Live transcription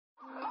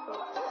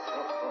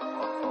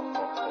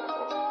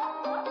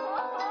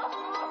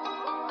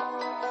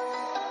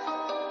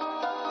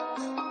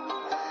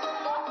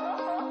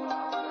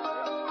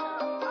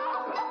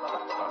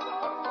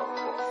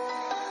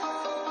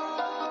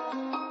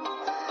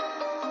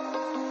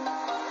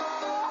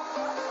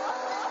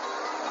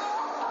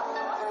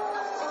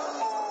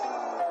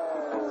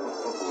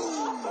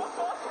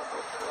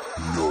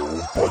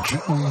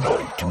Budget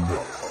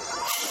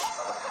Nightmares.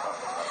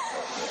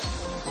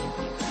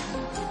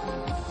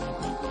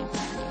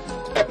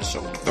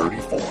 Episode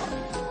 34.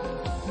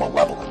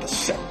 Malevolent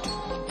Ascent.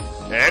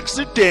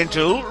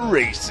 Accidental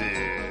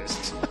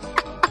Racist.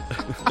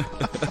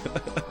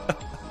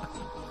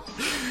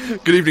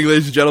 Good evening,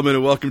 ladies and gentlemen,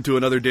 and welcome to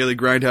another Daily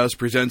Grindhouse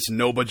presents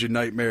No Budget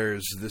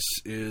Nightmares. This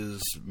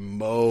is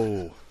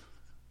Mo.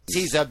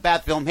 He's a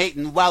bad film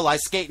hating while I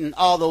skating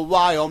all the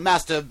while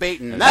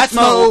masturbating. That's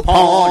Mo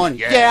Porn,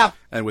 yeah.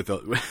 And with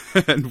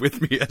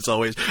me, as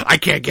always, I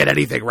can't get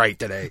anything right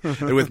today.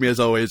 And with me, as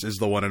always, is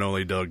the one and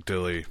only Doug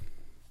Tilley.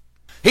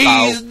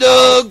 He's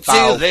Doug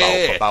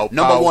Tilley,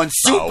 number one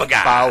super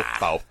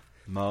guy.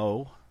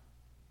 Mo.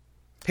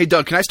 Hey,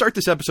 Doug, can I start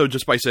this episode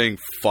just by saying,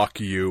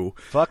 fuck you?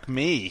 Fuck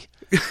me.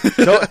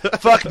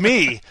 Fuck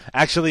me.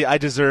 Actually, I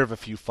deserve a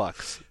few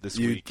fucks this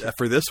week.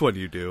 For this one,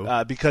 you do.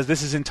 Because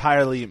this is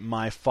entirely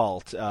my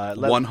fault.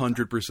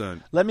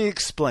 100%. Let me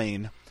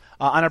explain.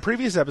 On a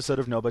previous episode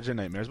of No Budget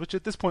Nightmares, which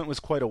at this point was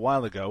quite a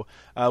while ago,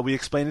 we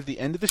explained at the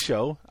end of the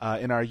show,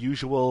 in our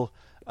usual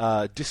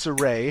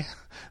disarray,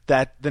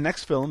 that the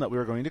next film that we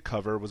were going to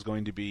cover was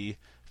going to be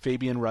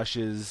Fabian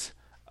Rush's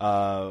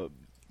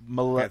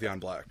Pantheon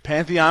Black.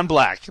 Pantheon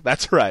Black,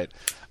 that's right.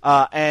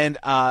 And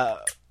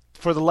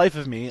for the life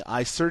of me,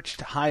 I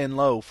searched high and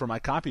low for my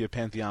copy of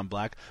Pantheon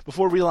Black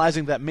before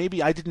realizing that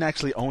maybe I didn't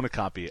actually own a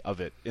copy of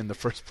it in the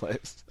first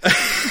place.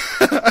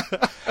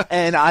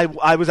 And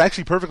I was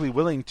actually perfectly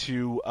willing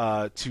to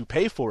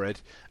pay for it,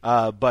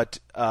 but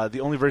the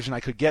only version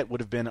I could get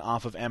would have been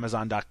off of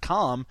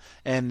Amazon.com,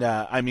 and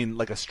I mean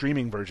like a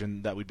streaming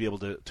version that we'd be able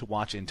to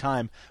watch in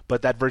time,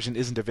 but that version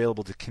isn't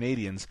available to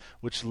Canadians,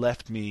 which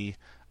left me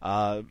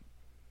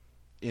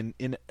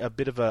in a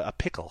bit of a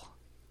pickle.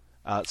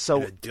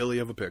 So a dilly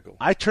of a pickle.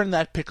 I turned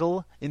that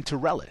pickle into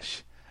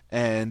relish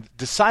and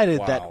decided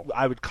that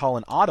I would call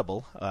an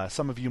audible.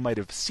 Some of you might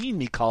have seen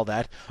me call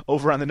that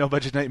over on the No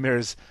Budget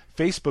Nightmares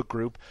Facebook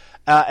group.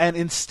 And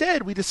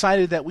instead, we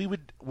decided that we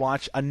would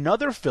watch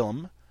another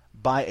film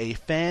by a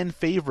fan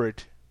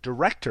favorite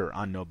director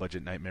on No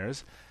Budget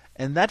Nightmares.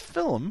 And that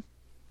film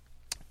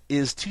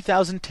is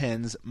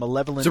 2010's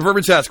Malevolent...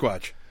 Suburban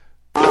Sasquatch.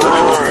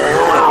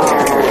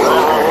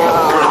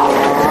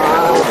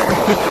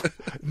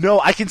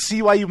 No, I can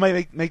see why you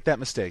might make that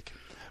mistake.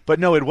 But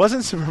no, it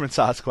wasn't Suburban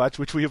Sasquatch,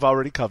 which we have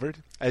already covered,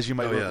 as you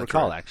might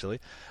recall, right. Actually.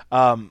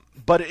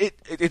 But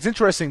it's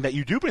interesting that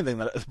you do bring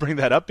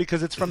that up,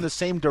 because it's from the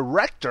same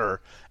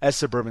director as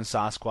Suburban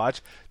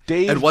Sasquatch.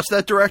 And what's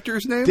that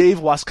director's name? Dave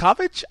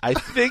Waskovich. I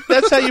think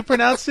that's how you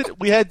pronounce it.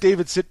 We had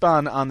David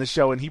Sitban on the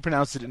show, and he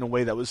pronounced it in a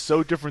way that was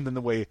so different than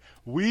the way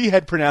we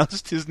had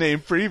pronounced his name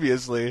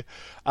previously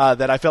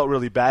that I felt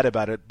really bad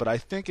about it. But I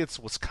think it's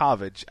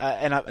Waskovich.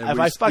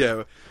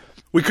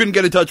 We couldn't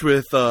get in touch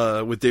with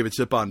David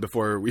Sitban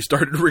before we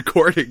started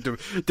recording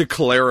to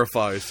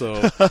clarify.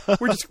 So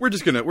we're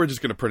just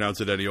gonna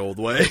pronounce it any old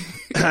way.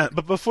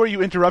 But before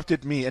you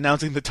interrupted me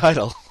announcing the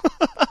title,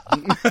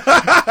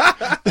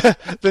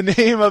 the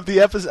name of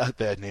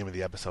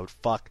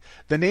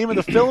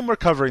the film we're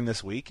covering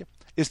this week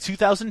is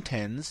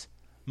 2010's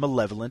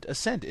Malevolent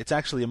Ascent. It's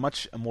actually a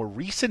much more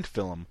recent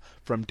film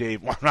from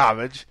Dave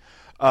Waskovich.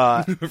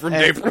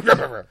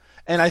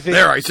 And I think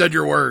I said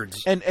your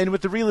words. And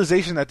with the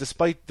realization that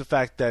despite the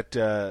fact that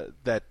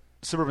that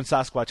Suburban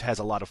Sasquatch has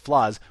a lot of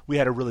flaws, we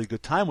had a really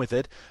good time with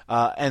it.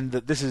 And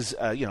that this is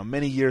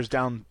many years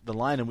down the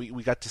line, and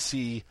we got to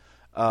see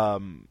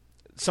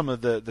some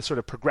of the sort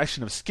of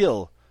progression of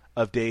skill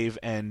of Dave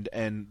and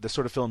the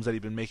sort of films that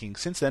he'd been making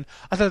since then.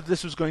 I thought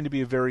this was going to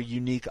be a very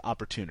unique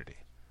opportunity.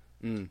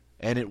 And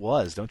it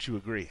was. Don't you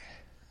agree?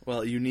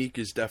 Well, unique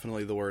is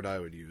definitely the word I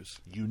would use.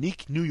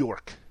 Unique New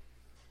York.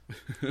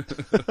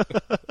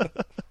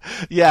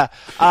 Yeah.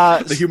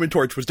 The Human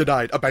Torch was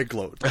denied a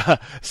bankload.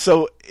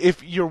 So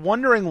if you're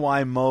wondering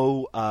why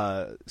Mo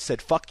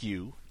said fuck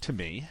you to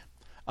me...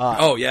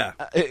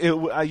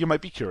 you might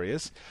be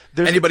curious.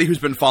 Anybody who's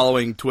been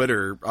following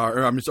Twitter,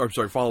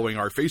 following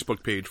our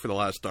Facebook page for the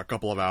last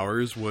couple of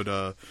hours would,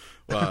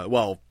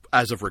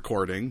 as of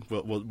recording,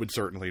 would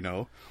certainly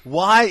know.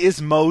 Why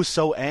is Mo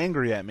so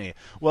angry at me?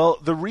 Well,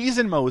 the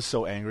reason Mo is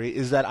so angry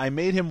is that I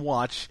made him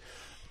watch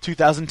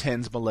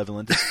 2010's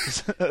Malevolent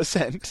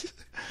Ascent,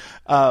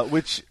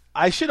 which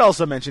I should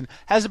also mention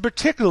has a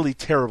particularly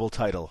terrible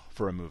title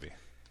for a movie.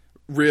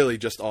 Really,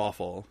 just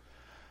awful.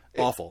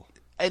 Awful.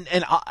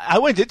 And I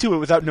went into it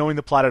without knowing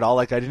the plot at all.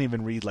 Like, I didn't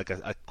even read like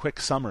a quick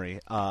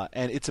summary.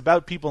 And it's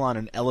about people on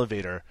an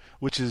elevator,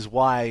 which is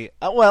why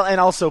and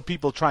also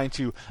people trying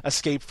to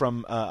escape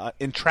from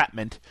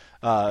entrapment,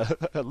 a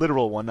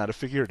literal one, not a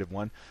figurative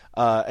one.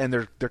 And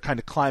they're kind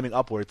of climbing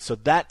upwards. So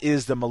that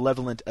is the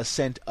Malevolent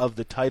Ascent of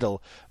the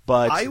title.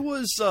 But I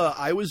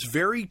was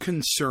very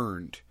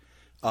concerned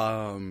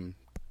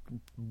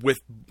with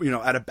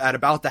at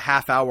about the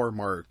half hour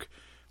mark.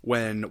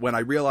 When I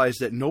realized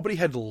that nobody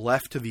had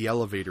left to the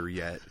elevator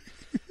yet,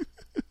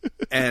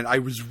 and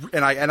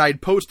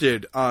I'd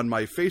posted on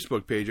my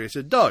Facebook page. I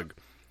said, Doug,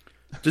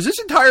 does this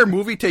entire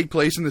movie take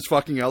place in this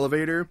fucking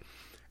elevator?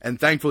 And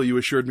thankfully, you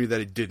assured me that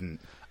it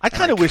didn't. I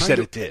kind of wish that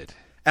it did.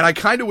 And I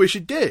kind of wish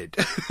it did.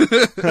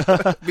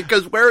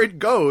 Because where it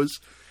goes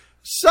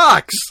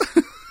sucks.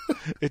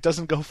 It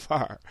doesn't go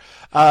far.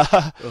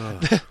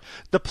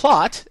 The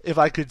plot, if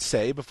I could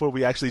say, before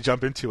we actually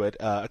jump into it,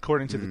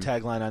 according to the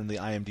tagline on the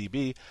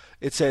IMDb,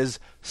 it says,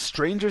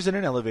 strangers in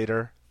an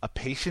elevator, a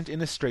patient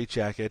in a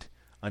straitjacket,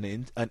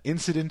 an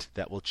incident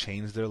that will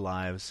change their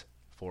lives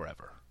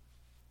forever.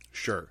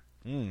 Sure.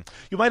 You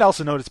might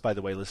also notice, by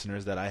the way,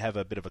 listeners, that I have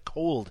a bit of a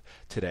cold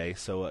today,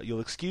 so you'll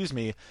excuse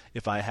me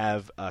if I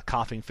have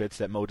coughing fits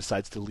that Mo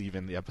decides to leave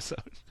in the episode.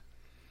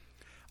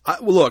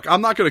 Well, look,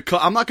 I'm not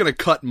gonna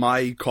cut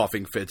my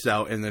coughing fits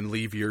out and then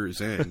leave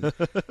yours in.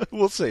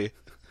 We'll see.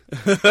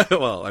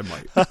 Well, I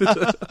might.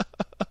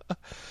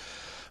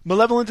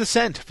 Malevolent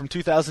Descent from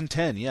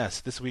 2010.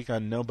 Yes, this week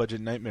on No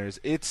Budget Nightmares.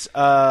 It's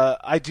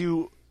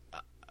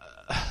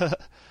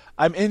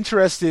I'm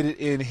interested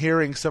in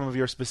hearing some of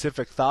your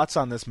specific thoughts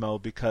on this, Mo,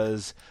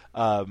 because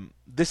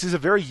this is a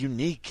very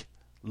unique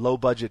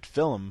low-budget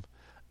film.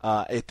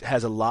 It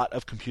has a lot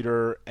of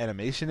computer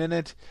animation in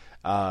it.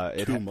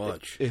 Too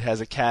much. It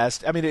has a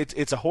cast. I mean,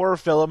 it's a horror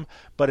film,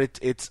 but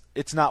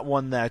it's not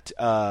one that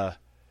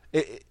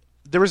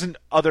there isn't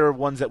other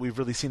ones that we've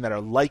really seen that are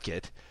like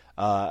it.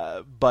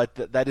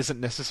 But that isn't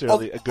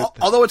necessarily a good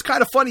thing. Although it's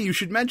kind of funny you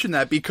should mention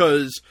that,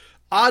 because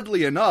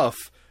oddly enough,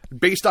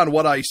 based on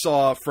what I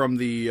saw from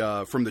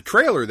the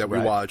trailer that we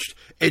watched,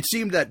 it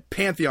seemed that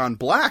Pantheon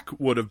Black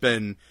would have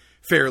been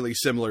fairly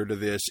similar to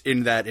this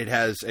in that it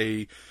has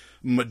a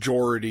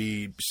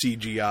majority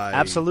CGI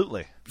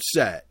Absolutely.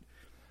 set.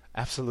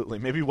 Absolutely.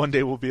 Maybe one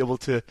day we'll be able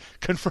to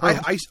confirm.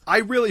 I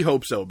really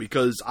hope so,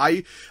 because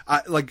I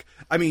was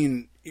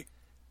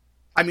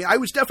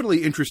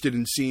definitely interested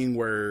in seeing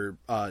where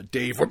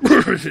Dave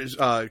his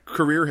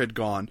career had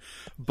gone,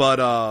 but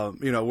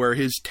where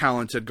his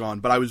talents had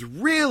gone. But I was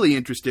really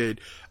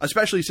interested,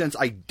 especially since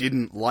I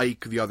didn't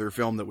like the other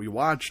film that we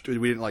watched. I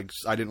didn't like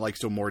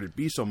So Morbid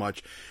Be so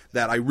much,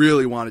 that I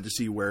really wanted to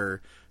see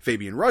where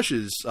Fabian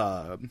Rush's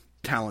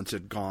talents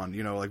had gone,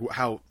 like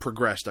how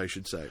progressed, I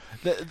should say.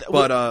 But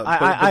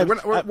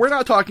we're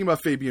not talking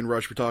about Fabian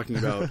Rush. We're talking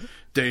about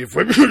Dave.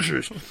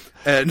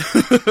 And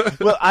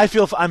well,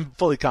 I'm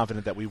fully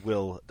confident that we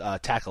will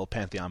tackle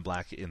Pantheon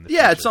Black in the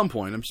future. At some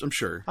point. I'm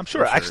sure. I'm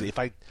sure. Actually, if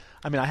I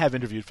I have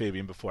interviewed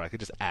Fabian before. I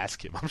could just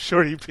ask him. I'm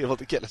sure he'd be able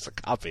to get us a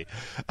copy.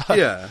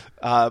 Yeah.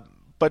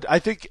 But I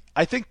think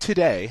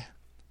today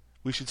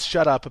we should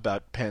shut up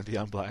about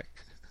Pantheon Black,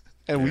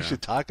 and we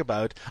should talk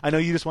about. I know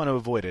you just want to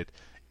avoid it.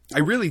 I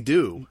really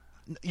do.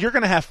 You're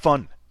going to have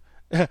fun.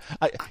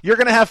 You're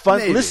going to have fun.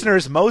 Maybe.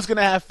 Listeners, Mo's going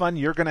to have fun.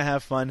 You're going to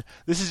have fun.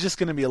 This is just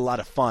going to be a lot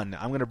of fun.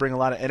 I'm going to bring a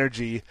lot of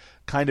energy,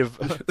 kind of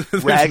ragged.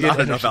 There's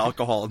not enough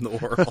alcohol in the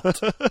world.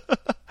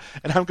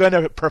 And I'm going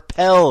to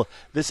propel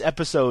this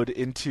episode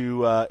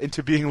into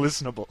being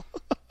listenable.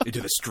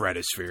 Into the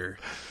stratosphere.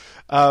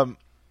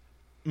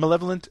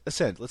 Malevolent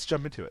Ascent. Let's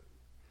jump into it.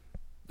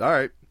 All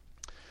right.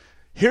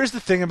 Here's the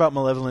thing about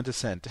Malevolent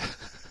Ascent.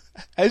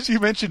 As you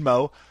mentioned,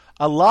 Mo,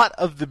 a lot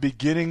of the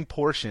beginning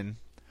portion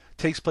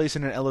takes place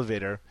in an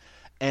elevator,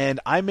 and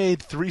I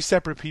made 3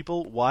 separate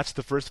people watch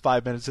the first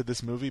 5 minutes of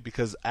this movie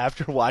because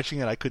after watching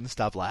it, I couldn't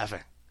stop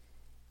laughing.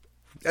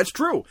 That's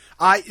true.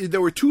 There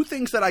were 2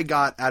 things that I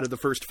got out of the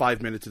first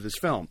 5 minutes of this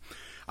film.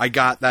 I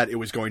got that it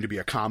was going to be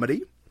a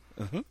comedy,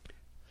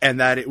 and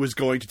that it was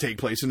going to take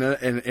place in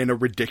a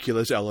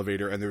ridiculous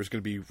elevator, and there was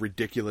going to be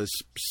ridiculous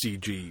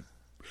CG.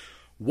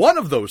 One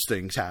of those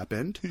things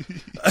happened.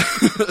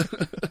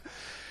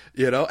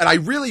 And I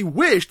really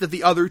wish that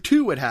the other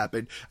 2 had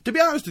happened. To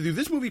be honest with you,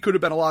 this movie could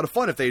have been a lot of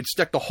fun if they had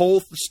stuck the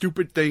whole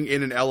stupid thing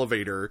in an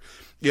elevator,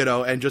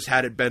 and just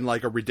had it been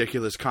like a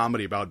ridiculous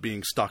comedy about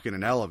being stuck in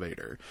an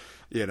elevator.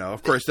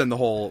 Of course, then the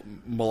whole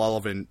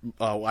malevolent,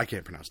 I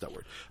can't pronounce that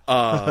word.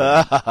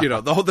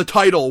 The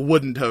title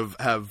wouldn't have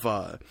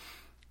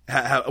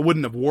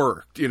wouldn't have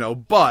worked,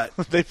 but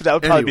that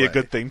would probably be a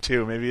good thing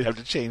too. Maybe you'd have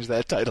to change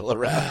that title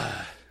around.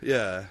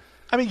 Yeah.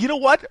 I mean, you know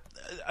what?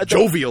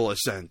 Jovial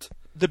Ascent.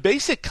 The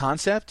basic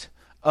concept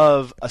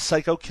of a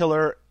psycho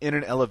killer in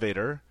an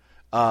elevator,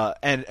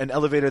 and an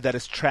elevator that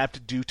is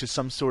trapped due to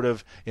some sort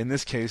of, in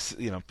this case,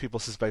 people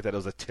suspect that it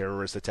was a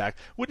terrorist attack.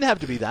 Wouldn't have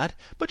to be that,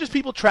 but just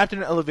people trapped in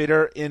an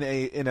elevator in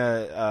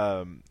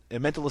a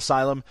mental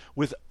asylum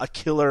with a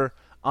killer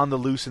on the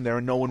loose in there,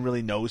 and no one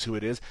really knows who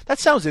it is. That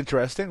sounds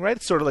interesting, right?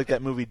 It's sort of like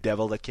that movie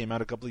Devil that came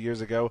out a couple of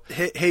years ago.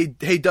 Hey,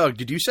 Doug,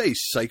 did you say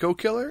psycho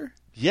killer?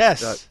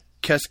 Yes.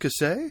 Qu'est-ce que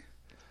c'est?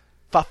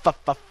 Fa.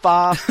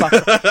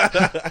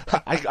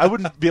 I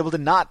wouldn't be able to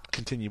not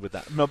continue with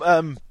that. No,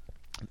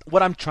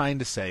 what I'm trying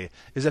to say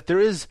is that there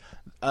is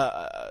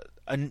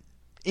an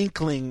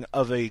inkling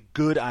of a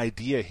good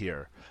idea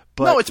here.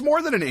 But no, it's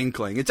more than an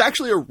inkling. It's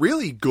actually a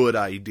really good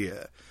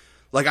idea.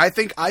 Like, I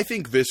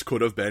think this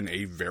could have been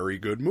a very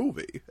good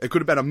movie. It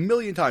could have been a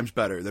million times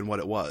better than what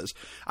it was.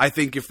 I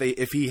think if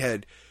he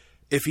had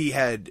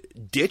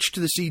ditched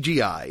the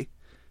CGI,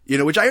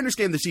 which I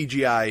understand the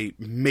CGI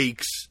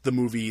makes the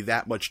movie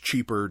that much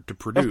cheaper to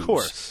produce. Of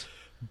course.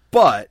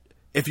 But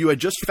if you had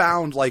just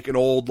found like an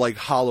old, like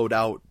hollowed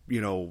out,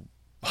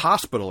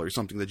 hospital or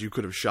something that you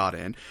could have shot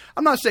in.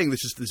 I'm not saying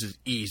this is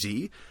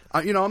easy.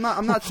 I'm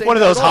not saying one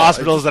of that those at all.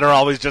 hospitals that are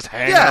always just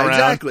hanging Yeah, around.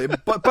 exactly.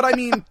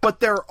 But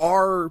there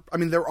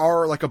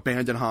are like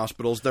abandoned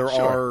hospitals. There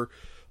are,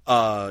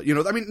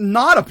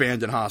 not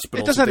abandoned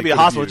hospitals. It doesn't have to that be a they could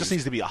hospital. have It just used.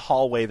 needs to be a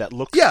hallway that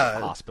looks Yeah,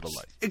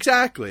 hospital-like.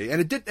 Exactly.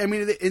 And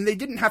they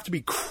didn't have to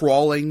be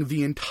crawling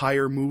the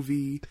entire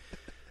movie.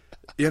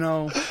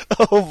 Oh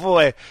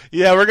boy,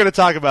 yeah, we're going to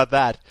talk about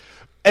that.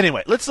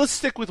 Anyway, let's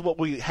stick with what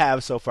we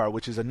have so far,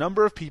 which is a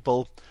number of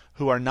people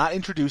who are not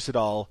introduced at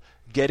all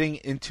getting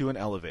into an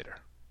elevator.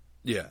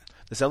 Yeah.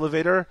 This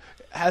elevator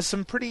has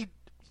some pretty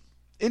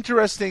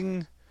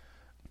interesting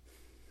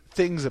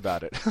things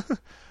about it.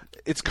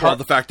 It's Well,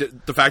 the fact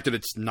that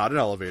it's not an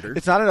elevator.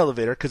 It's not an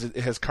elevator because it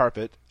has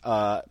carpet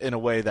in a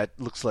way that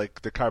looks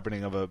like the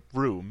carpeting of a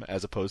room,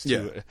 as opposed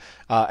to,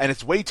 and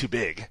it's way too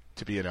big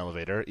to be an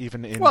elevator.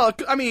 Even in Well,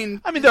 I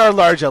mean, there are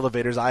large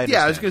elevators. I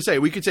understand. yeah, I was gonna say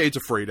we could say it's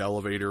a freight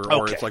elevator,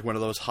 or Okay. it's like one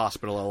of those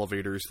hospital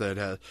elevators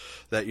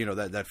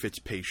that fits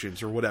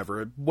patients or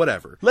whatever.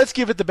 Let's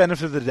give it the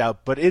benefit of the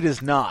doubt, but it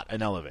is not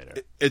an elevator.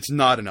 It's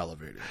not an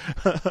elevator.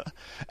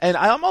 And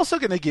I'm also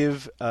going to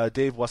give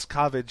Dave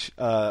Wascovich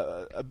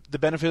the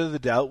benefit of the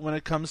doubt when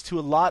it comes to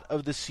a lot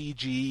of the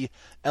CG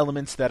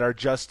elements that are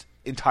just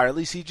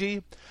entirely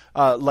CG,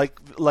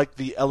 like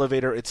the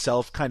elevator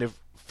itself kind of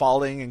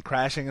falling and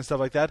crashing and stuff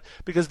like that,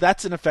 because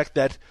that's an effect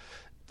that,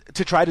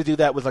 to try to do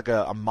that with like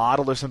a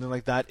model or something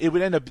like that, it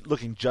would end up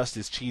looking just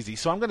as cheesy.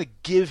 So I'm going to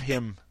give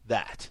him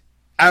that.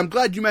 I'm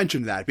glad you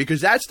mentioned that,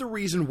 because that's the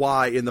reason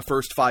why in the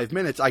first 5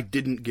 minutes I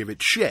didn't give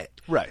it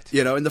shit. Right.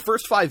 In the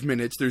first 5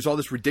 minutes, there's all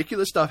this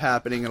ridiculous stuff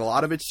happening, and a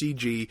lot of it's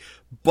CG,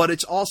 but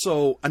it's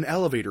also an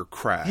elevator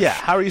crash. Yeah,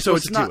 how are you So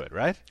supposed it's to not- do it,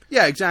 right?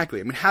 Yeah, exactly.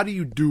 I mean, how do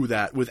you do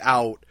that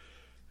without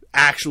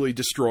actually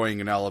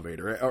destroying an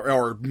elevator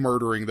or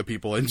murdering the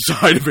people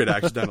inside of it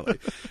accidentally?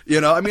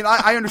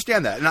 I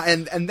understand that.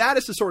 And that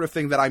is the sort of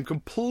thing that I'm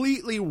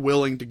completely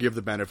willing to give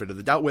the benefit of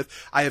the doubt with.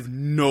 I have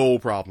no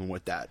problem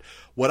with that.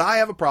 What I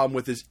have a problem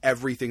with is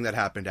everything that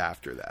happened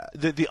after that.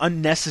 The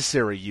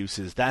unnecessary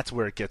uses, that's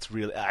where it gets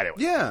really... Anyway.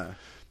 Yeah.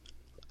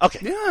 Okay.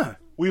 Yeah.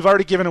 We've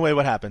already given away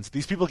what happens.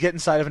 These people get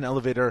inside of an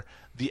elevator.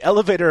 The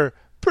elevator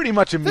pretty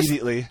much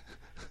immediately...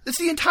 It's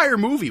the entire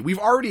movie. We've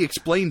already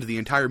explained the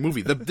entire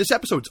movie. This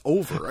episode's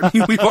over. I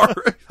mean, we've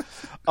already...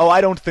 Oh, I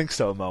don't think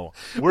so, Mo.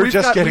 We're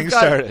just getting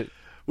started.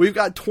 We've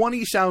got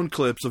 20 sound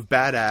clips of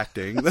bad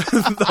acting ahead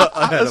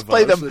Let's of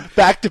play us. them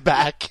back to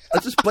back.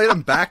 Let's just play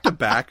them back to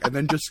back, and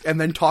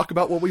then talk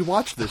about what we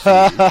watched this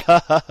week.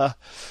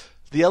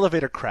 The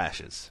elevator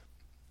crashes.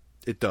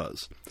 It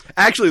does.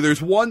 Actually,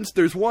 there's one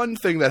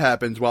thing that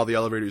happens while the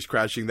elevator is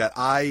crashing that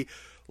I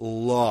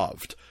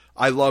loved.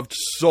 I loved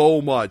so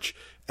much.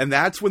 And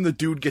that's when the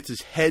dude gets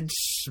his head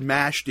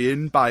smashed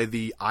in by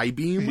the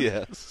I-beam.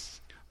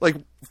 Yes. Like,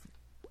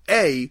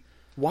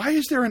 why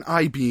is there an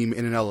I-beam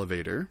in an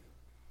elevator?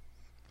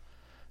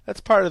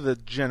 That's part of the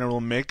general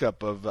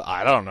makeup of...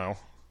 I don't know.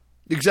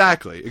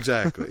 Exactly.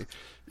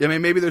 I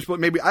mean, maybe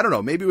I don't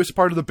know. Maybe it was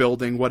part of the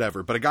building,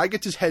 whatever. But a guy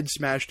gets his head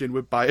smashed in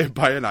by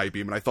an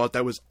I-beam, and I thought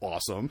that was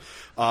awesome.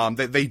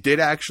 They did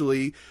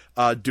actually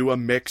do a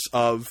mix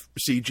of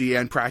CG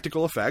and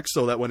practical effects,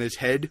 so that when his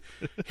head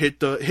hit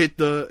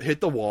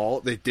the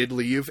wall, they did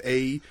leave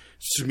a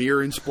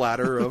smear and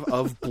splatter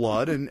of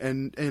blood,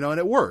 and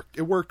it worked.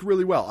 It worked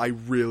really well. I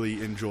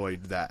really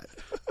enjoyed that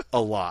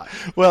a lot.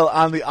 Well,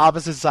 on the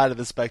opposite side of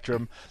the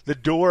spectrum, the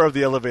door of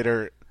the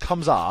elevator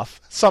comes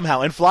off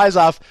somehow and flies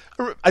off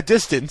a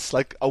distance,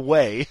 like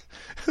away,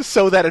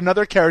 so that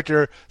another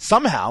character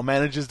somehow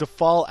manages to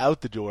fall out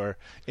the door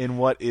in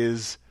what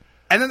is...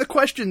 And then the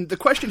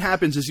question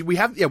happens is we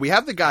have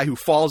the guy who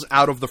falls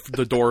out of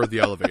the door of the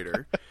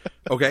elevator.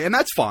 Okay, and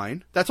that's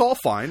fine. That's all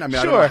fine. I mean,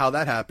 I don't know Sure. how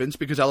that happens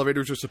because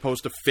elevators are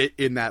supposed to fit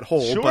in that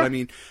hole, Sure. but I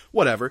mean,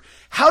 whatever.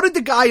 How did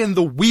the guy in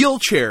the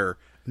wheelchair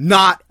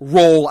not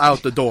roll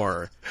out the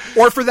door?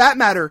 Or for that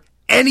matter,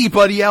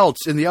 anybody else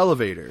in the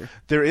elevator?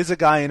 There is a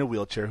guy in a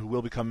wheelchair who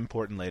will become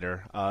important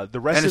later. The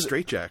rest And a of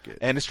straitjacket.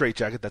 And a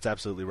straitjacket. That's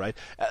absolutely right.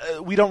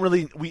 We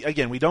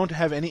don't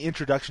have any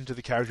introduction to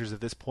the characters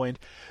at this point.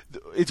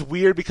 It's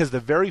weird because the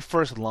very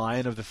first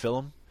line of the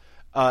film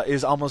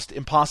is almost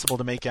impossible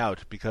to make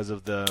out because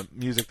of the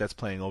music that's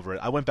playing over it.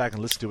 I went back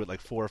and listened to it like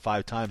 4 or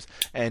 5 times,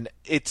 and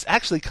it's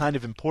actually kind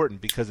of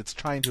important because it's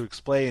trying to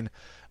explain,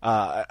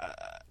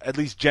 at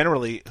least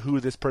generally,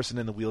 who this person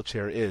in the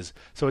wheelchair is.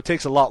 So it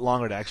takes a lot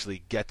longer to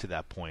actually get to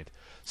that point.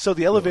 So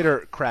the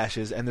elevator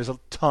crashes, and there's a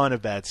ton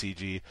of bad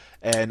CG,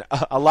 and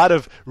a lot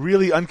of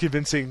really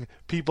unconvincing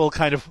people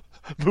kind of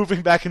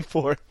moving back and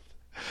forth.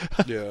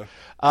 Yeah.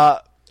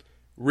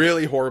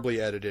 Really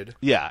horribly edited.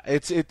 Yeah,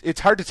 it's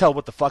hard to tell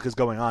what the fuck is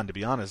going on, to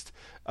be honest.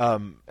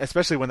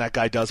 Especially when that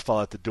guy does fall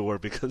out the door,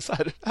 because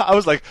I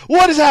was like,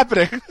 what is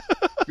happening?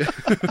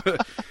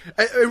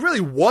 Really,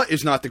 what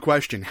is not the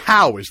question?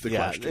 How is the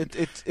Yeah,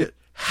 question?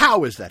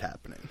 How is that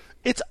happening?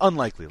 It's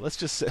unlikely. Let's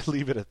just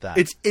leave it at that.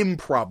 It's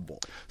improbable.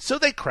 So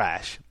they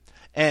crash,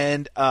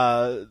 and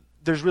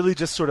there's really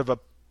just sort of a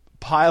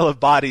pile of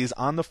bodies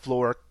on the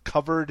floor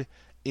covered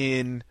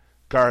in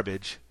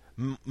garbage.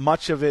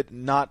 Much of it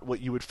not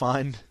what you would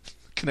find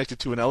connected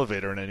to an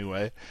elevator in any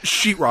way.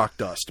 Sheetrock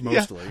dust,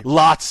 mostly. Yeah.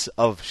 Lots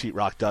of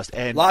sheetrock dust.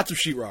 And Lots of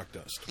sheetrock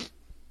dust.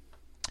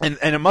 And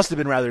it must have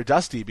been rather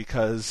dusty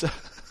because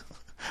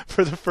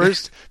for the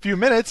first few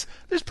minutes,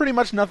 there's pretty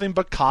much nothing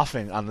but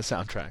coughing on the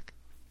soundtrack.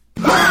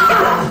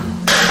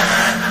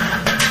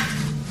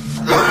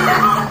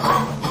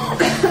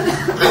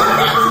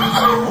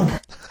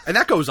 And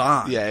that goes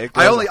on. Yeah, it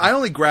goes I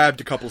only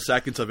grabbed a couple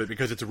seconds of it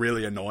because it's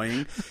really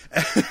annoying.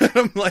 And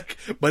I'm like,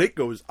 but it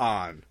goes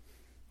on.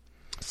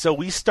 So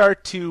we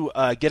start to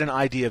get an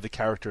idea of the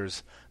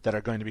characters that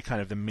are going to be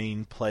kind of the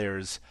main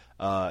players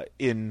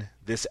in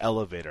this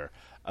elevator.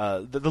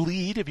 The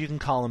lead, if you can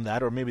call him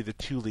that, or maybe the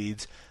two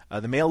leads.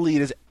 The male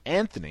lead is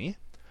Anthony,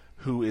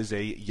 who is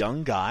a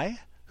young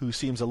guy who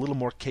seems a little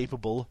more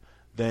capable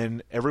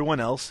than everyone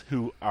else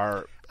who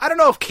are... I don't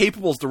know if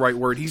capable is the right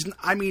word.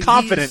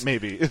 Confident,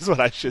 maybe, is what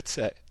I should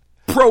say.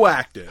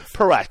 Proactive.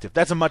 Proactive.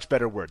 That's a much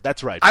better word.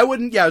 That's right. I was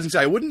going to say,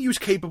 I wouldn't use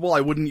capable,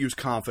 I wouldn't use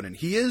confident.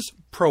 He is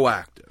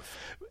proactive.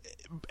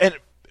 And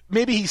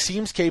maybe he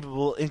seems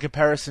capable in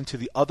comparison to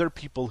the other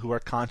people who are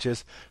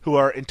conscious, who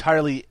are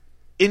entirely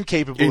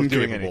incapable of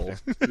doing anything.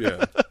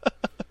 Yeah.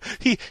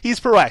 He's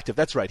proactive.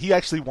 That's right. He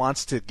actually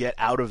wants to get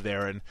out of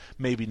there and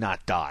maybe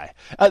not die.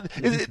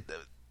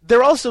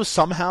 They're also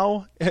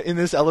somehow in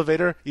this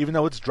elevator, even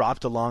though it's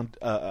dropped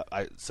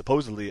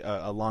supposedly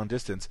a long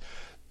distance,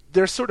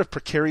 they're sort of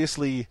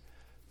precariously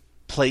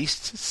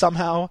placed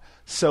somehow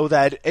so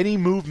that any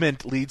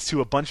movement leads to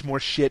a bunch more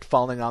shit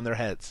falling on their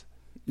heads.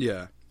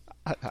 Yeah.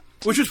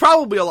 Which was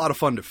probably a lot of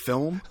fun to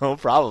film. Oh,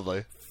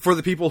 probably. For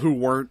the people who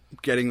weren't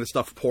getting the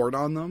stuff poured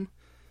on them.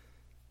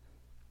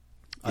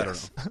 I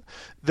don't know.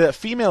 The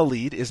female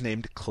lead is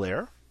named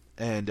Claire,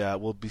 and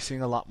we'll be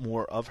seeing a lot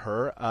more of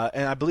her.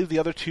 And I believe the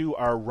other two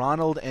are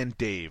Ronald and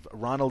Dave.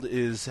 Ronald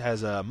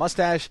has a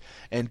mustache,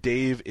 and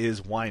Dave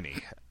is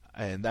whiny.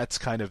 And that's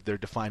kind of their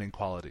defining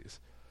qualities.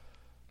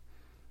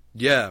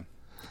 Yeah.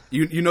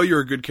 You know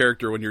you're a good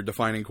character when your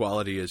defining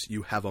quality is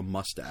you have a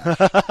mustache.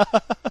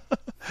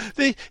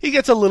 He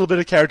gets a little bit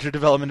of character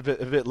development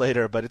a bit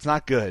later, but it's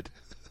not good.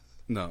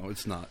 No,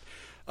 it's not.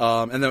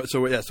 So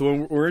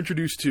when we're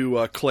introduced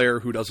to Claire,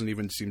 who doesn't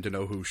even seem to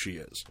know who she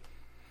is.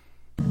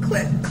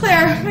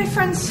 Claire, my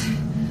friends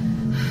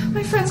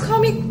call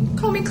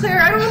me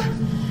Claire. I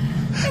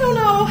don't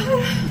know.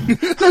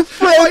 The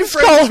friends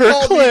call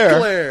her Claire.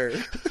 Claire.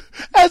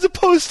 As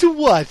opposed to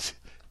what?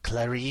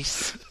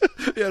 Clarice.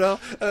 You know,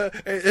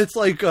 it's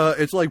like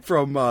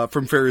from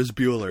Ferris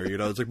Bueller. You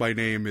know, it's like my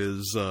name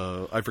is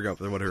I forgot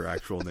what her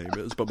actual name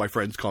is, but my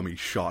friends call me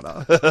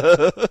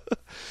Shauna.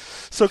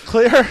 So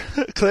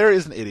Claire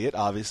is an idiot,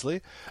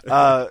 obviously.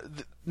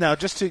 Now,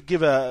 just to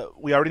give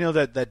we already know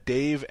that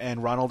Dave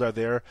and Ronald are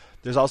there.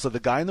 There's also the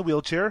guy in the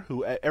wheelchair,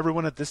 who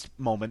everyone at this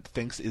moment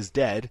thinks is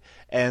dead,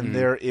 and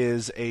there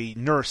is a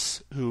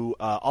nurse who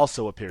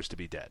also appears to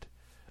be dead.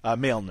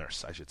 Male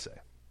nurse, I should say.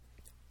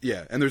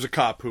 Yeah, and there's a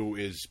cop who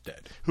is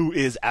dead. Who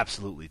is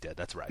absolutely dead.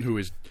 That's right. Who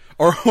is,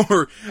 or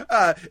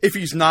if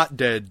he's not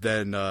dead,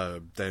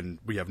 then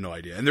we have no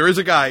idea. And there is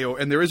a guy,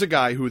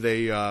 who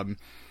they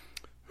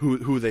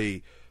who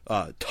they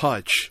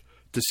touch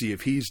to see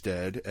if he's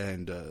dead.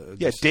 And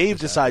Dave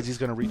decides he's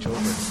going to reach over.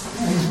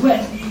 He's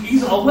wet.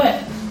 He's all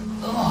wet.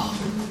 Oh,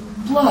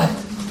 blood.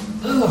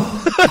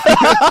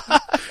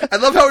 I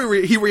love how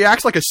he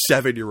reacts like a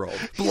 7-year-old.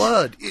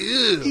 Blood.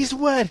 Ew. He's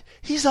wet.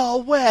 He's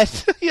all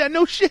wet. Yeah,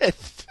 no shit.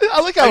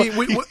 I like how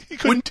he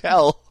couldn't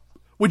tell.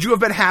 Would you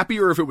have been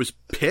happier if it was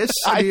piss?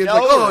 I know,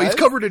 like, right? He's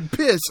covered in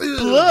piss. Ew.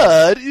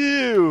 Blood.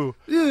 Ew.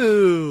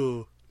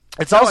 Ew.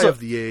 It's now also I have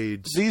the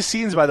AIDS. These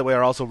scenes, by the way,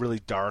 are also really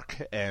dark,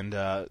 and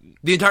the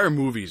entire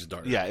movie is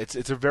dark. Yeah,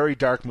 it's a very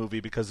dark movie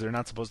because they're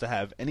not supposed to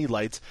have any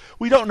lights.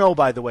 We don't know,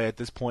 by the way, at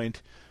this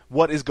point,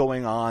 what is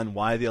going on,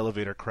 why the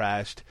elevator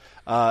crashed.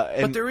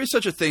 But there is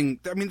such a thing.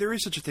 I mean, there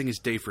is such a thing as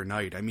day for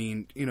night. I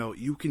mean, you know,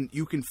 you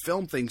can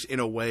film things in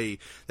a way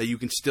that you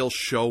can still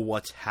show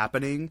what's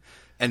happening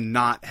and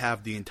not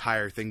have the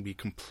entire thing be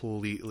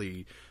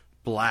completely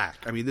black.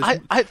 I mean,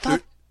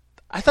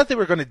 I thought they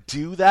were going to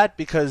do that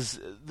because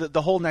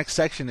the whole next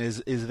section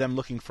is them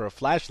looking for a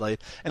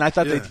flashlight, and I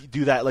thought they'd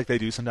do that like they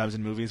do sometimes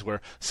in movies where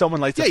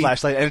someone lights a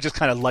flashlight and it just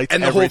kind of lights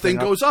and the whole thing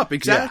goes up.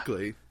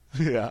 Exactly.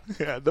 Yeah,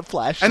 the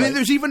flashlight. And then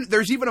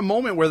there's even a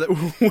moment where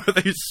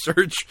they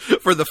search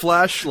for the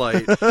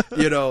flashlight,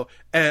 you know,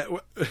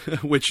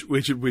 which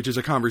is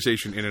a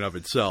conversation in and of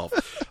itself.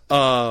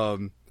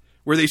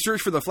 Where they search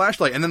for the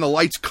flashlight and then the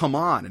lights come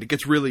on and it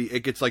gets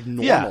like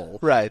normal, yeah,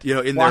 right? You know,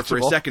 in there for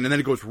a second and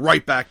then it goes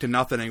right back to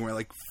nothing and we're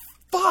like,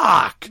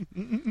 fuck.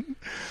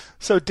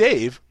 So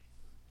Dave,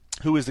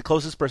 who is the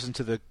closest person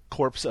to the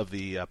corpse of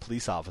the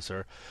police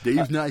officer,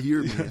 Dave's not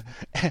here, man.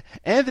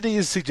 Anthony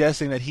is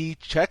suggesting that he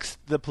checks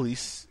the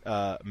police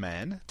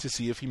man to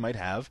see if he might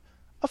have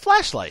a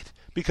flashlight.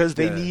 Because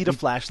they need a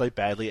flashlight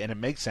badly, and it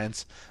makes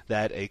sense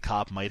that a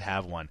cop might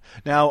have one.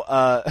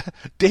 Now,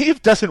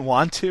 Dave doesn't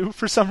want to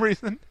for some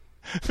reason.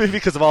 Maybe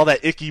because of all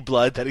that icky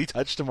blood that he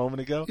touched a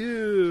moment ago.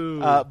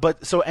 Ew.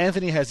 But so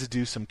Anthony has to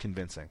do some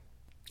convincing.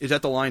 Is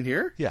that the line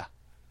here? Yeah.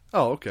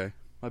 Oh, okay.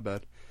 My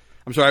bad.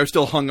 I'm sorry, I was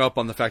still hung up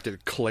on the fact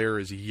that Claire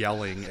is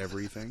yelling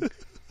everything.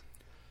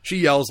 She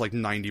yells like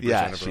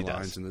 90% of her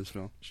lines in this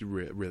film. She's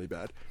really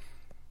bad.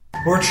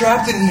 We're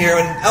trapped in here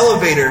in an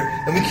elevator,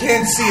 and we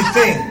can't see a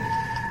thing.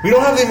 We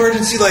don't have the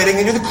emergency lighting,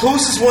 and you're the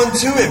closest one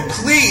to it.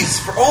 Please,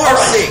 for all our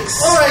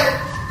sakes. All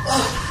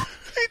right.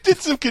 He did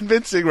some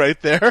convincing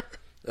right there.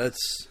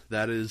 That's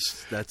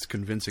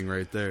convincing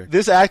right there.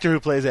 This actor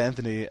who plays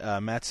Anthony,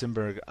 Matt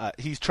Simberg,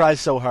 he tries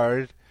so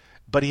hard,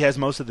 but he has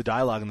most of the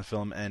dialogue in the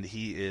film, and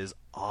he is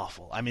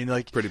awful. I mean,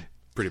 like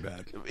pretty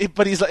bad.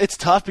 But it's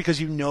tough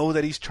because you know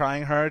that he's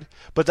trying hard.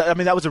 But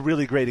that was a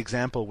really great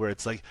example where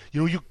it's like,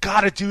 you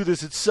got to do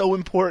this. It's so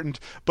important.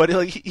 But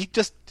like he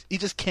just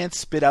can't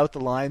spit out the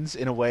lines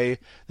in a way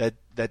that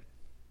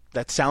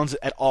sounds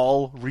at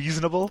all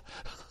reasonable.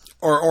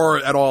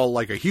 Or at all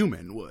like a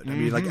human would. I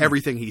mean, like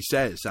everything he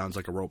says sounds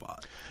like a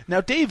robot. Now,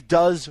 Dave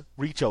does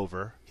reach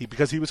over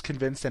because he was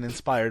convinced and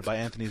inspired by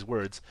Anthony's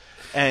words,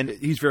 and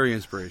he's very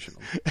inspirational.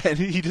 And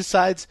he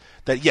decides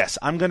that yes,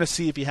 I'm going to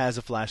see if he has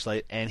a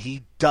flashlight, and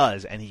he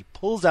does, and he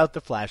pulls out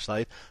the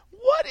flashlight.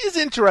 What is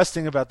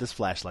interesting about this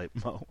flashlight,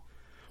 Mo?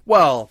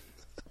 Well,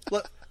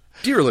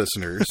 dear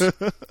listeners,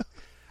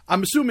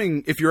 I'm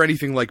assuming if you're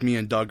anything like me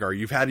and Doug are,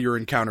 you've had your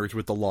encounters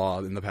with the law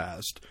in the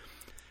past.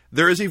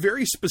 There is a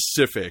very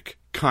specific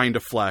kind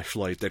of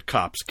flashlight that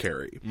cops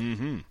carry.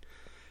 Mm-hmm.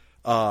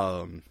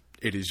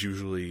 It is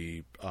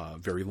usually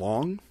very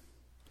long.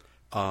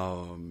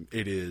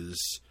 It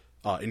is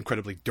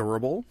incredibly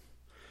durable.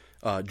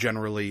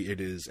 Generally, it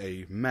is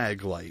a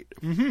mag light.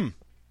 Mm-hmm.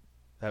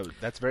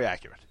 That's very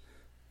accurate.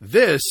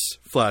 This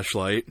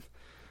flashlight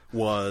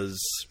was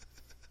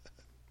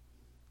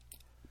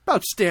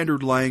about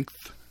standard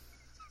length,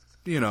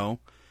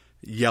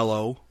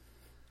 yellow.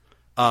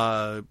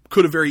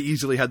 Could have very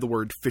easily had the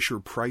word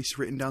Fisher-Price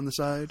written down the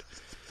side.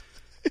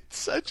 It's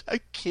such a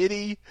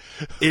kiddie.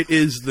 It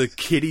is the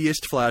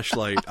kiddiest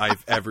flashlight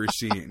I've ever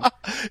seen.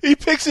 He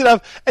picks it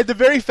up, and the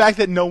very fact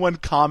that no one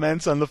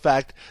comments on the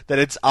fact that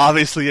it's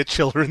obviously a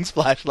children's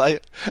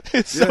flashlight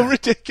is so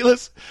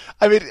ridiculous.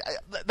 I mean,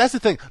 that's the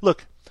thing.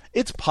 Look,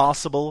 it's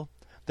possible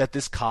that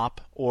this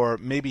cop, or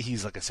maybe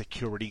he's like a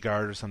security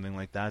guard or something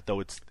like that, though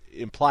it's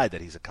implied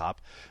that he's a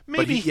cop.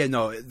 Maybe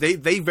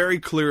they very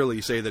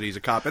clearly say that he's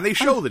a cop, and they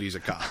show that he's a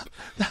cop.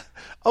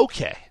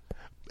 Okay.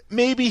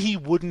 Maybe he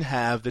wouldn't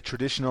have the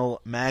traditional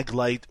mag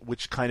light,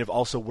 which kind of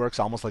also works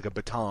almost like a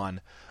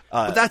baton.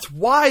 But that's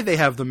why they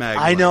have the mag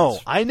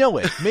lights. I know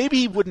it.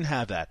 Maybe he wouldn't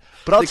have that.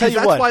 But I'll tell you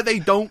what. That's why they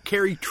don't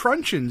carry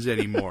truncheons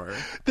anymore.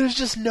 There's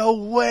just no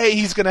way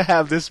he's going to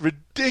have this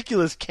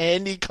ridiculous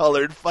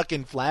candy-colored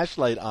fucking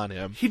flashlight on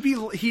him.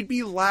 He'd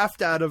be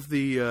laughed out of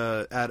the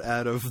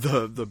out of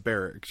the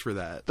barracks for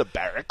that. The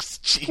barracks?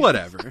 Jeez.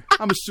 Whatever.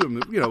 I'm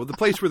assuming, the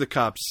place where the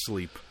cops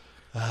sleep.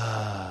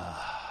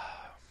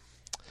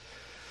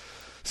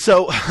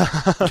 So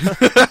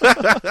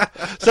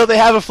they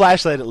have a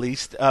flashlight at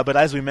least, but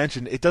as we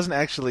mentioned, it doesn't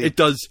actually... It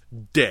does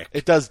dick.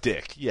 It does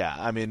dick, yeah.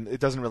 I mean, it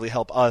doesn't really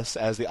help us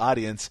as the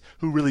audience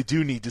who really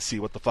do need to see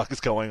what the fuck is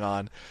going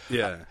on.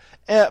 Yeah.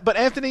 But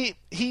Anthony,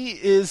 he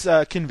is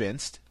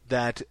convinced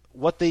that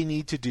what they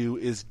need to do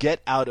is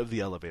get out of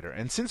the elevator.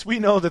 And since we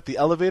know that the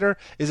elevator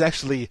is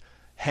actually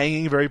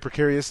hanging very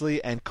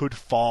precariously and could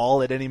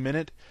fall at any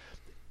minute...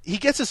 He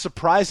gets a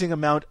surprising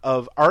amount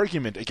of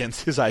argument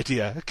against his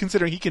idea,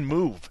 considering he can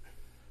move.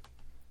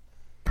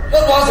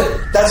 What was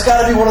it? That's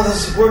got to be one of the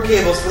support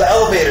cables for the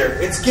elevator.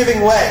 It's giving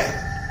way.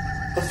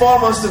 The fall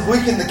must have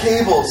weakened the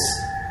cables.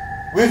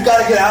 We've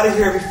got to get out of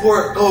here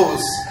before it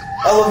goes.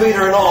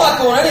 Elevator and all. I'm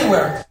not going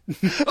anywhere.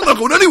 I'm not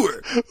going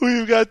anywhere.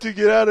 We've got to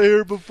get out of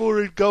here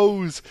before it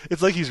goes.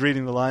 It's like he's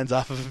reading the lines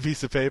off of a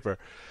piece of paper.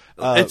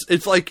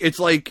 It's like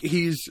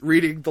he's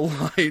reading the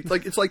lines.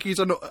 It's like he's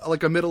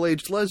like a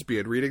middle-aged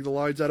lesbian reading the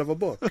lines out of a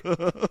book.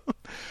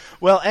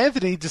 Well,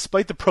 Anthony,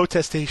 despite the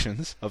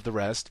protestations of the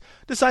rest,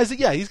 decides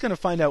that he's going to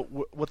find out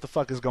what the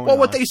fuck is going on. Well,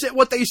 what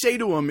they say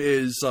to him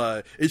is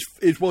well,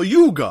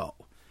 you go.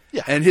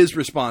 Yeah. And his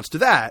response to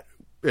that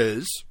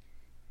is,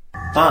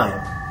 fine,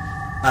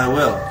 I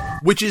will.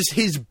 Which is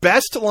his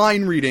best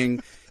line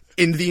reading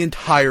in the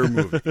entire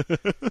movie.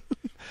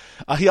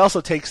 He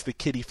also takes the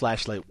kitty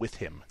flashlight with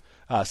him.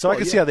 So I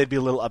can see how they'd be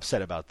a little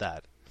upset about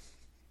that.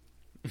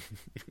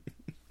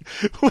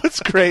 What's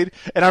great,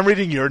 and I'm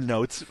reading your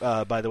notes,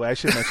 by the way. I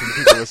should mention to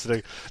people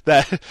listening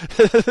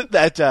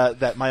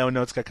that my own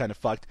notes got kind of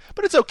fucked.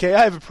 But it's okay.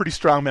 I have a pretty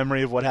strong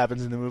memory of what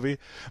happens in the movie.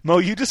 Mo,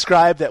 you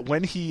described that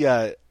when he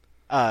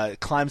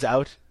climbs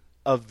out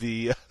of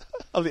the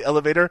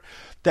elevator,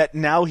 that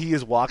now he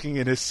is walking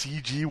in a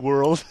CG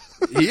world.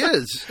 He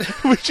is.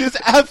 Which is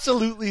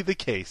absolutely the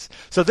case.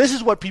 So this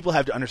is what people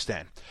have to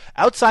understand.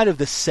 Outside of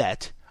the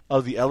set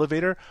of the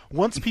elevator,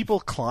 once people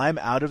climb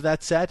out of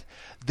that set,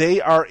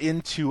 they are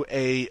into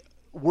a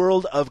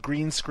world of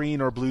green screen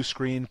or blue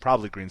screen,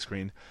 probably green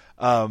screen,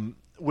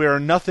 where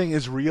nothing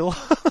is real.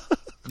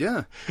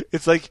 Yeah.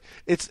 It's like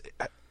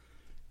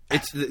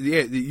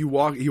he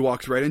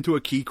walks right into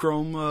a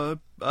keychrome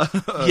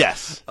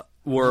yes.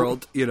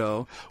 world, you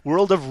know.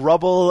 World of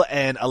rubble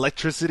and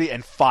electricity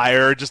and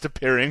fire just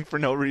appearing for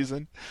no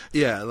reason.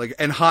 Yeah, like,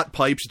 and hot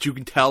pipes that you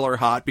can tell are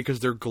hot because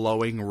they're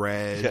glowing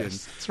red. Yes, and,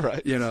 that's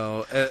right. You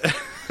know,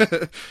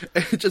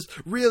 just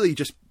really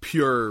just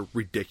pure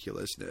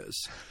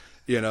ridiculousness.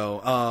 You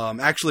know,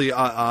 actually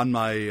on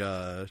my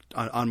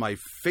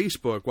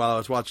Facebook while I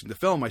was watching the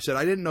film, I said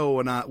I didn't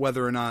know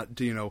whether or not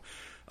to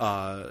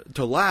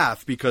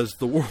laugh because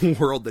the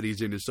world that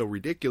he's in is so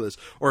ridiculous,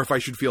 or if I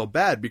should feel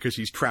bad because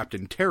he's trapped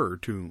in Terror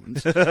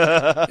Toons. You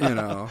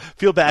know,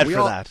 feel bad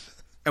for that.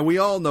 And we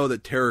all know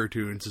that Terror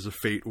Toons is a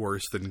fate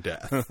worse than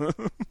death.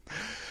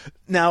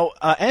 Now,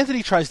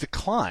 Anthony tries to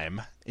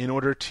climb in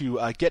order to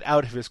get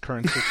out of his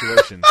current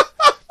situation.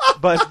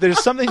 But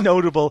there's something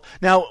notable.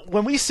 Now,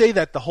 when we say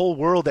that the whole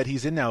world that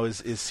he's in now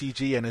is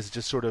CG and is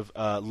just sort of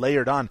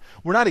layered on,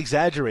 we're not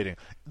exaggerating.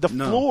 The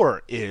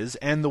floor is,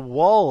 and the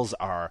walls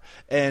are.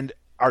 And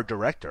our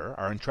director,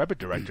 our intrepid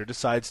director,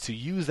 decides to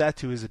use that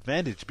to his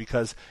advantage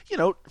because, you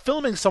know,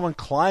 filming someone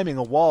climbing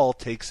a wall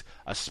takes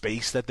a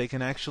space that they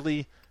can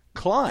actually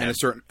climb. And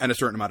a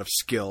certain amount of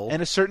skill.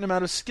 And a certain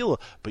amount of skill.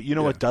 But you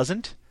know what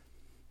doesn't?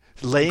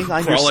 Laying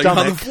on Crawling your stomach,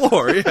 on the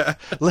floor, yeah.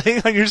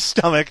 Laying on your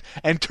stomach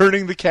and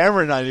turning the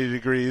camera 90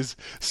 degrees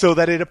so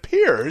that it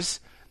appears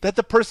that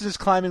the person is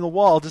climbing a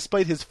wall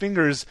despite his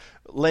fingers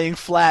laying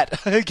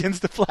flat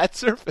against the flat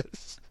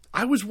surface.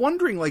 I was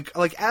wondering, like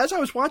as I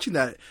was watching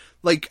that,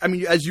 like, I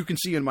mean, as you can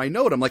see in my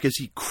note, I'm like, is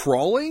he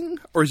crawling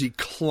or is he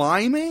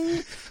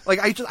climbing? Like,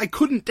 I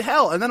couldn't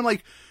tell. And then I'm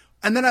like,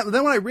 then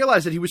when I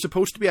realized that he was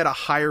supposed to be at a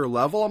higher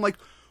level, I'm like,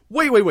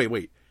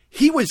 wait.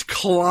 He was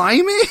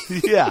climbing?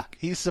 Yeah,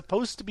 he's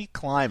supposed to be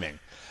climbing.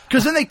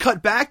 Because then they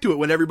cut back to it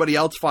when everybody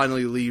else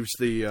finally leaves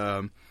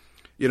the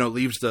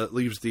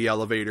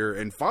elevator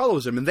and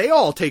follows him, and they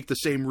all take the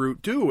same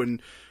route too.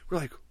 And we're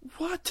like,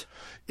 what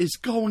is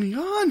going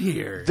on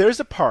here? There's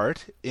a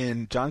part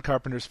in John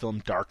Carpenter's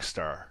film Dark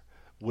Star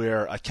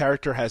where a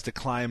character has to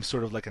climb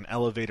sort of like an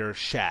elevator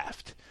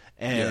shaft.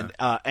 And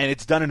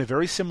it's done in a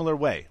very similar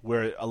way,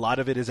 where a lot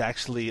of it is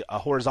actually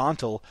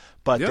horizontal,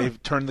 but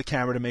they've turned the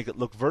camera to make it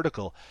look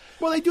vertical.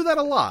 Well, they do that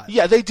a lot.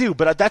 Yeah, they do,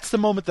 but that's the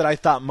moment that I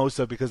thought most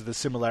of because of the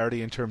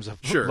similarity in terms of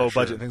low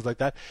budget and things like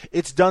that.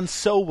 It's done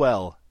so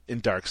well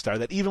in Dark Star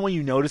that even when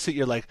you notice it,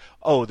 you're like,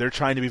 oh, they're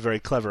trying to be very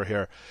clever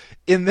here.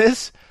 In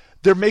this,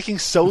 they're making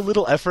so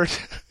little effort.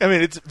 I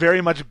mean, it's very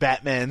much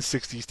Batman's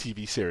 60s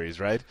TV series,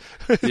 right?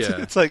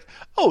 It's like,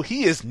 oh,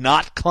 he is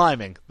not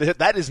climbing.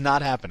 That is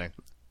not happening.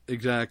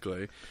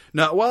 Exactly.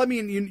 No, well, I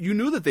mean, you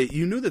knew that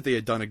they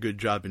had done a good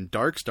job in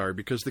Dark Star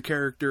because the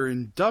character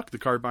in Duck, the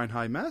Carbine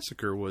High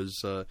Massacre,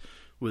 was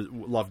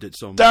loved it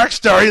so much. Dark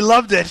Star, he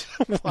loved it.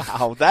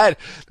 Wow, that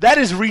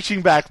is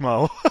reaching back,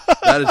 Mo.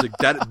 Now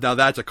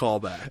that's a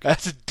callback.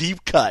 That's a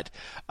deep cut.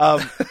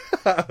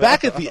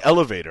 Back at the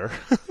elevator,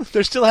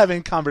 they're still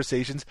having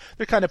conversations.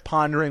 They're kind of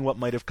pondering what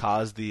might have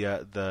caused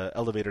the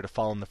elevator to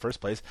fall in the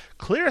first place.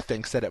 Claire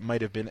thinks that it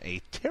might have been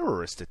a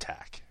terrorist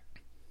attack.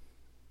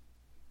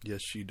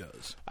 Yes, she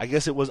does. I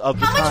guess it was of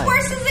the time. How much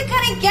worse is it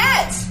going to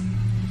get?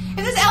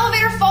 If this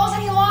elevator falls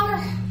any longer,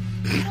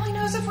 God only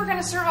knows if we're going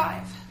to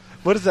survive.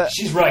 What is that?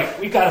 She's right.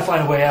 We've got to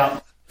find a way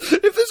out.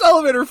 If this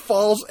elevator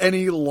falls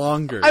any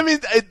longer. I mean,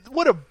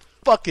 what a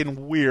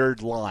fucking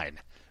weird line.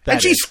 And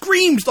she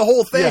screams the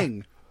whole thing.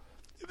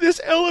 Yeah. If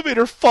this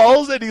elevator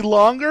falls any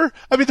longer?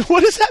 I mean,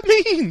 what does that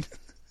mean?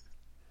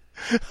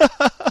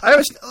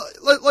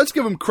 Let's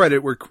give him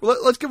credit.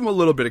 Let's give him a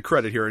little bit of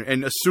credit here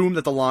and assume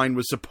that the line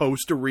was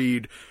supposed to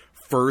read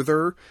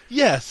further.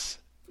 Yes.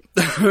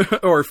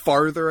 Or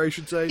farther, I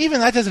should say.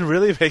 Even that doesn't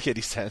really make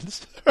any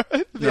sense.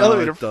 Right? The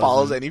elevator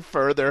falls any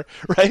further,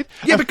 right?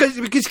 Yeah, because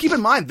keep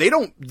in mind, they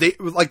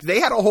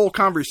had a whole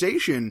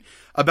conversation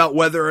about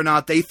whether or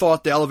not they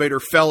thought the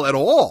elevator fell at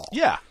all.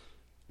 Yeah.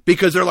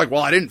 Because they're like,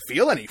 well, I didn't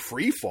feel any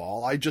free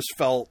fall. I just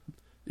felt,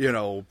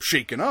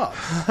 shaken up.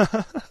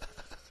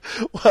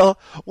 Well,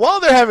 while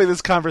they're having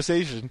this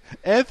conversation,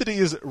 Anthony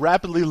is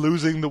rapidly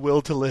losing the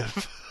will to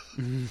live.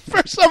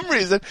 For some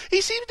reason,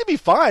 he seems to be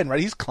fine, right?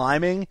 He's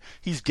climbing,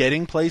 he's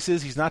getting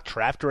places, he's not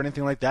trapped or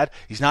anything like that.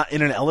 He's not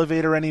in an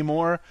elevator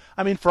anymore.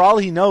 I mean, for all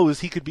he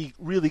knows, he could be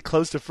really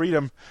close to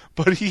freedom,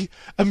 but he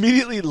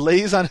immediately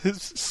lays on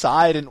his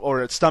side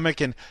or stomach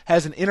and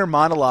has an inner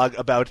monologue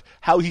about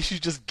how he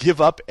should just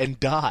give up and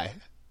die.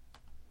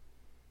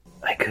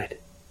 I could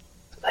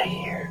lay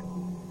here.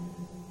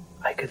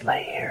 I could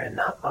lay here and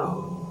not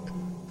move.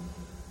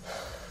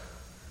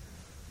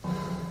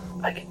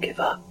 I could give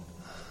up.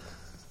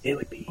 It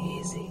would be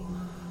easy.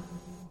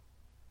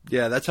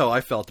 Yeah, that's how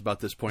I felt about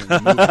this point in the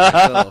movie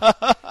myself.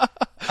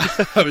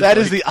 That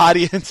is the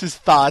audience's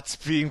thoughts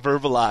being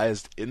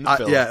verbalized in the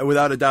film. Yeah,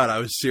 without a doubt. I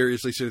was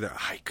seriously sitting there.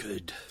 I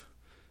could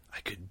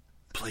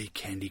play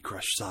Candy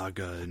Crush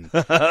Saga and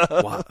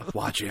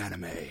watch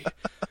anime.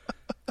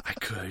 I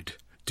could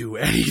do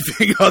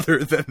anything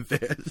other than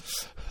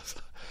this.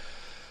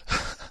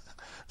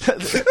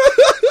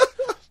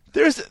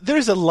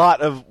 There's a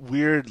lot of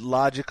weird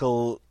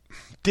logical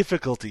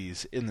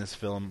difficulties in this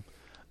film.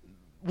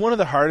 One of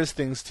the hardest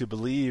things to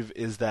believe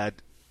is that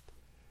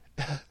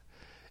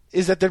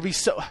is that there'd be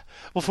so...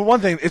 Well, for one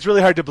thing, it's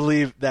really hard to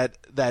believe that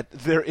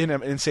they're in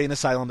an insane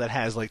asylum that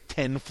has,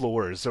 10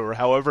 floors, or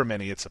however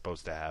many it's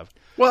supposed to have.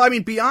 Well, I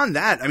mean, beyond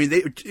that,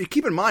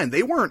 keep in mind,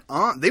 they were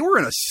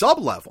in a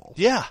sub-level.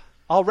 Yeah,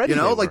 already. They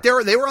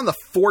were on the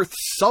 4th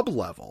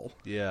sub-level.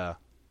 Yeah.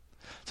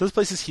 So this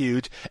place is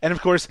huge. And, of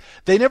course,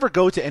 they never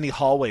go to any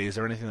hallways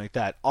or anything like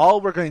that.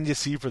 All we're going to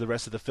see for the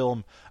rest of the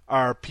film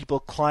are people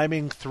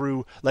climbing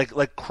through,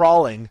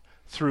 crawling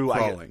through...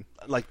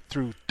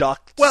 through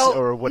ducts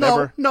or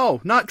whatever. No,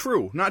 not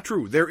true. Not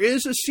true. There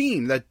is a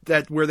scene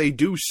that where they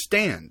do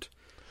stand.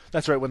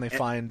 That's right, when they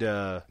find...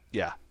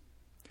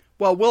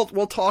 Well,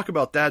 we'll talk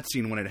about that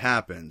scene when it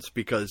happens,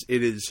 because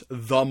it is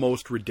the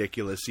most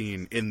ridiculous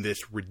scene in this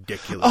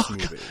ridiculous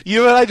movie. God.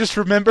 You know what I just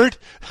remembered?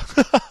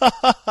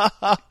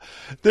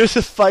 There's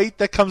a fight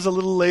that comes a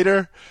little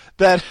later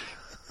that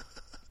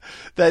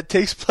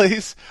takes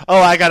place.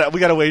 Oh, we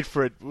gotta wait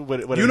for it.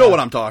 You know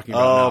what I'm talking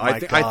about. Oh, now. my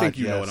God, I think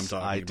you yes, know what I'm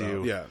talking I about.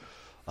 do. Yeah.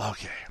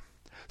 Okay.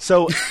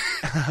 So,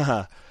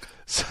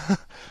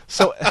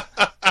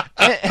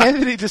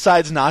 Anthony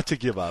decides not to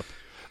give up.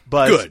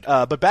 But, good.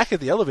 But back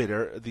at the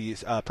elevator, the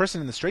person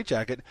in the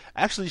straitjacket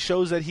actually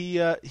shows that he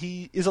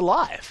is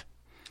alive.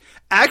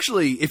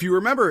 Actually, if you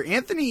remember,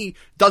 Anthony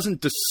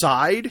doesn't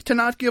decide to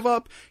not give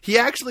up. He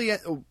actually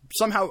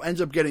somehow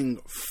ends up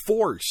getting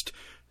forced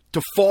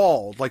to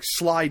fall,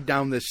 slide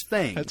down this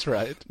thing. That's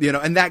right.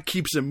 And that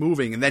keeps him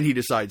moving, and then he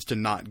decides to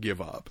not give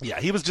up. Yeah,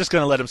 he was just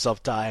going to let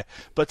himself die,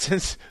 but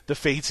since the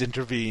fates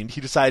intervened,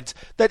 he decides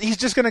that he's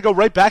just going to go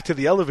right back to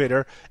the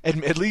elevator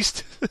and at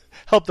least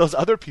help those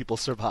other people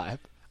survive.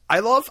 I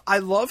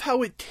love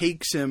how it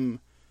takes him,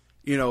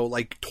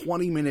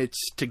 20 minutes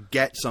to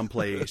get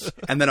someplace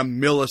and then a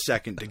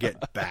millisecond to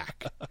get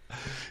back.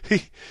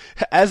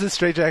 As the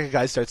straitjacket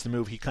guy starts to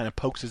move, he kind of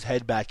pokes his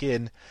head back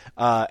in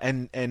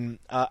and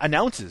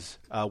announces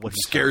what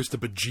he scares the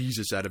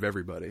bejesus out of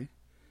everybody.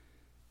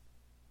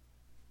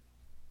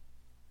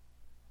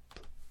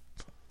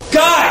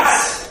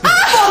 Guys!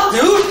 Fuck,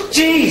 dude!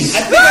 Jeez!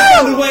 I think I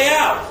found a way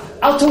out.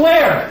 Out to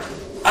where?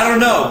 I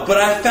don't know, but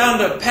I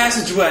found a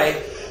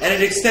passageway, and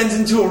it extends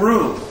into a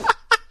room.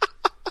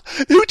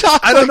 Who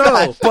talks I don't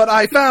know, that? but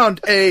I found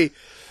a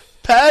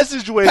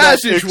passageway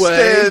that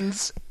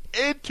extends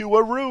into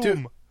a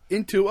room.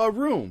 Into a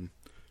room.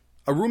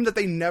 A room that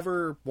they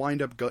never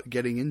wind up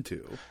getting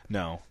into.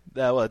 No.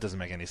 Well, it doesn't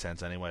make any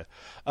sense anyway.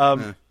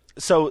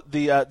 So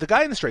the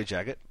guy in the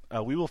straitjacket,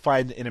 we will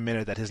find in a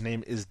minute that his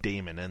name is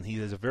Damon, and he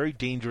is a very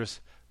dangerous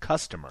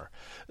customer.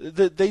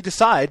 They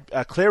decide,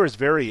 Claire is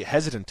very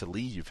hesitant to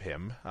leave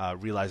him,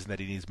 realizing that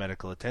he needs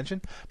medical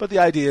attention, but the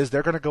idea is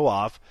they're going to go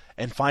off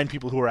and find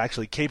people who are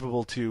actually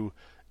capable to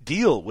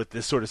deal with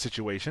this sort of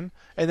situation,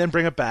 and then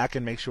bring it back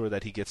and make sure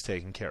that he gets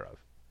taken care of.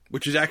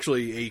 Which is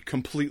actually a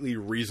completely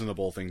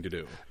reasonable thing to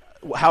do.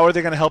 How are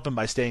they going to help him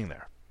by staying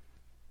there?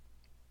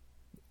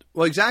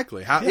 Well,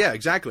 exactly. Yeah,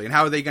 exactly. And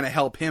how are they going to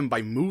help him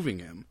by moving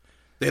him?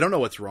 They don't know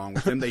what's wrong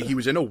with him. He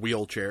was in a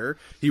wheelchair.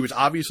 He was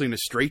obviously in a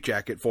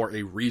straitjacket for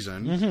a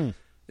reason. Mm-hmm.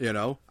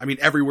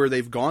 Everywhere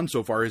they've gone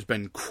so far has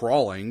been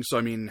crawling.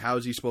 So, how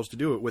is he supposed to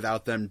do it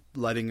without them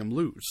letting him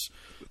loose?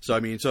 So,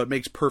 it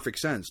makes perfect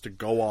sense to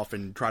go off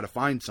and try to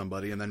find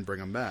somebody and then bring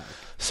him back.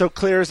 So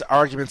Claire's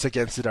arguments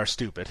against it are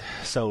stupid.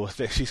 So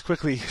she's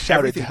quickly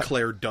shouted. Everything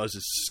Claire does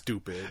is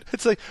stupid.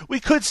 It's like, we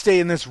could stay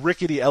in this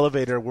rickety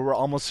elevator where we're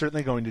almost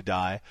certainly going to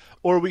die,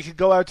 or we could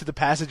go out to the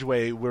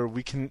passageway where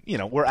we can,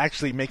 we're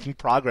actually making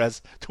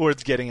progress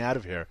towards getting out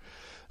of here.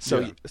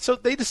 So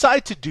they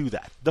decide to do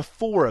that. The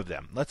four of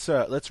them.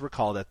 Let's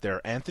recall that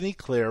they're Anthony,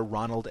 Claire,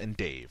 Ronald, and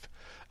Dave.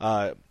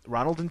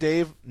 Ronald and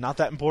Dave, not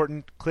that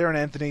important. Claire and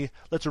Anthony,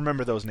 let's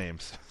remember those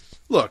names.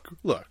 Look.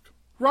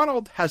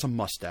 Ronald has a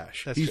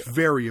mustache. He's true.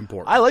 very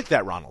important. I like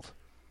that Ronald.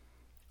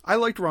 I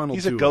liked Ronald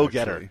too. He's a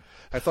go-getter. Actually.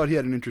 I thought he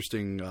had an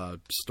interesting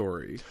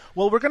story.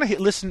 Well, we're gonna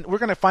listen. We're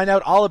gonna find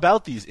out all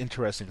about these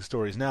interesting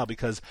stories now,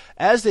 because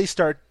as they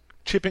start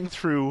chipping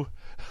through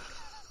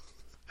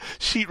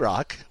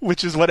sheetrock,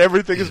 which is what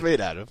everything is made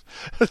out of,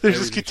 they're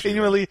just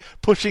continually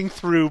pushing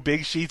through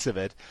big sheets of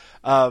it.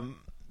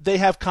 They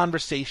have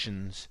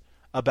conversations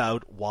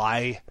about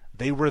why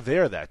they were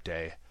there that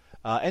day,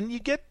 and you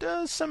get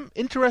some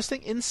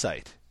interesting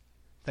insight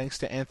thanks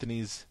to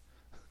Anthony's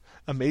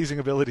amazing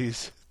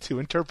abilities to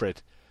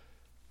interpret.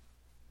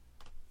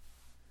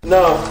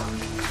 No.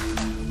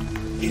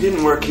 You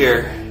didn't work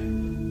here,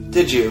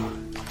 did you?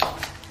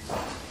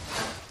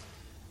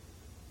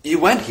 You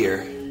went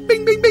here.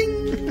 Bing, bing,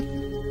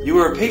 bing. You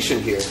were a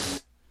patient here.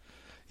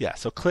 Yeah,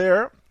 so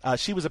Claire,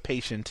 she was a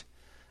patient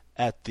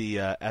at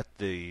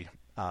the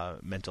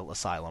mental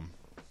asylum.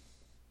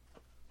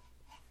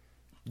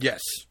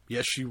 Yes,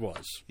 she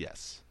was.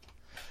 Yes,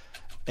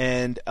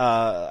 and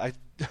I.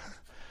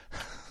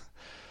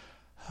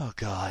 Oh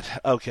God.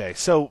 Okay,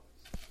 so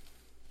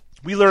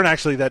we learn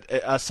actually that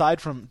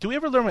aside from, do we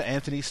ever learn what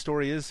Anthony's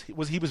story is?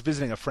 He was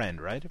visiting a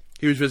friend, right?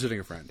 He was visiting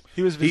a friend.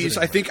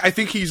 I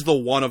think he's the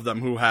one of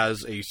them who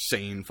has a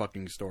sane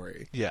fucking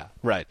story. Yeah,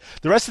 right.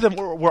 The rest of them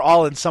were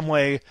all in some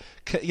way,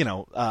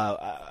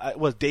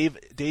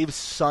 Dave's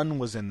son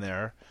was in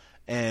there,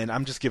 and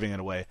I'm just giving it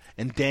away.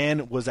 And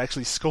Dan was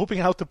actually scoping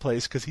out the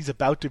place because he's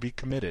about to be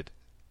committed.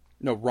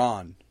 No,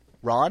 Ron.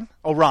 Ron?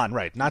 Oh, Ron,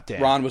 right, not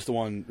Dan. Ron was the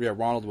one. Yeah,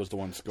 Ronald was the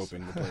one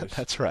scoping the place.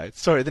 That's right.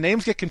 Sorry, the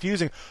names get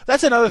confusing.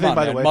 That's another thing,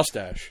 by the way.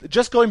 Mustache.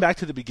 Just going back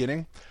to the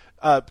beginning,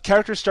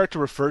 characters start to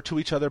refer to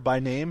each other by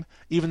name,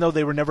 even though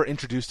they were never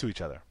introduced to each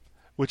other,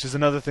 which is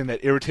another thing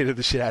that irritated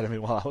the shit out of me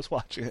while I was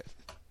watching it.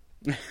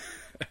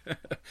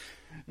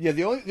 Yeah,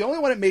 the only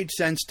one it made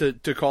sense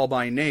to call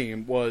by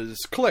name was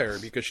Claire,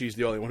 because she's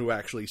the only one who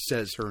actually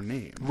says her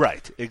name.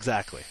 Right,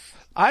 exactly.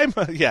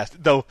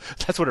 Though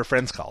that's what her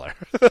friends call her.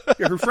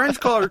 Yeah, her friends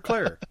call her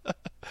Claire.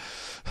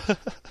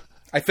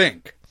 I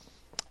think.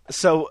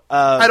 So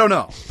I don't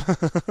know.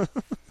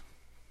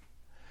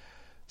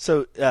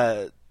 So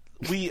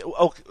we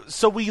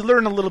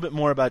learn a little bit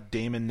more about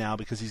Damon now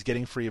because he's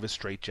getting free of a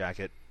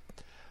straitjacket.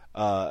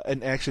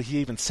 And actually, he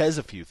even says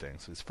a few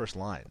things. His first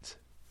lines.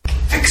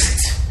 Fix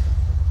it.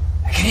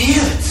 I can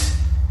heal it.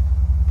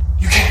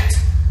 You can't.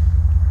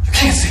 You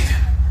can't save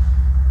him.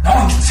 No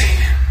one can save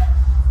him.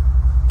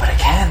 But I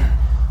can.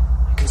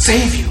 I can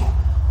save you.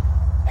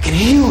 I can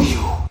heal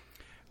you.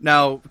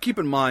 Now, keep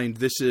in mind,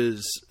 this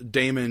is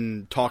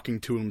Damon talking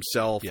to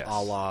himself, Yes.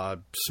 a la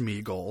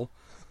Smeagol.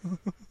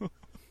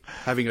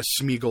 Having a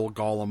Smeagol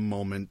Gollum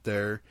moment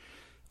there.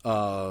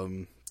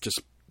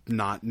 Just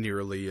not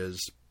nearly as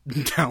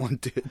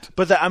talented.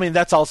 But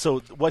that's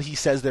also what he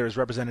says there is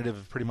representative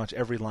of pretty much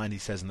every line he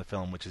says in the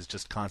film, which is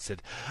just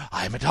constant.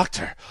 I'm a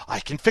doctor. I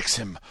can fix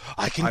him.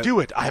 I can do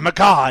it. I'm a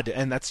god.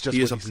 And that's just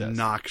He what is he says.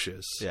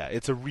 obnoxious. Yeah,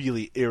 it's a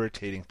really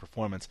irritating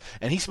performance,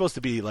 and he's supposed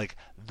to be like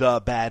the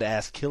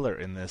badass killer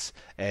in this,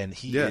 and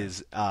he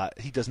is.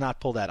 He does not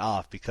pull that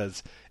off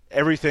because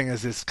everything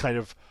is this kind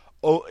of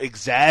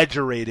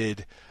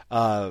exaggerated.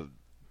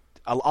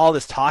 All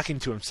this talking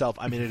to himself.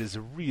 I mean, it is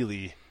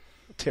really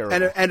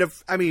terrible. And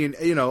if I mean,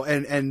 you know, wow,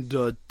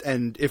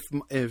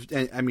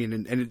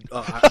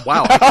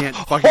 I can't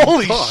fucking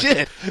Holy talk.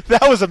 shit,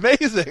 that was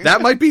amazing.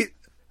 That might be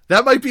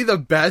the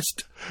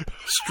best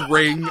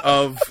string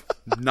of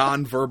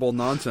non-verbal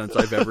nonsense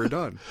I've ever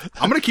done.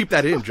 I'm going to keep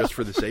that in just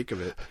for the sake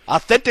of it.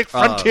 Authentic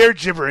frontier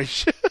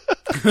gibberish.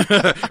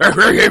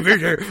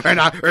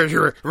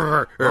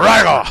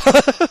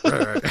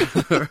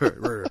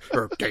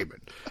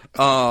 Damon.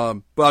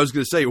 But I was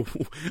going to say,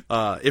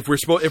 if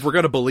we're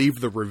going to believe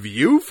the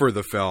review for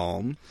the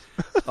film,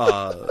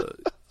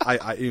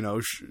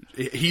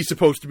 he's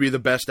supposed to be the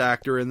best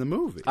actor in the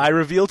movie. I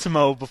revealed to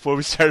Mo before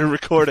we started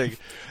recording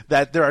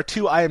that there are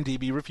 2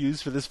 IMDb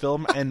reviews for this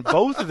film, and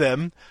both of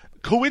them,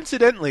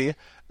 coincidentally,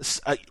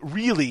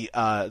 really,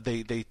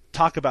 they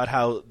talk about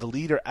how the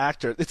leader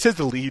actor, it says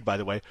the lead, by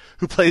the way,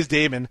 who plays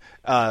Damon,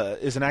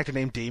 is an actor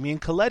named Damien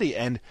Coletti,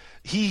 and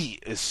he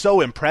is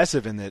so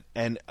impressive in it.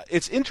 And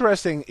it's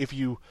interesting if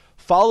you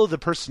follow the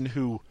person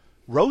who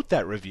wrote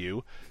that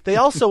review. They've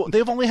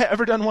only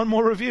ever done one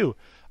more review.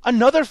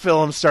 Another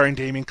film starring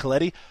Damien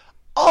Coletti,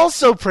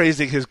 also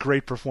praising his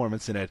great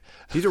performance in it.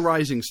 He's a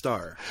rising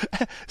star.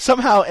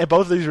 Somehow, in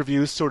both of these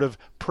reviews, sort of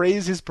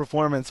praise his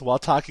performance while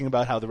talking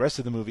about how the rest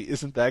of the movie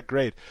isn't that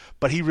great.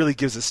 But he really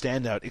gives a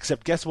standout.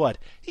 Except, guess what?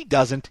 He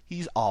doesn't.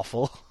 He's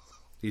awful.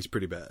 He's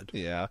pretty bad.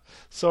 Yeah.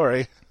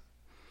 Sorry.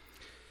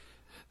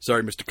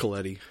 Sorry, Mr.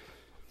 Coletti.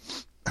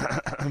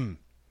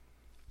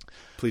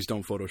 Please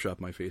don't Photoshop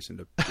my face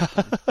into...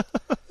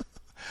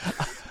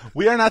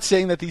 We are not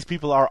saying that these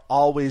people are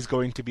always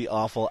going to be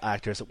awful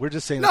actors. We're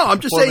just saying. No,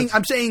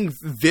 I'm saying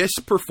this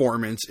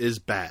performance is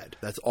bad.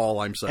 That's all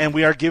I'm saying. And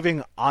we are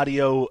giving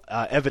audio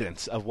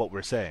evidence of what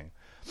we're saying.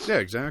 Yeah,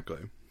 exactly.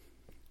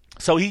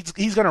 So he's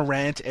going to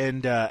rant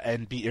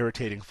and be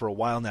irritating for a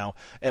while now.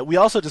 We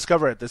also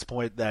discover at this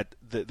point that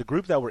the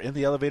group that were in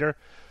the elevator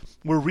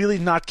were really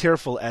not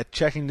careful at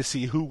checking to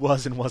see who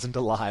was and wasn't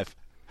alive,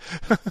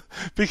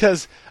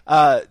 because.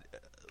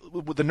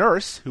 The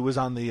nurse who was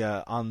on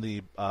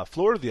the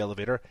floor of the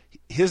elevator,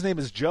 his name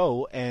is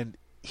Joe, and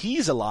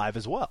he's alive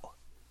as well.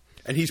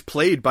 And he's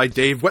played by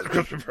Dave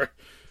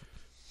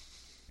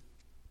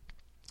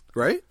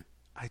right?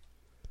 I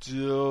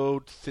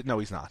don't no,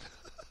 he's not.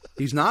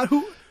 He's not?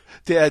 Who?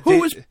 Dave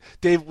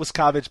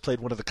Wascovich played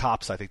one of the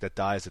cops, I think, that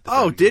dies at the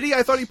Oh, did he?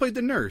 I thought he played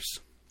the nurse.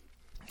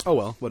 Oh,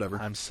 well, whatever.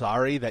 I'm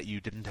sorry that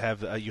you didn't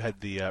have you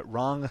had the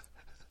wrong.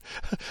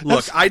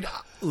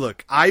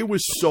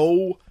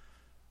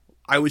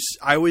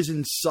 I was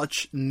in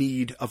such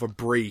need of a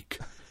break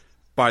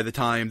by the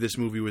time this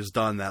movie was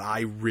done that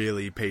I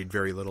really paid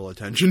very little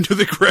attention to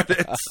the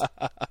credits.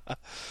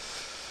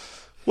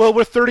 Well,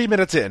 we're 30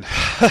 minutes in.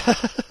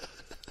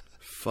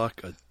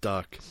 Fuck a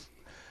duck.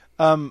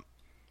 Another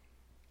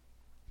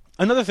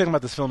thing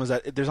about this film is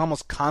that there's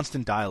almost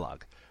constant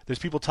dialogue. There's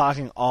people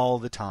talking all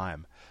the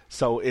time.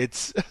 So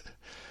it's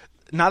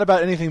not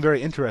about anything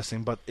very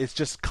interesting, but it's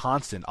just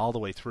constant all the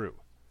way through.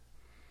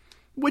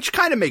 Which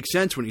kind of makes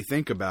sense when you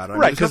think about it. I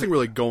mean, Right, there's nothing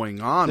really going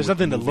on. There's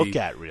nothing to look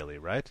at, really,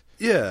 right?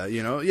 Yeah,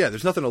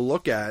 there's nothing to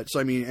look at. So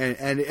I mean,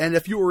 and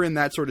if you were in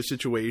that sort of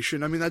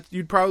situation, I mean, that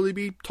you'd probably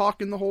be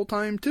talking the whole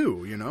time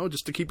too,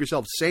 just to keep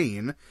yourself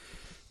sane.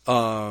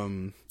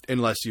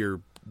 Unless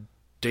you're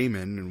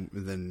Damon,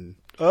 and then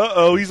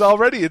Uh-oh, he's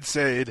already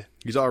insane.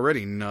 He's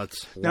already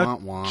nuts. Now,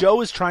 Wah, wah.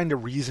 Joe is trying to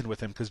reason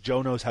with him because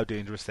Joe knows how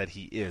dangerous that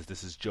he is.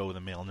 This is Joe, the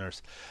male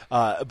nurse.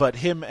 But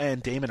him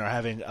and Damon are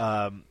having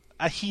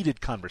a heated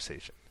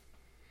conversation.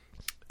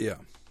 Yeah.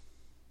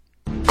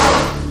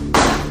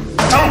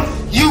 Don't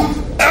you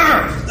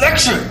ever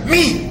lecture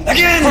me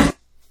again!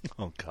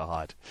 Oh,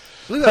 God.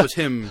 I believe that was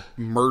him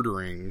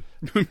murdering.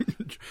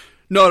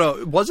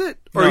 No, was it?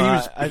 Or No, he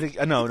was? I think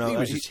he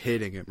was just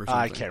hitting him or something.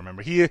 I can't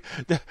remember. He,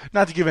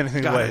 not to give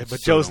anything God, away, I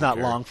but so Joe's don't not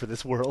care. long for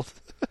this world.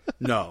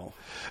 No.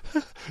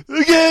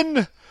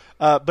 Again!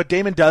 But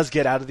Damon does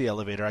get out of the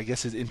elevator. I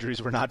guess his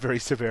injuries were not very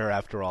severe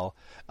after all.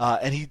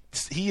 And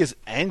he is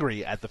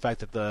angry at the fact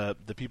that the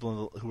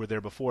people who were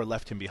there before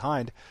left him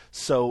behind.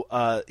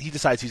 So he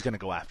decides he's going to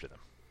go after them.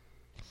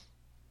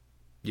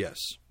 Yes.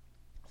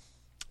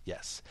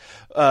 Yes.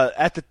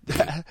 At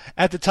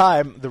the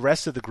time, the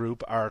rest of the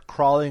group are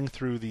crawling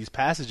through these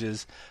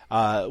passages,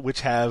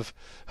 which have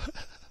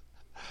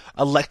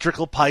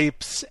electrical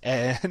pipes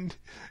and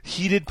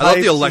heated pipes. I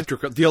love the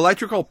electrical. The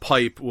electrical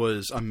pipe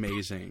was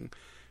amazing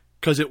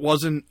because it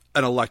wasn't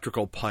an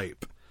electrical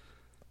pipe.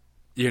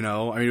 You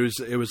know, I mean,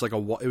 it was like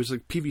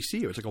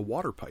PVC. It was like a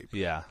water pipe.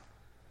 Yeah,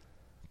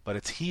 but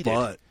it's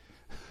heated.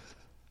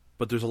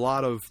 But there's a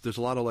lot of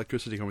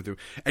electricity coming through,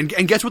 and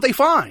guess what they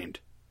find?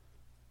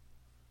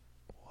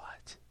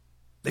 What?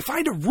 They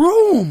find a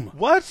room.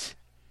 What?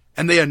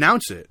 And they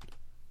announce it.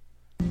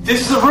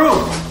 This is a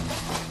room!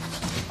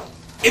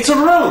 It's a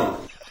room!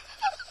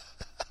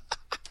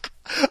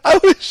 I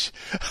wish.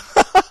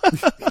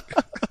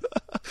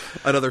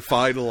 Another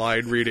fine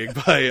line reading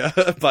by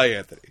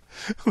Anthony.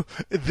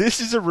 This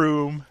is a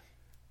room.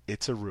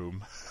 It's a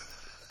room.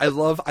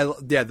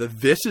 The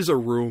 "this is a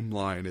room"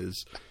 line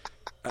is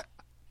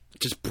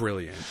just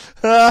brilliant.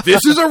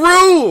 This is a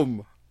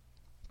room.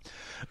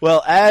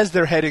 Well, as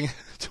they're heading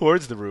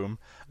towards the room,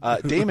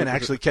 Damon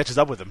actually catches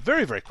up with them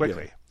very, very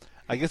quickly. Yeah.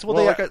 I guess.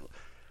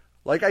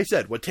 Like I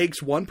said, what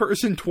takes one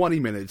person 20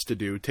 minutes to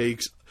do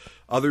takes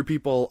other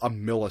people a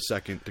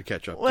millisecond to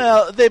catch up.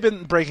 Well, they've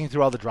been breaking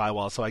through all the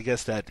drywall, so I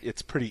guess that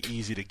it's pretty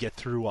easy to get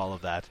through all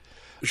of that.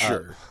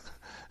 Sure.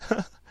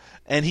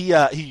 And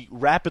he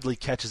rapidly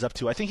catches up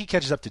to. I think he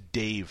catches up to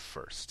Dave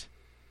first.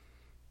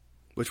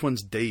 Which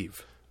one's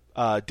Dave?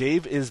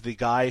 Dave is the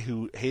guy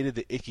who hated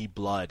the icky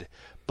blood,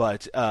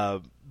 but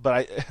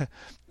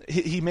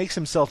he makes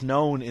himself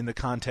known in the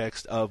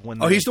context of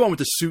when. Oh, he's the one with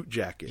the suit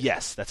jacket.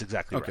 Yes, that's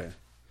exactly right.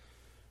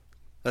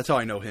 That's how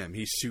I know him.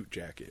 He's suit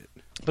jacket.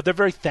 But they're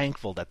very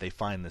thankful that they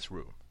find this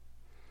room.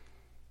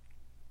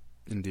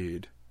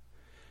 Indeed.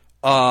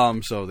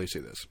 So they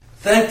say this.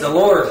 Thank the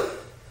Lord.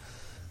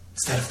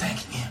 Instead of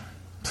thanking him,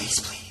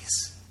 please,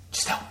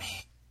 just help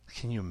me.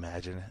 Can you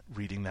imagine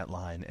reading that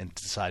line and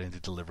deciding to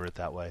deliver it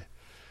that way?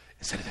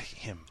 Instead of thanking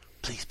him,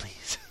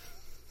 please.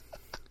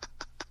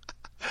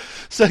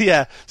 So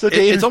Dave,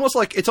 it's almost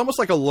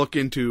like a look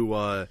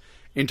into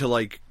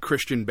like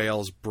Christian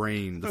Bale's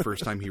brain the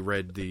first time he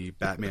read the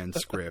Batman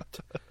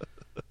script.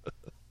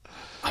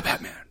 I'm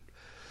Batman.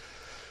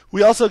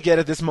 We also get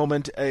at this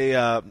moment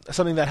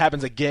something that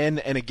happens again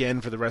and again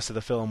for the rest of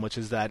the film, which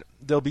is that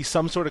there'll be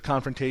some sort of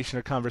confrontation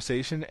or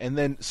conversation, and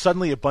then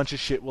suddenly a bunch of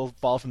shit will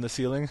fall from the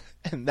ceiling,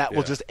 and that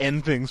will just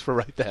end things for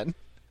right then.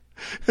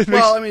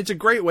 Well, I mean, it's a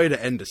great way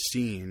to end a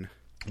scene.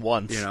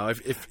 Once, you know,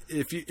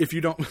 if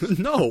you don't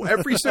no,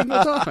 every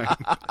single time.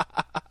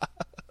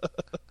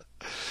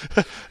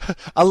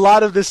 A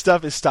lot of this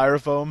stuff is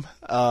styrofoam.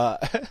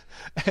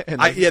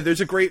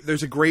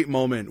 There's a great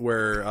moment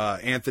where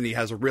Anthony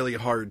has a really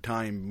hard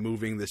time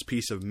moving this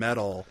piece of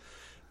metal,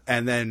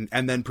 and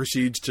then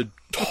proceeds to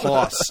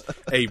toss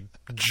a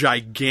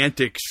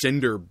gigantic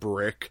cinder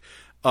brick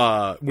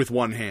with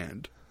one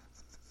hand.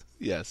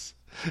 Yes.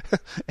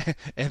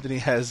 Anthony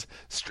has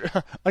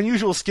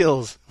unusual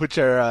skills, which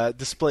are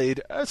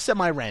displayed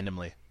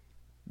semi-randomly.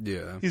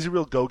 Yeah, he's a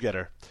real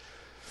go-getter.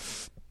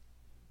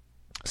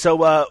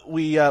 So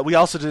we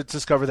also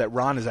discover that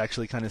Ron is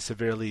actually kind of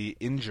severely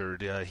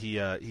injured.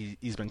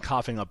 He's been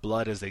coughing up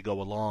blood as they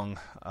go along,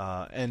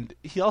 and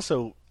he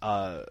also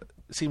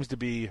seems to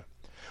be.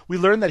 We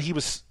learned that he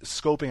was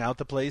scoping out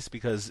the place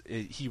because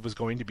he was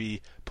going to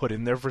be put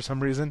in there for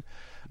some reason,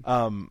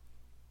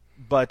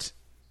 but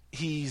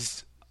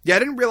he's. Yeah, I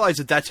didn't realize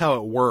that that's how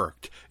it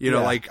worked. You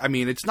know, like, I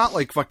mean, it's not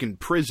like fucking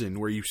prison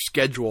where you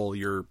schedule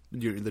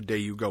the day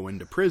you go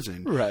into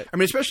prison. Right. I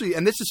mean, especially,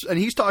 and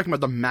he's talking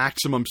about the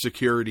maximum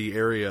security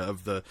area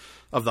of the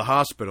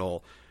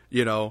hospital,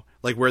 you know,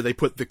 like where they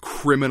put the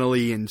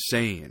criminally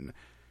insane.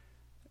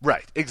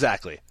 Right,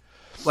 exactly.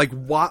 Like,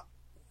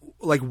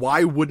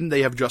 why wouldn't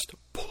they have just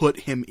put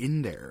him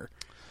in there?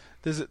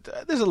 There's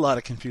a lot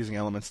of confusing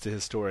elements to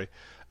his story.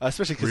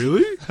 Especially because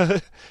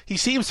really? he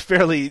seems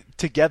fairly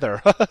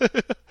together.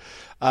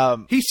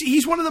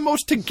 He's one of the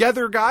most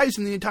together guys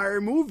in the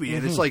entire movie,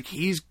 and it's like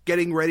he's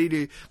getting ready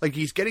to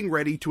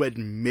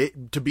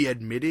be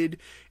admitted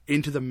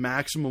into the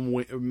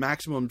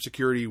maximum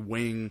security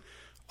wing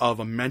of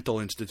a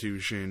mental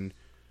institution,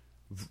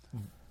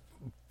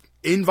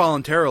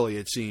 involuntarily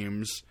it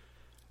seems,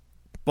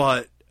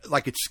 but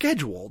like it's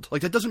scheduled.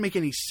 Like that doesn't make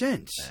any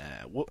sense.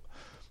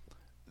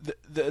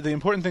 The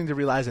important thing to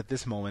realize at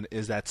this moment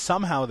is that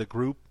somehow the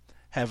group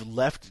have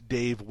left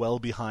Dave well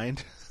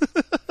behind.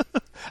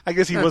 I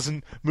guess he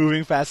wasn't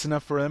moving fast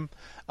enough for him.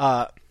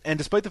 And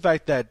despite the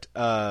fact that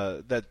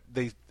that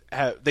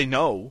they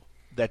know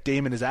that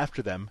Damon is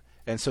after them,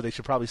 and so they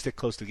should probably stick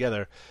close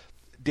together,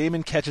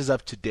 Damon catches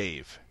up to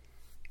Dave.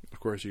 Of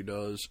course he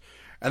does.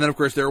 And then, of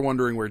course, they're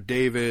wondering where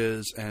Dave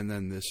is, and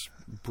then this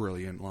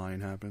brilliant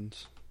line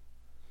happens.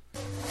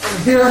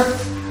 I'm here with...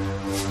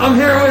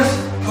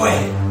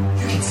 Wait,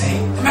 you can say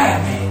the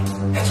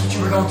madman. That's what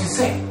you were going to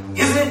say,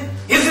 isn't it?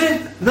 Isn't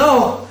it?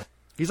 No.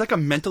 He's like a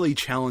mentally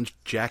challenged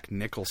Jack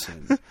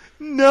Nicholson.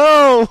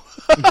 No!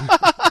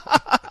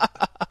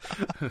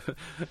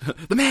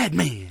 The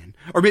madman.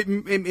 Or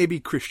maybe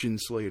Christian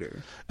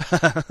Slater.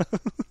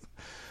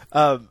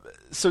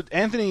 So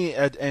Anthony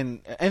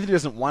Anthony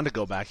doesn't want to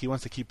go back. He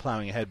wants to keep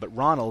plowing ahead. But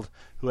Ronald,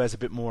 who has a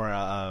bit more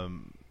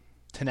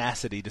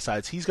tenacity,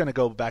 decides he's going to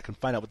go back and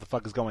find out what the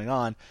fuck is going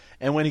on.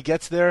 And when he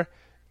gets there,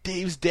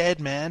 Dave's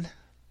dead, man.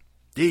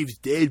 Dave's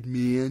dead,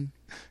 man.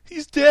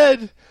 He's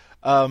dead.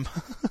 And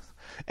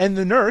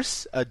the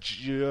nurse,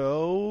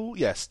 Joe,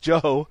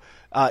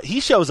 he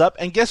shows up,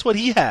 and guess what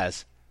he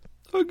has?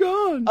 A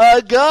gun.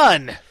 A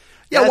gun.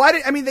 Yeah, why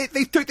did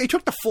they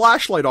took the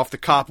flashlight off the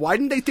cop? Why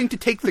didn't they think to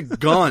take the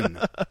gun?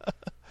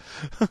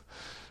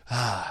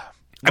 I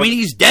mean,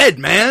 he's dead,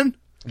 man.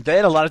 They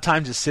had a lot of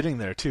time just sitting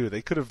there too.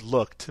 They could have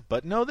looked,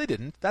 but no, they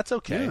didn't. That's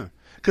okay.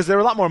 Because they're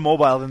a lot more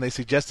mobile than they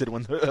suggested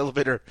when the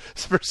elevator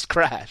first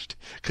crashed.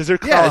 Because they're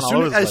crawling all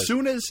over the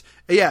place.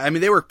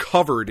 They were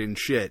covered in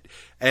shit,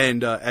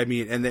 and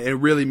and it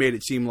really made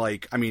it seem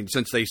like,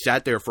 since they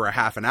sat there for a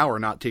half an hour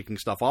not taking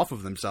stuff off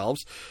of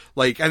themselves,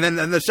 and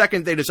then the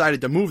second they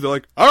decided to move, they're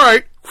like, all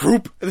right,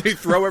 whoop, and they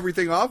throw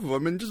everything off of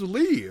them and just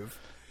leave.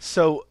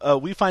 So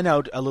we find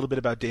out a little bit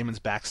about Damon's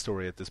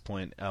backstory at this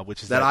point,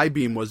 which is that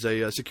I-beam was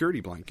a security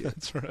blanket.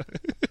 That's right.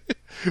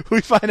 We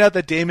find out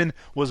that Damon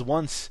was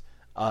once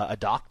a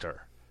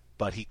doctor,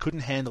 but he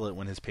couldn't handle it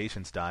when his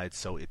patients died,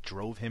 so it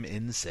drove him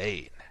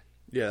insane.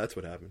 Yeah, that's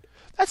what happened.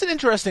 That's an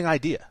interesting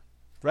idea,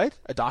 right?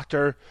 A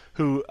doctor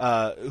who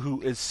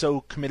is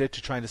so committed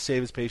to trying to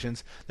save his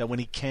patients that when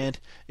he can't,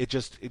 it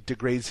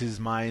degrades his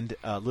mind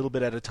a little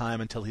bit at a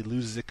time until he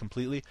loses it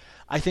completely.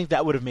 I think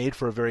that would have made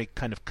for a very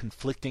kind of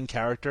conflicting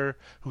character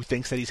who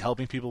thinks that he's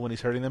helping people when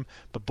he's hurting them.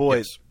 But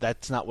boy,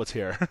 that's not what's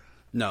here.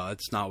 No,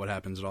 that's not what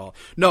happens at all.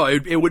 No,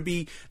 it would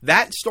be,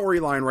 that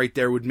storyline right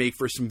there would make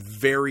for some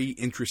very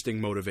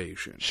interesting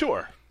motivation.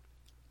 Sure.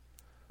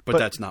 But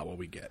that's not what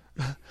we get.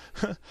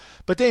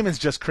 But Damon's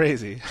just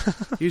crazy.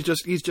 He's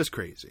just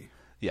crazy.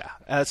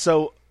 Yeah.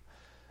 So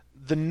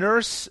the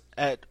nurse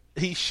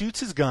he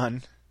shoots his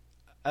gun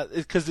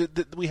because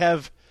we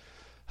have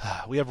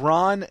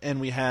Ron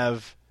and we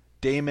have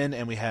Damon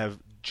and we have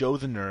Joe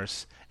the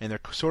nurse, and they're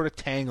sort of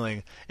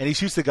tangling, and he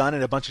shoots the gun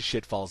and a bunch of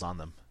shit falls on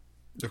them.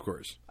 Of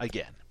course.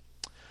 Again.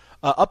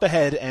 Up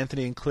ahead,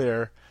 Anthony and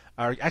Claire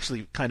are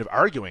actually kind of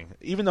arguing,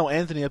 even though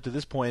Anthony, up to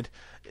this point,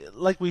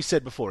 like we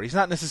said before, he's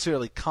not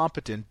necessarily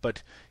competent,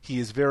 but he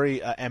is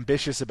very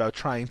ambitious about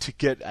trying to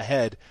get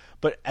ahead.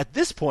 But at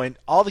this point,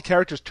 all the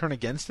characters turn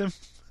against him.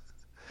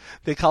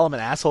 They call him an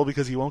asshole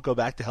because he won't go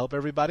back to help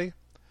everybody.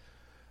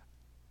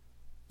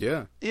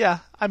 Yeah. Yeah,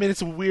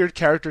 it's a weird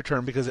character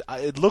turn because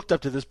it looked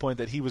up to this point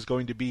that he was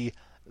going to be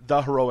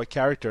the heroic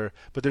character,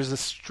 but there's a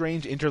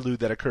strange interlude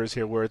that occurs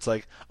here where it's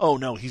like, oh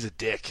no, he's a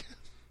dick.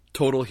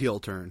 Total heel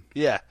turn.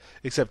 Yeah,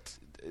 except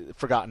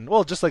forgotten.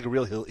 Well, just like a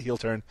real heel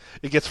turn,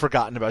 it gets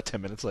forgotten about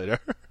 10 minutes later.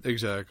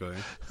 Exactly.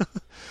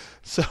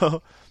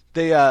 So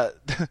they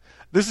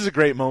this is a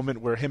great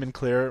moment where him and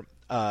Claire,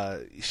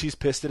 she's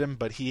pissed at him,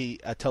 but he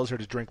tells her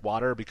to drink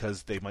water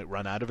because they might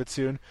run out of it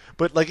soon.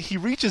 But he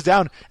reaches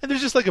down and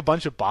there's just a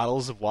bunch of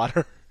bottles of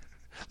water.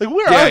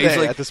 Where are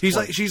they at this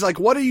point? She's like,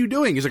 what are you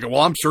doing? He's like,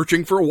 well, I'm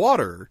searching for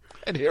water.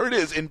 And here it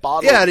is in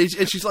bottles. Yeah,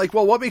 and she's like,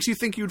 well, what makes you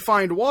think you'd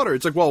find water?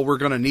 It's like, well, we're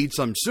going to need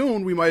some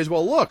soon. We might as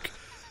well look.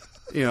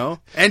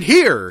 And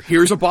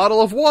here's a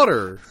bottle of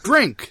water.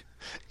 Drink.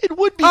 It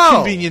would be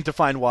convenient to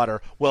find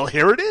water. Well,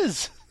 here it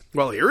is.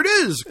 Well, here it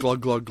is. Glug,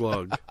 glug,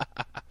 glug.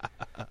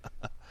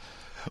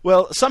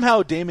 Well,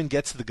 somehow Damon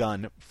gets the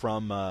gun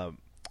from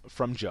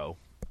Joe.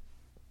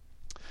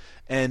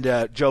 And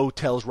Joe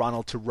tells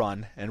Ronald to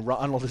run, and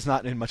Ronald is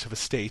not in much of a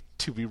state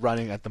to be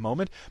running at the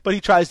moment, but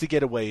he tries to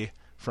get away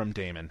from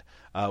Damon,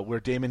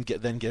 where Damon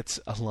then gets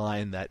a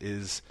line that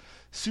is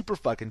super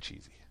fucking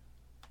cheesy.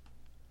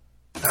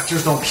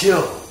 Doctors don't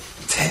kill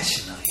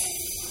intentionally.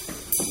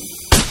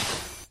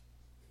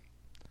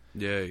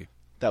 Yay.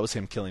 That was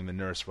him killing the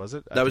nurse, was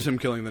it? That was him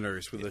killing the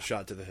nurse with a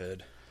shot to the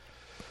head.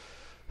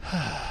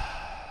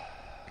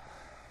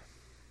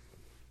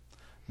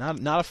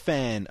 Not a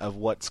fan of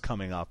what's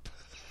coming up.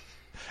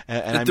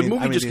 And the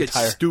movie just gets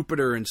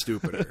stupider and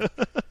stupider.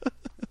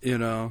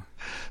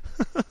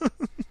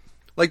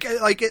 Like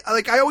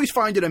I always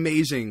find it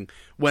amazing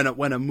when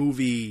a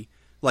movie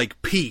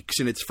like peaks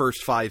in its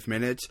first 5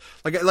 minutes.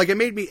 Like it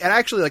made me, and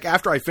actually like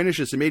after I finished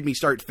this, it made me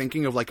start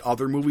thinking of like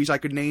other movies I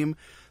could name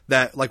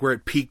that like where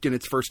it peaked in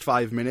its first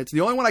 5 minutes. The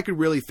only one I could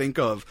really think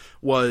of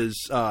was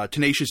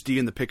Tenacious D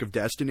and the Pick of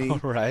Destiny. All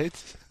right.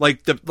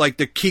 Like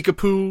the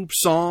Kickapoo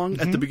song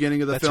at the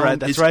beginning of the film.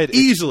 That's right.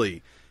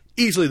 Easily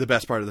the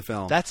best part of the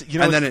film.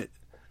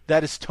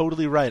 That is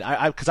totally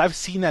right. Because I've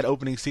seen that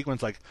opening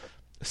sequence like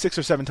 6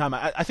 or 7 times.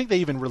 I think they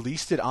even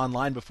released it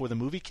online before the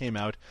movie came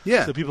out,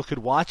 so people could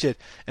watch it.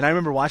 And I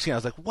remember watching it. I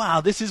was like,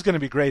 "Wow, this is going to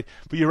be great."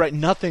 But you're right,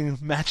 nothing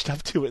matched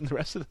up to it in the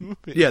rest of the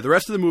movie. Yeah, the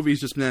rest of the movie is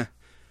just meh.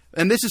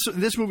 And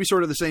this movie's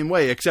sort of the same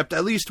way, except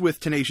at least with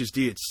Tenacious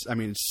D, it's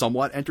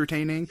somewhat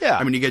entertaining. Yeah,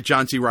 I mean, you get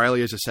John C.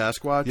 Reilly as a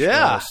Sasquatch.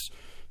 Yeah.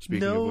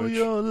 Speaking know of which,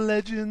 your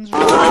legends.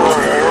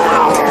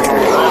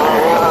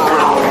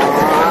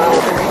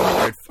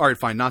 all right,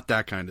 fine, not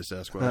that kind of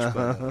Sasquatch,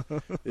 but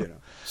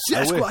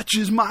Sasquatch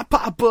is my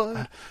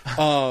papa.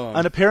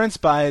 An appearance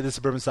by the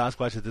Suburban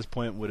Sasquatch at this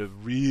point would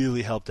have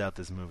really helped out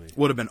this movie.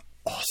 Would have been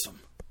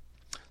awesome.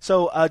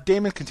 So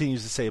Damon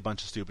continues to say a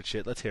bunch of stupid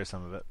shit. Let's hear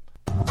some of it.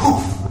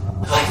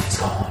 Poof! Life is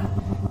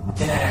gone.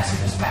 Then I'd ask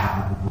for this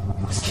power.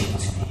 It was given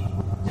to me.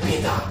 To be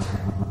a doctor.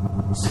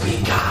 To be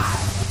a guy.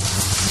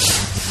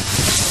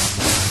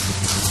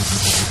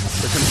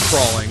 There's him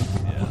crawling.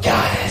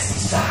 God has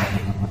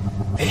decided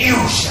that you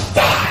shall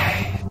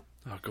die.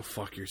 Oh, go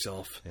fuck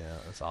yourself. Yeah,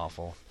 that's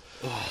awful.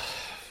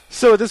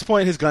 So at this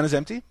point, his gun is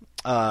empty.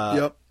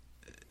 Yep.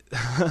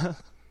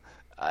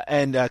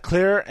 And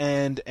Claire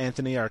and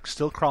Anthony are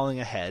still crawling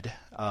ahead.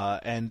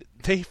 And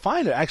they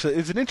find it. Actually,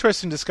 it's an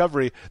interesting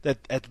discovery that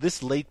at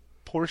this late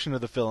portion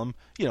of the film,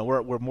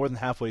 we're more than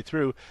halfway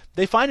through,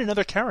 they find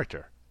another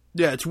character.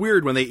 Yeah, it's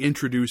weird when they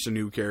introduce a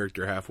new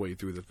character halfway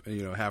through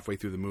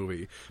the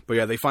movie. But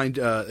yeah, they find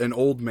an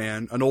older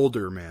man. I don't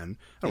want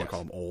to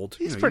call him old.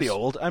 He's pretty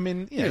old. I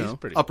mean, he's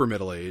pretty upper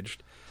middle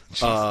aged.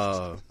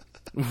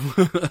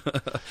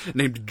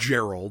 Named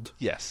Gerald.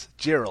 Yes,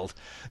 Gerald.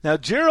 Now,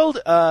 Gerald,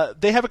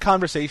 they have a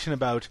conversation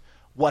about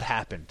what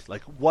happened,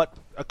 like what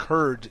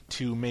occurred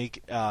to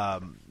make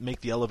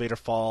the elevator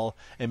fall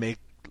and make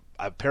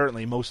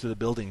apparently most of the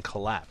building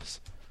collapse.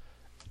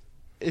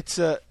 It's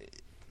at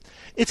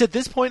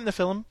this point in the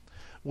film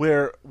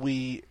where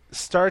we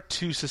start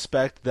to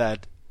suspect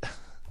that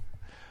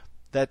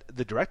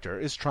the director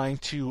is trying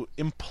to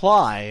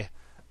imply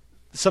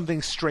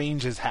something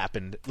strange has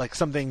happened, like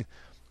something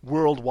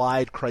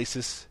worldwide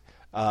crisis,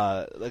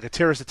 like a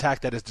terrorist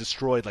attack that has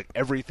destroyed like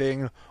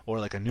everything, or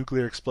like a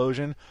nuclear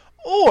explosion,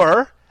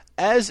 or,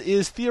 as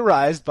is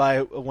theorized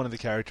by one of the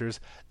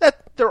characters,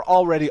 that they're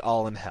already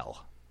all in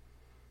hell.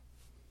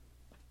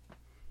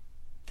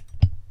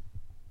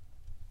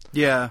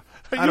 Yeah.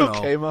 Are you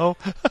okay, Mo?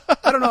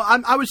 I don't know.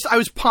 I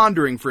was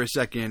pondering for a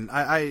second.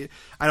 I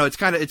know it's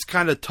kind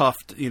of tough.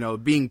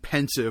 Being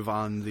pensive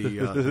on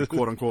the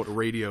quote unquote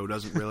radio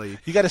doesn't really.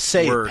 You got to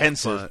say work,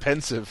 pensive. But,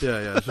 pensive.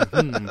 Yeah.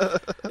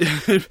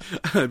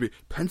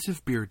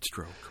 Pensive beard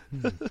stroke.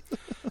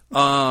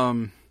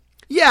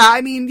 Yeah.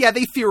 I mean, yeah.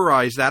 They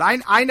theorized that.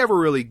 I never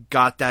really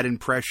got that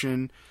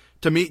impression.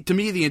 To me,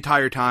 the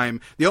entire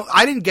time,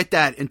 I didn't get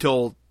that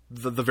until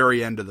the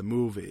very end of the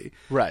movie.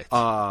 Right.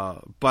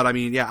 But I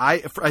mean, yeah,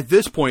 at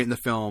this point in the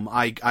film,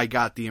 I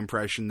got the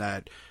impression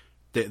that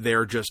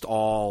they're just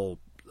all,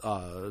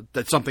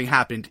 that something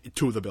happened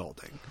to the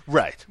building.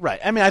 Right.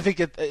 I mean, I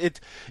think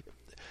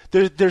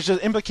there's an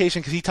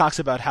implication because he talks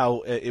about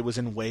how it was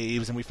in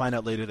waves, and we find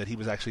out later that he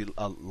was actually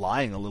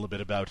lying a little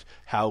bit about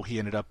how he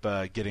ended up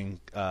getting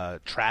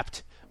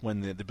trapped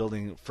when the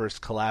building first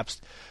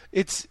collapsed.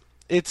 It's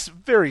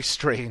very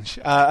strange.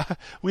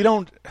 We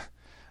don't.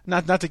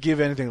 Not to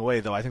give anything away,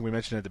 though. I think we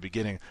mentioned at the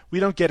beginning,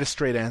 we don't get a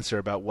straight answer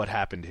about what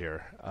happened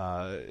here.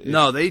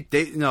 No,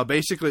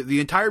 basically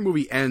the entire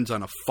movie ends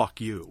on a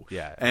fuck you.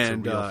 Yeah, it's a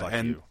real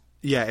fuck you.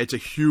 Yeah, it's a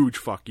huge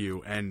fuck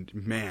you, and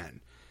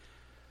man,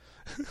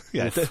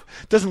 yeah, it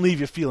doesn't leave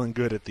you feeling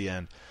good at the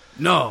end.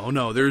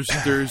 No, there's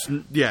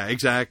yeah,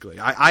 exactly.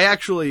 I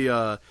actually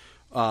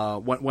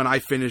when I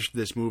finished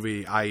this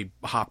movie, I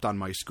hopped on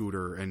my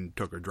scooter and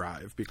took a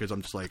drive because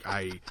I'm just like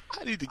I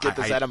need to get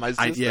this out of my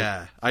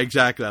system.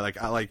 Exactly.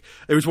 Like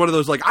it was one of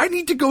those like I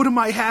need to go to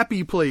my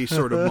happy place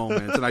sort of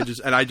moments,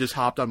 and I just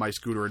hopped on my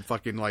scooter and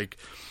fucking like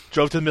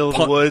drove to the middle of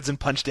the woods and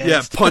punch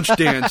danced. Yeah, punch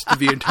danced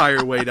the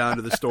entire way down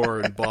to the store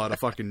and bought a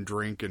fucking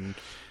drink and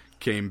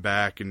came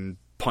back and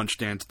punch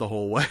danced the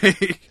whole way.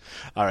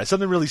 All right,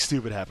 something really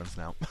stupid happens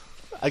now.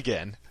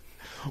 Again.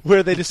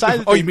 Where they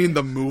decided... you mean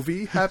the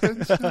movie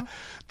happens?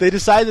 They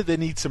decide that they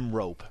need some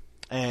rope.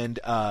 And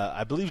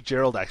I believe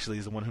Gerald actually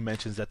is the one who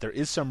mentions that there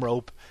is some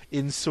rope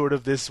in sort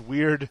of this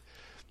weird...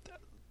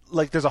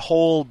 Like there's a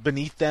hole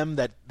beneath them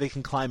that they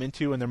can climb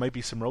into, and there might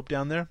be some rope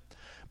down there.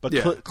 But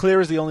yeah.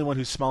 Claire is the only one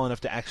who's small enough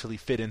to actually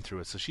fit in through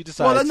it. So she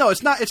decides... Well, no,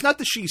 it's not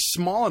that she's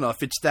small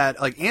enough. It's that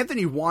like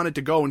Anthony wanted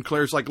to go, and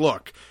Claire's like,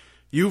 look...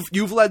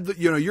 You've led the,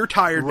 you're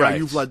tired right. now.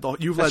 You've led the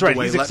That's way.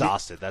 He's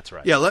exhausted. That's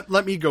right. Yeah,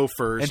 let me go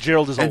first. And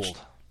Gerald is old.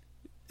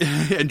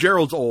 and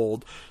Gerald's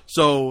old.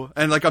 So,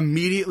 and like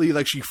immediately,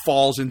 like she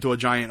falls into a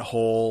giant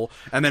hole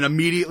and then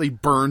immediately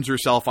burns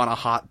herself on a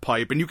hot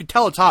pipe. And you can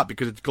tell it's hot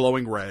because it's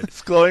glowing red.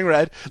 It's glowing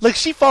red. Like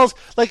she falls,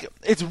 like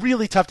it's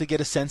really tough to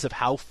get a sense of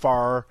how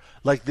far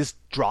like this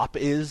drop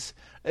is.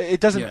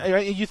 It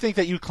doesn't, you think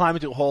that you climb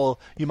into a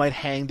hole, you might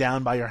hang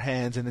down by your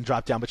hands and then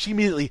drop down, but she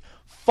immediately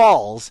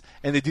falls,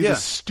 and they do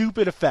this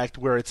stupid effect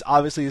where it's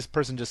obviously this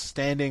person just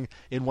standing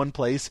in one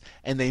place,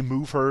 and they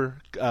move her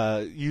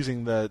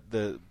using the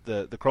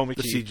chroma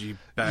key. The CG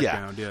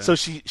background, yeah. So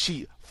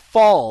she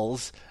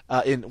falls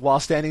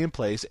while standing in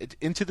place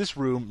into this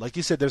room. Like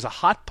you said, there's a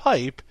hot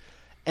pipe,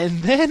 and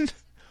then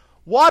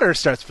water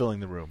starts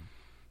filling the room.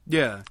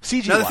 Yeah.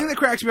 CG Now, the water. thing that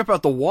cracks me up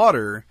about the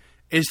water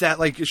is that,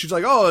 like, she's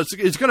like, oh,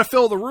 it's going to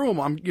fill the room.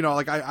 I'm,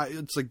 like,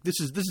 it's like,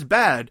 this is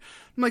bad.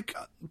 I'm like,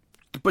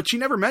 but she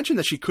never mentioned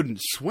that she couldn't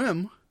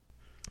swim.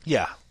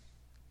 Yeah.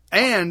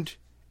 And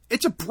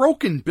it's a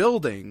broken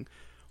building.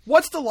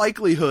 What's the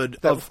likelihood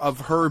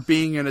of her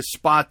being in a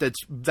spot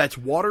that's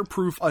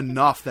waterproof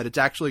enough that it's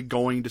actually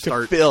going to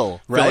start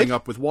filling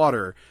up with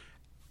water?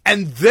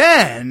 And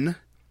then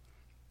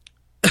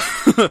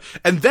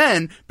and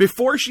then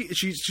before she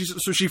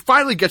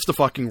finally gets the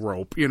fucking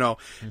rope,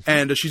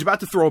 and she's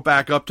about to throw it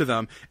back up to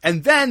them,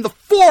 and then the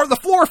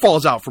floor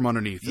falls out from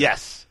underneath her.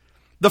 Yes.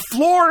 The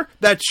floor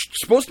that's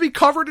supposed to be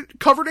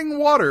covered in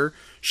water,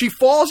 she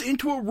falls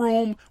into a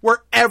room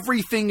where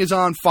everything is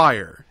on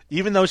fire.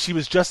 Even though she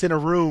was just in a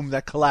room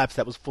that collapsed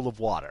that was full of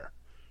water.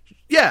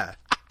 Yeah.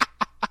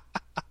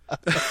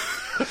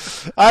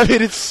 I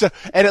mean,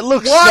 and it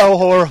looks so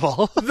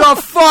horrible.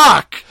 The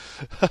fuck?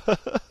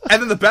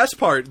 And then the best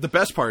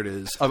part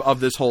is of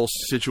this whole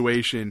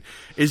situation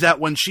is that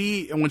when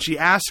she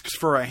asks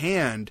for a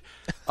hand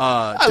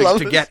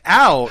to get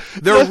out,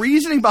 their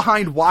reasoning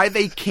behind why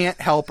they can't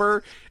help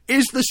her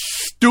is the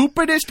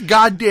stupidest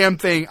goddamn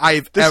thing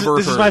I've ever heard.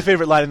 This is my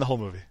favorite line in the whole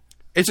movie.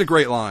 It's a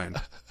great line.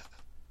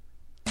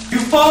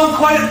 You've fallen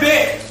quite a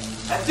bit.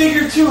 I think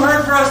you're too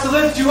hurt for us to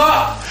lift you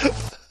up.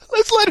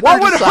 Let's let her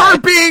What would decide.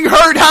 her being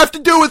hurt have to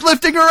do with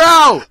lifting her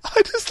out?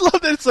 I just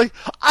love that it's like,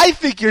 I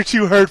think you're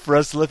too hurt for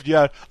us to lift you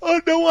out.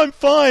 Oh, no, I'm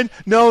fine.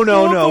 No,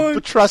 fine.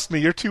 but trust me,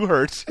 you're too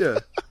hurt. Yeah.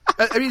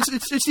 I mean,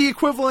 it's the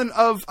equivalent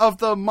of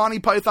the Monty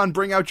Python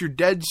Bring Out Your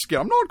Dead skit.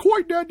 I'm not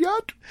quite dead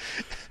yet.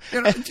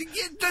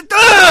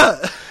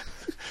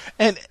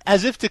 And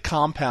as if to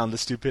compound the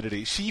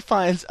stupidity, she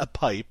finds a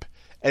pipe,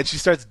 and she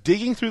starts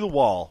digging through the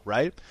wall,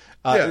 right?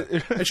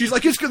 And she's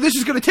like, this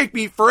is going to take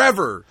me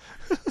forever.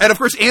 And, of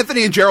course,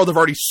 Anthony and Gerald have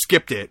already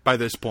skipped it by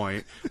this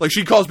point. Like,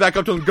 she calls back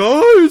up to them,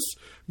 guys!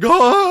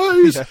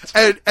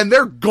 And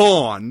they're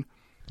gone.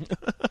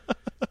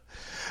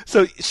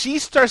 So she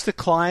starts to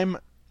climb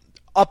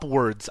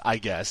upwards, I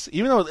guess,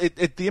 even though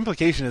the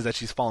implication is that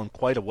she's fallen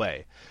quite a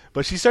way.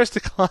 But she starts to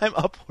climb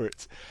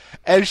upwards.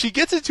 And she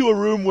gets into a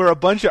room where a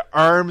bunch of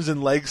arms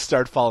and legs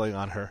start falling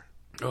on her.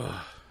 Ugh.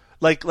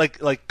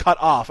 Like cut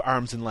off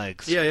arms and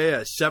legs.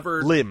 Yeah.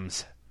 Severed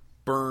limbs.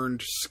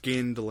 Burned,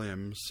 skinned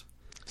limbs.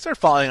 Start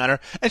falling on her,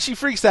 and she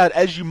freaks out,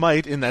 as you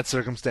might in that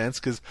circumstance,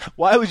 because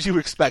why would you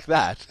expect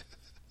that?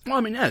 Well, I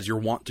mean, as you're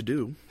wont to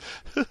do.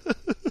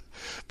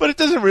 But it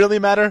doesn't really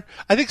matter.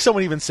 I think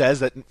someone even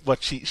says that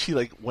what she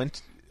like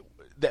went,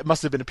 that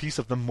must have been a piece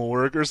of the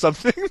morgue or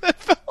something that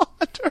fell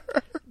onto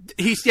her.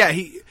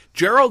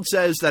 Gerald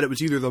says that it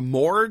was either the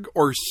morgue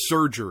or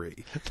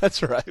surgery.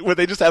 That's right, where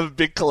they just have a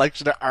big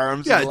collection of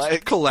arms and legs.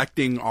 It's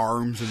collecting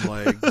arms and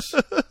legs.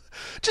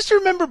 Just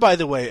remember, by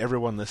the way,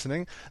 everyone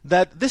listening,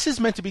 that this is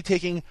meant to be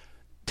taken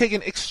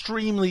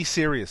extremely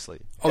seriously.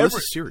 Oh, this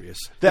is serious.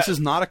 This is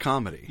not a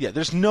comedy. Yeah,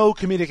 there's no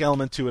comedic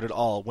element to it at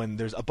all when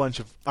there's a bunch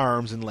of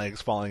arms and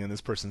legs falling in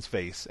this person's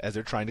face as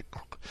they're trying to...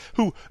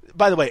 Who,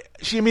 by the way,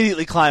 she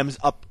immediately climbs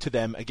up to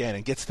them again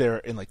and gets there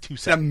in like 2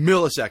 seconds. In a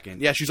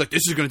millisecond. Yeah, she's like,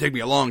 this is going to take me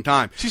a long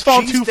time. She's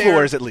fallen 2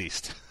 floors at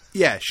least.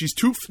 Yeah, she's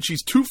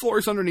two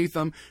floors underneath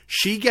them.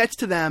 She gets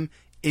to them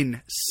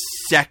in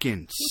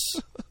seconds.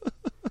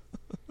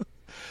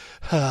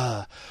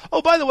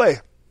 Oh, by the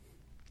way,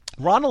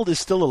 Ronald is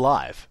still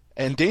alive,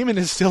 and Damon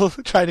is still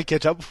trying to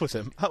catch up with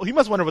him. He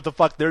must wonder what the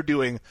fuck they're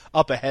doing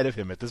up ahead of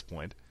him at this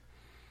point.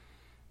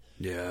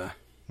 Yeah.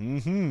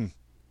 Mm-hmm.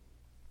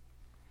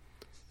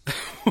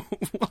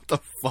 What the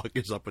fuck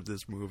is up with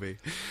this movie?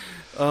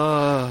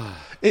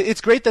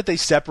 It's great that they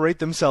separate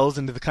themselves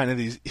into the kind of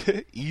these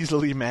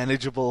easily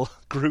manageable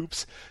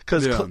groups,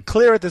 because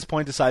Claire at this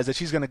point decides that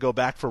she's going to go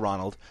back for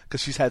Ronald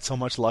because she's had so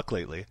much luck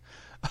lately.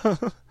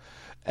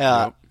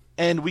 Yep.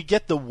 And we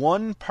get the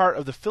one part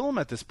of the film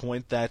at this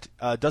point that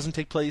doesn't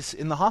take place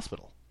in the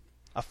hospital.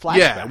 A flashback.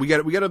 Yeah, we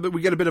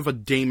get a bit of a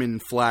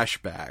Damon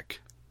flashback.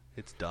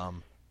 It's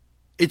dumb.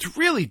 It's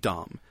really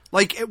dumb.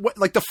 Like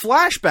the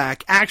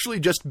flashback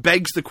actually just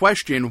begs the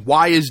question: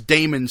 why is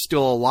Damon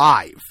still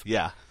alive?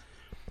 Yeah.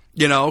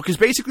 Because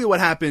basically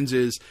what happens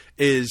is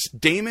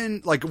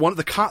Damon, like one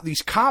of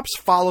these cops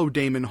follow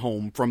Damon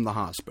home from the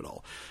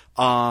hospital.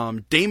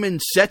 Damon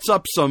sets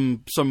up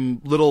some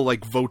little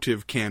like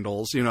votive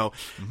candles, in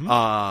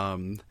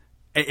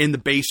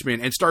the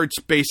basement and starts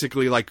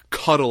basically like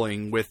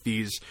cuddling with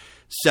these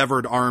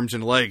severed arms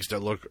and legs that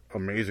look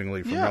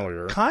amazingly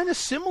familiar. Kind of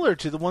similar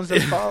to the ones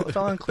that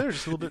fell on Claire,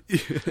 just a little bit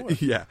before.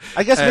 Yeah.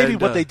 I guess maybe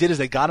what they did is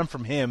they got him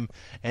from him,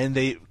 and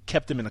they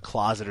kept him in a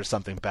closet or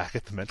something back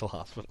at the mental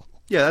hospital.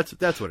 Yeah,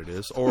 that's what it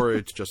is. Or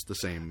it's just the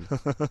same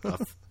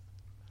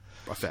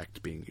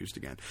effect being used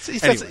again. So he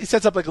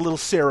sets up like a little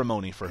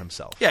ceremony for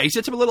himself. Yeah, he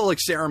sets up a little like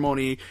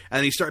ceremony,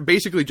 and he's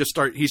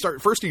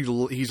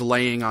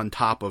laying on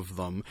top of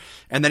them,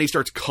 and then he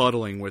starts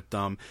cuddling with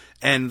them,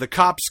 and the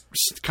cops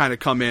kind of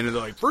come in and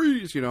they're like,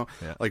 freeze,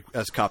 like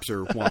as cops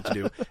are wont to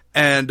do,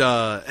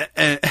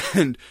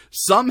 and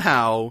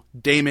somehow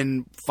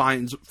Damon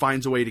finds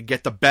a way to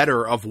get the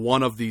better of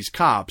one of these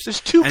cops.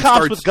 There's two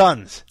cops with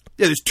guns.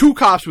 Yeah, there's two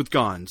cops with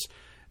guns.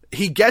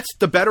 He gets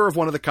the better of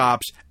one of the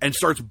cops and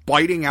starts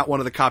biting out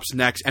one of the cops'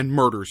 necks and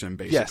murders him,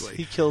 basically. Yes,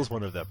 he kills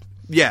one of them.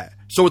 Yeah.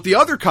 So what the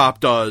other cop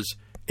does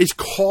is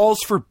calls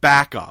for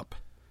backup,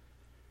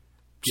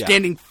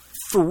 standing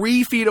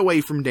 3 feet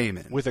away from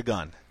Damon. With a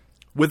gun.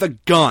 With a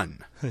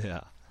gun.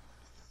 Yeah.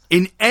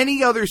 In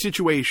any other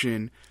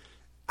situation,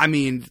 I've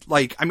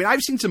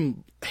seen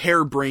some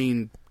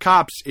harebrained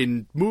cops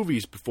in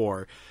movies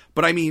before,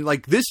 but I mean,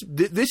 like,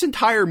 this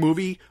entire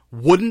movie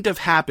wouldn't have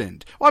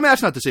happened. Well, I mean,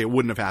 that's not to say it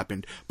wouldn't have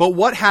happened, but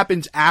what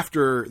happens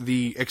after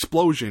the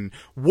explosion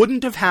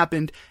wouldn't have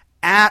happened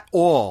at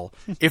all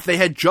if they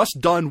had just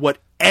done what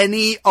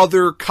any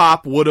other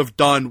cop would have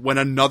done when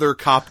another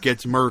cop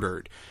gets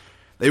murdered.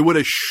 They would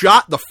have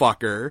shot the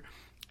fucker,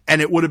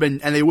 and they would have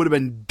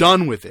been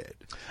done with it.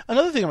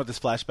 Another thing about this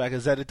flashback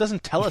is that it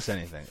doesn't tell us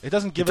anything. It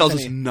doesn't give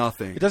us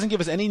nothing. It doesn't give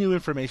us any new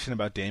information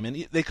about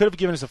Damon. They could have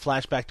given us a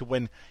flashback to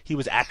when he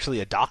was actually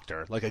a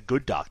doctor, like a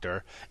good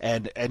doctor,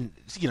 and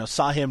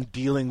saw him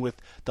dealing with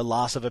the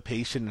loss of a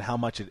patient and how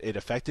much it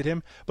affected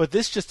him. But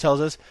this just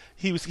tells us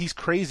he's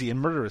crazy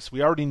and murderous.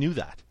 We already knew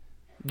that.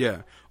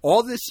 Yeah.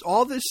 All this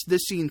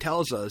scene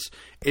tells us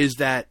is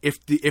that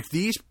if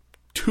these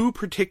two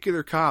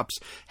particular cops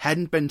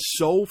hadn't been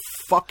so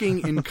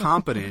fucking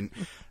incompetent,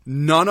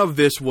 none of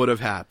this would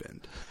have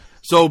happened.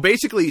 So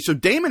basically,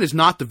 Damon is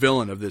not the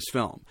villain of this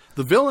film.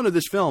 The villain of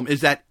this film is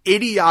that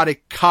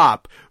idiotic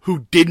cop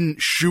who didn't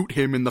shoot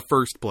him in the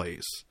first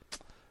place.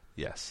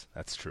 Yes,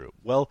 that's true.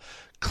 Well,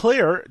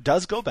 Claire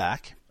does go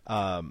back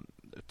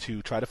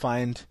to try to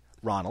find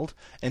Ronald,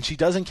 and she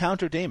does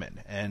encounter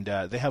Damon, and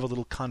they have a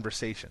little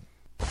conversation.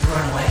 You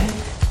run away?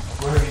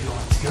 Where are you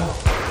going to go?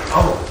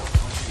 Oh,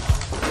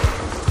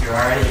 you're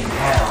already in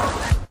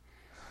hell.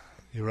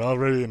 You're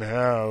already in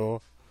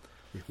hell.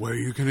 Where are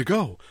you going to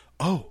go?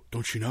 Oh,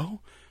 don't you know?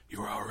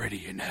 You're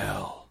already in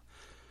hell.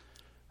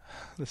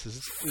 This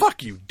is...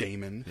 Fuck you,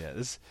 Damon. Yeah,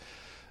 this...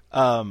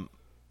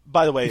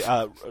 by the way,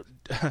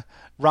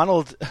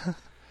 Ronald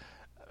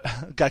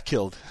got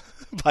killed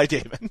by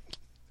Damon.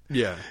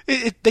 Yeah.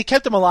 They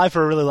kept him alive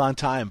for a really long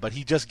time, but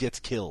he just gets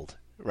killed,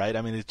 right?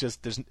 I mean,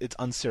 it's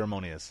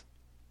unceremonious.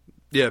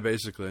 Yeah,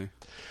 basically.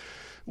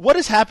 What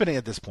is happening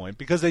at this point,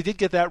 because they did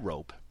get that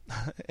rope,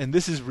 and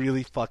this is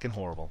really fucking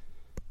horrible,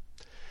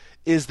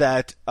 is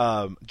that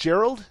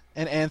Gerald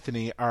and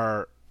Anthony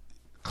are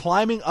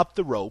climbing up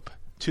the rope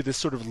to this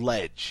sort of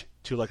ledge,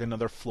 to like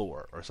another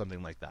floor or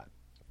something like that.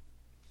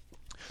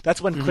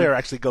 That's when Claire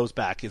actually goes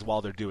back, is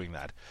while they're doing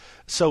that.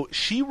 So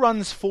she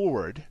runs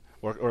forward,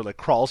 or like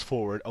crawls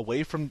forward,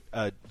 away from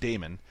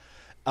Damon,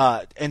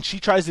 and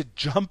she tries to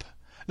jump.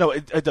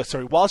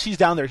 While she's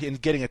down there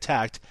and getting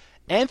attacked,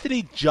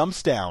 Anthony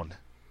jumps down.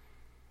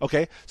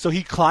 Okay, so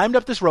he climbed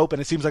up this rope,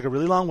 and it seems like a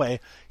really long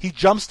way. He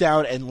jumps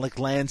down and like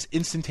lands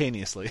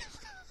instantaneously.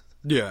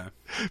 Yeah.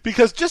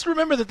 Because just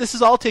remember that this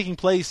is all taking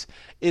place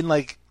in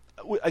like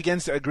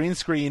against a green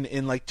screen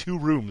in like 2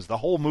 rooms, the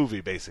whole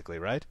movie basically,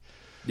 right?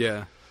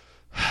 Yeah.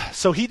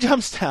 So he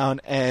jumps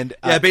down and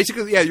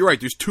basically, you're right.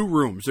 There's 2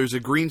 rooms. There's a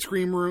green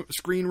screen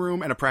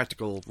room and a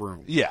practical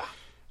room. Yeah.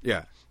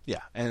 Yeah.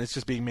 Yeah, and it's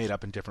just being made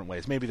up in different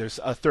ways. Maybe there's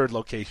a third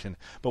location,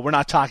 but we're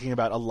not talking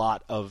about a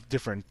lot of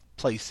different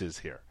places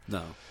here.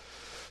 No.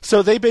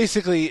 So they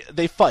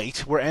fight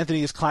where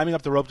Anthony is climbing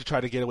up the rope to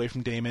try to get away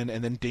from Damon,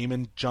 and then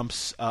Damon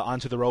jumps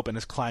onto the rope and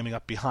is climbing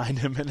up behind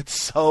him, and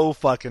it's so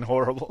fucking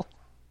horrible.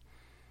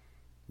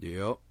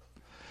 Yep.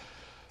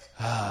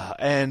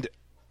 And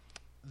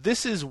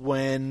this is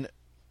when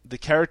the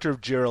character of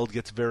Gerald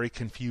gets very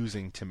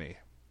confusing to me.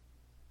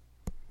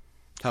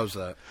 How's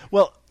that?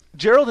 Well,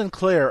 Gerald and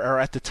Claire are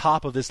at the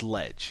top of this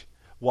ledge,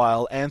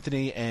 while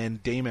Anthony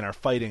and Damon are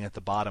fighting at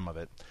the bottom of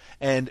it.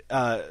 And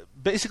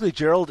basically,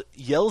 Gerald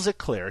yells at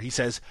Claire. He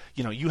says,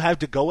 you have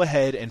to go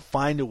ahead and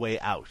find a way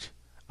out.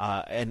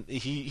 And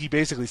he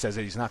basically says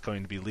that he's not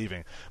going to be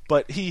leaving.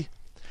 But he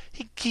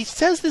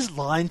says this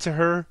line to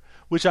her,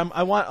 which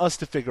I want us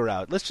to figure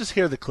out. Let's just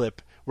hear the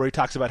clip where he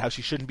talks about how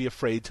she shouldn't be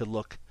afraid to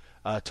look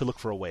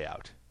for a way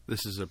out.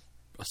 This is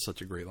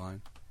such a great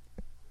line.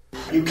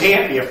 You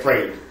can't be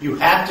afraid. You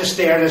have to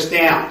stare this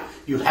down.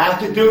 You have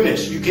to do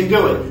this. You can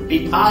do it.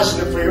 Be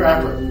positive for your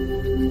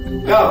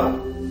effort.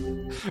 Go.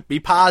 Be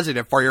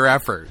positive for your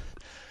effort.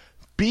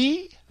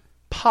 Be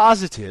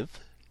positive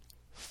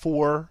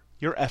for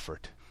your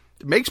effort.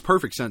 It makes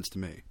perfect sense to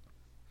me.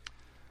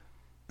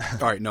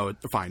 All right, no,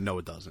 fine, no,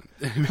 it doesn't.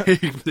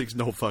 It makes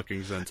no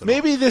fucking sense. At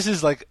Maybe this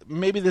is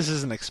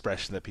an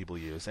expression that people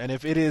use, and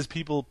if it is,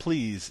 people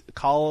please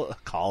call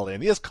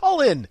in. Yes, call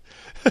in,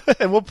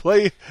 and we'll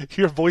play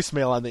your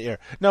voicemail on the air.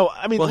 No,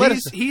 I mean, well,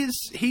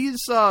 he's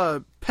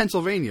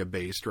Pennsylvania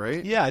based,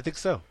 right? Yeah, I think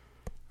so.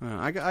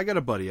 I got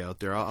a buddy out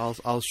there.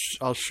 I'll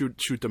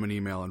shoot them an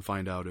email and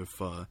find out if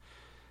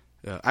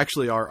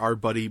actually our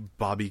buddy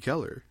Bobby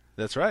Keller.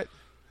 That's right.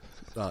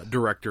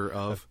 Director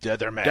of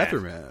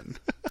Deatherman.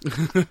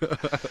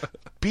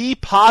 Be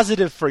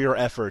positive for your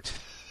effort.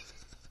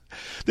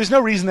 There's no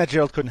reason that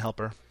Gerald couldn't help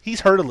her. He's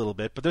hurt a little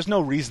bit, but there's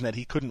no reason that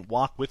he couldn't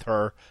walk with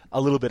her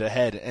a little bit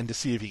ahead and to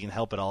see if he can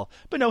help at all.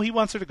 But no, he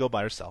wants her to go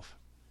by herself.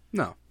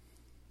 No.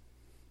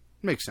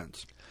 Makes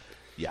sense.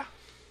 Yeah.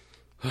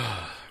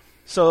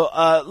 So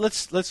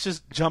let's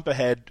just jump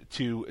ahead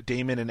to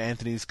Damon and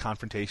Anthony's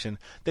confrontation.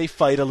 They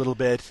fight a little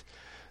bit.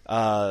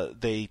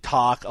 They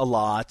talk a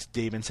lot.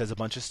 Damon says a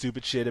bunch of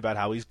stupid shit about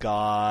how he's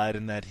God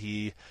and that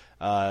he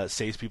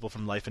saves people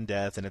from life and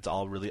death, and it's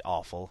all really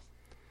awful.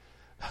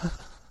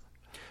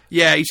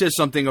 Yeah, he says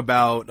something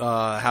about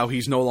how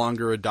he's no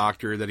longer a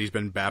doctor, that he's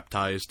been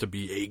baptized to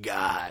be a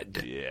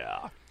god.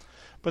 Yeah.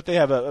 But they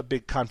have a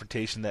big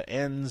confrontation that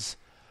ends,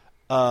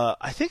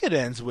 I think it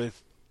ends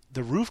with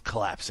the roof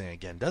collapsing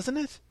again, doesn't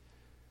it?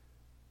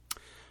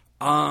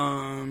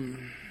 Well,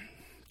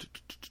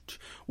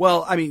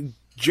 I mean,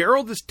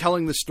 Gerald is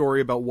telling the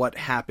story about what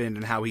happened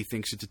and how he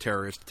thinks it's a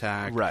terrorist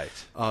attack. Right.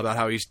 About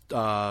how he's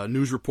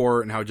news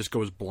report and how it just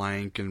goes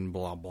blank and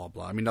blah, blah,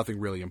 blah. I mean, nothing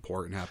really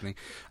important happening.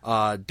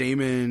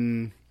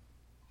 Damon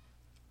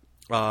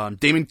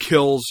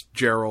kills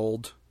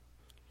Gerald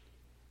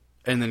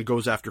and then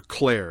goes after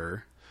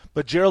Claire.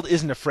 But Gerald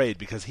isn't afraid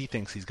because he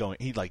thinks he's going...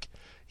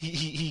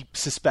 He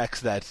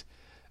suspects that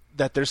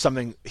there's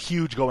something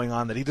huge going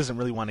on that he doesn't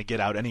really want to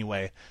get out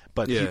anyway,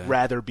 but he'd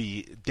rather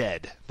be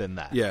dead than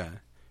that. Yeah.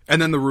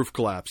 And then the roof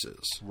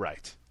collapses.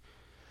 Right.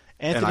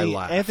 And I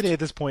laughed. Anthony at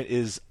this point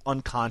is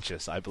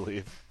unconscious, I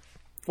believe.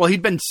 Well,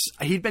 he'd been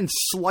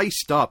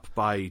sliced up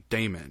by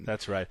Damon.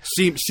 That's right.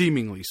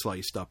 Seemingly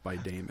sliced up by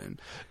Damon.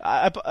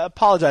 I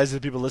apologize to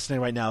the people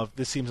listening right now if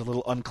this seems a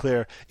little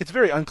unclear. It's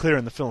very unclear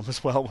in the film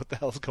as well what the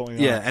hell's going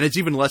on. Yeah, and it's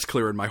even less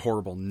clear in my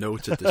horrible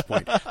notes at this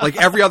point. Like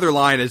every other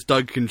line, as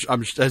Doug can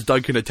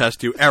attest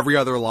to, every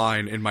other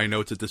line in my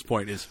notes at this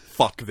point is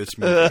 "fuck this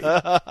movie."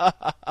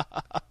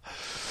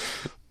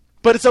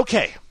 But it's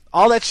okay.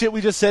 All that shit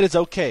we just said is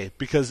okay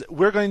because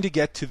we're going to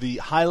get to the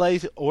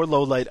highlight or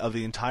lowlight of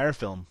the entire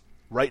film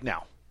right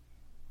now,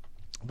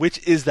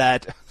 which is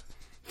that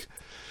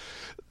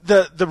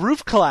the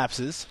roof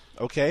collapses.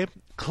 Okay,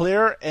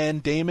 Claire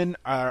and Damon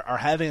are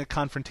having a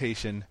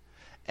confrontation,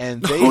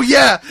 and they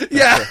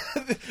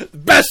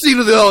best scene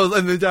in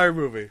the entire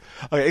movie.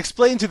 Okay,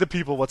 explain to the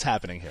people what's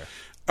happening here.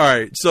 All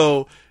right,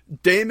 so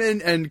Damon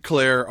and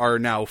Claire are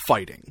now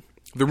fighting.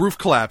 The roof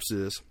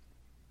collapses.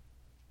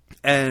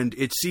 And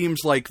it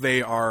seems like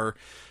they are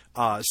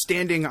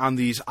standing on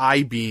these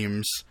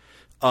I-beams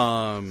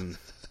that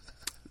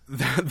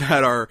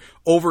are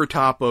over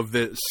top of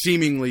the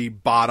seemingly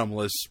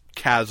bottomless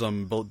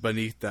chasm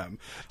beneath them.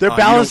 They're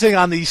balancing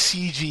on these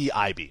CG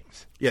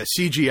I-beams. Yeah,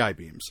 CG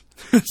I-beams.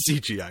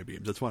 CG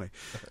I-beams. That's funny.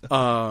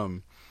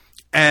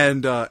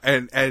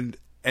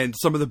 And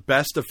some of the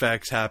best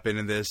effects happen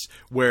in this,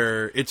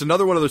 where it's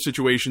another one of those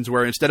situations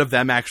where instead of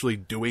them actually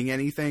doing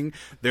anything,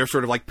 they're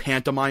sort of like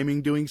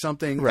pantomiming doing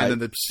something, right. And then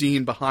the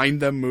scene behind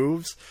them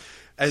moves.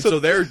 And so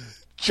they're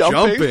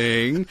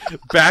jumping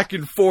back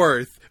and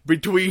forth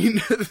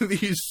between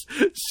these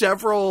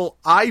several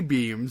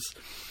I-beams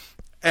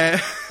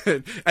and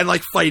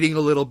like fighting a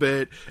little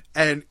bit.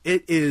 And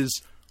it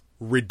is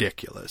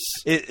ridiculous.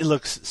 It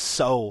looks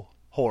so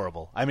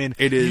horrible. I mean,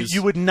 it is.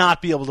 You would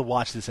not be able to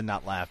watch this and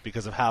not laugh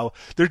because of how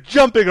they're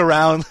jumping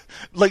around,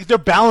 like they're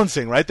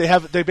balancing, right?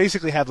 They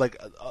basically have like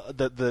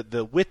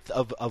the width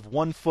of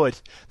 1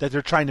 foot that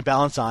they're trying to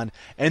balance on,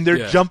 and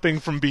they're jumping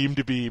from beam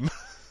to beam.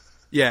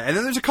 Yeah, and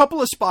then there's a couple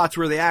of spots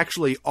where they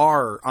actually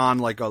are on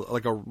like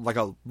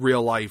a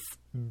real life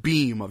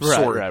beam of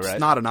sorts. Right. It's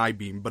not an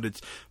I-beam, but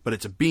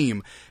it's a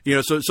beam. You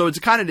know, so it's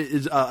kind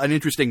of an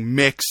interesting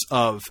mix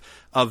of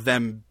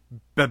them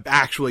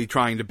actually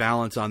trying to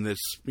balance on this,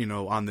 you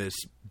know, on this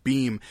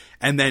beam,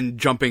 and then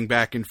jumping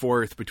back and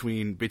forth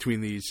between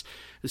these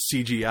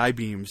CGI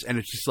beams, and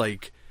it's just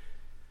like,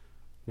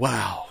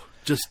 wow,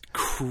 just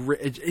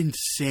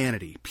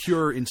insanity,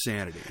 pure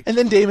insanity. And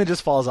then Damon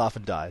just falls off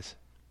and dies.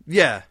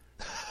 Yeah.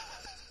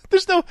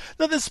 There's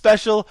nothing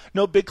special,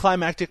 no big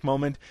climactic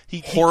moment.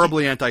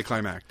 Horribly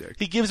anticlimactic.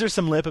 He gives her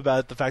some lip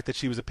about the fact that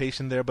she was a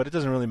patient there, but it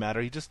doesn't really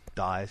matter. He just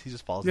dies. He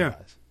just falls and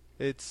dies.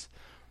 It's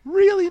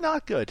really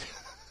not good.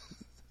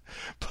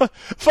 But,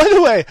 by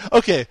the way,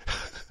 okay,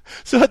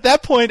 so at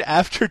that point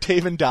after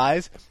Damon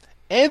dies,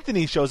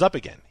 Anthony shows up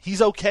again. He's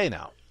okay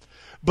now.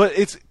 But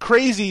it's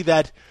crazy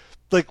that,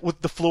 like,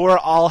 with the floor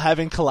all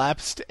having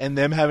collapsed and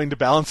them having to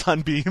balance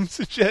on beams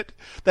and shit,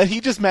 that he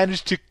just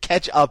managed to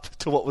catch up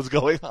to what was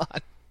going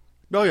on.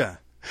 Oh, yeah.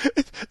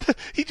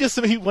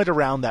 He went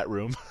around that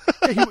room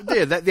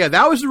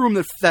that was the room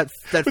that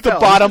with fell. a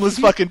bottomless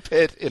fucking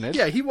pit in it.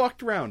 Yeah, he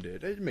walked around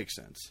it. It makes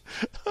sense.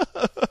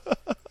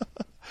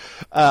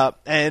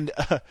 And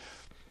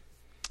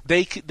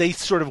they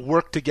sort of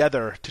work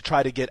together to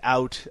try to get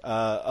out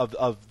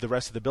of the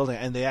rest of the building,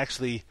 and they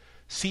actually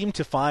seem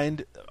to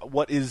find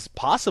what is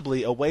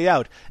possibly a way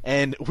out.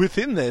 And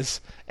within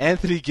this,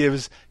 Anthony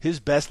gives his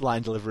best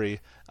line delivery.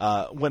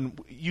 When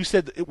you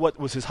said what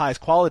was his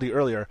highest quality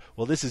earlier,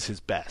 well, this is his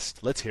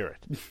best. Let's hear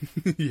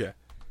it. Yeah.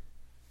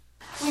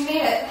 We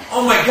made it.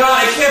 Oh my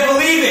god, I can't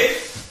believe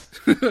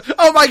it!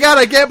 Oh my god,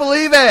 I can't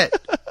believe it!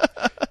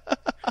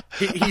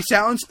 He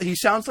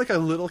sounds like a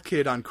little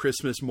kid on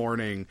Christmas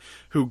morning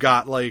who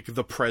got like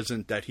the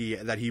present that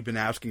he'd been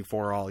asking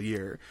for all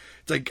year.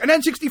 It's like an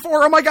N64.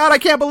 Oh my god, I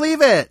can't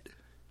believe it!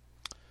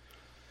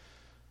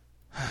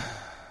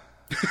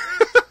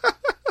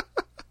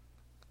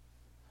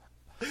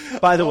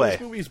 By the way,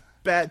 this movie's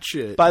bad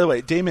shit. By the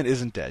way, Damon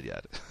isn't dead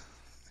yet.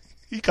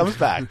 He comes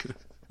back.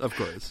 Of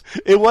course.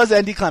 It was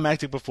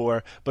anticlimactic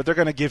before, but they're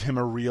going to give him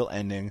a real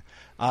ending.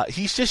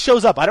 He just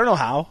shows up. I don't know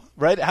how,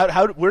 right?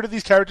 Where do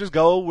these characters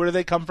go? Where do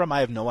they come from?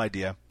 I have no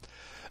idea.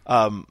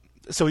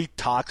 So he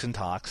talks and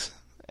talks,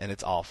 and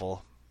it's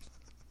awful.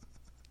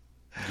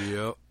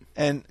 Yep.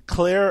 And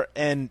Claire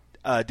and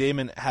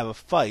Damon have a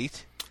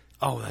fight.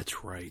 Oh,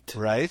 that's right.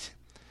 Right?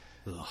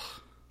 Ugh.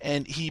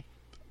 And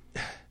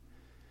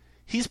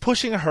he's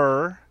pushing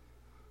her.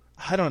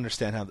 I don't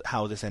understand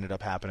how this ended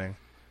up happening.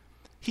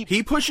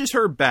 He pushes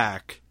her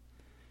back,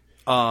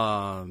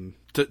 so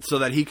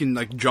that he can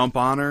like jump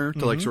on her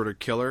to like sort of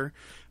kill her.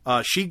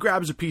 She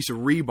grabs a piece of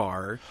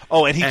rebar.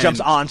 Oh, and he jumps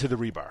onto the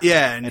rebar.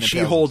 Yeah, and she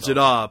holds it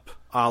up,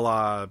 a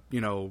la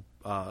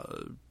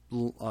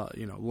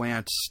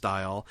Lance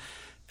style,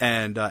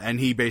 and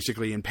he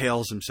basically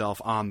impales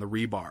himself on the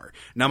rebar.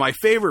 Now, my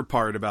favorite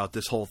part about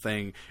this whole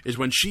thing is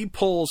when she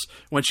pulls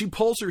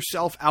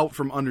herself out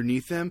from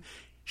underneath him.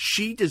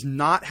 She does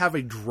not have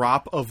a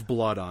drop of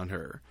blood on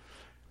her.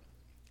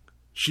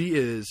 She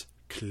is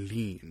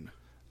clean.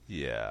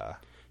 Yeah.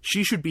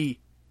 She should be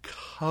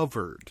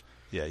covered.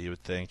 Yeah, you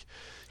would think.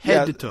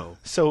 Head to toe.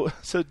 So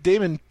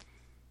Damon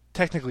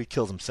technically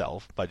kills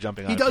himself by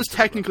jumping on. He does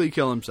technically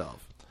kill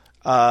himself.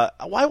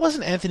 Why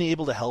wasn't Anthony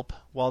able to help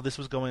while this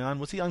was going on?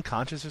 Was he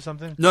unconscious or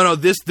something? No.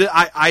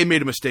 I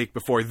made a mistake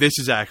before. This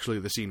is actually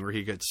the scene where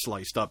he gets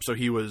sliced up. So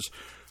he was...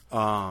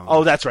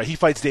 oh, that's right. He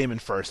fights Damon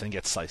first and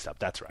gets sliced up.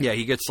 That's right. Yeah,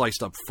 he gets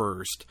sliced up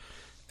first.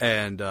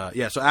 And,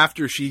 so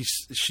after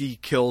she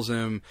kills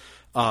him,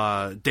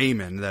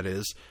 Damon, that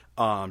is,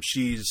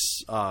 she's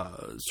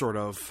sort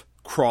of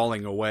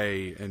crawling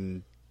away,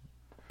 and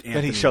Anthony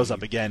then he shows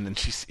up again, and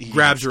he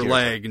grabs her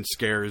leg and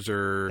scares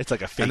her. It's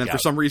like a fake And then out. for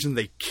some reason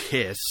they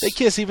kiss. They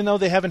kiss even though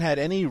they haven't had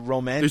any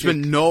romantic... There's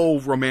been no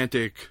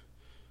romantic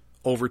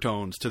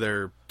overtones to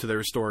their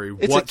story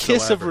it's whatsoever. a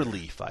kiss of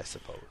relief, I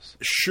suppose.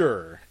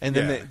 Sure. And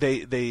then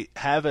they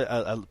have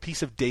a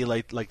piece of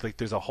daylight, like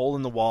there's a hole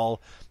in the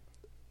wall.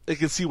 They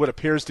can see what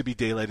appears to be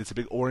daylight. It's a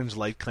big orange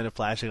light kind of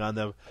flashing on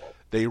them.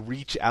 They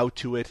reach out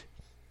to it,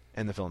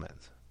 and the film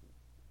ends.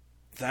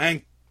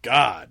 Thank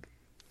God.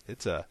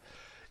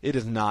 It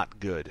is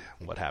not good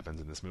what happens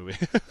in this movie.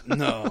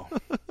 No.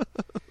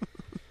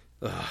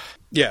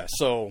 Yeah,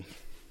 so...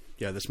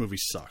 Yeah, this movie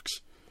sucks.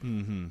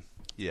 Mm-hmm.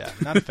 Yeah,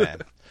 not a fan.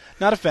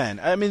 Not a fan.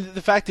 I mean,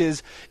 the fact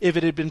is, if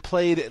it had been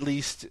played at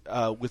least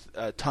with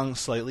tongue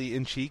slightly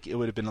in cheek, it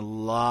would have been a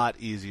lot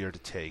easier to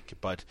take.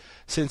 But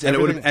since and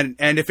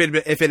if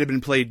it had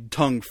been played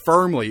tongue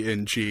firmly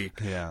in cheek,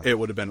 yeah, it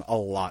would have been a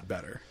lot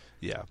better.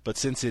 Yeah, but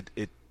since it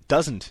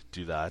doesn't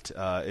do that,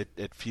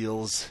 it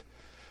feels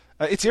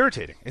it's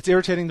irritating. It's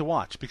irritating to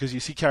watch because you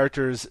see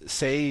characters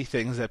say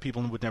things that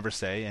people would never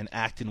say and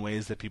act in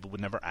ways that people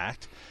would never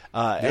act,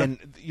 and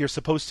you're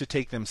supposed to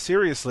take them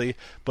seriously,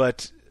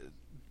 but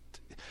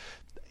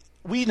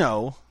we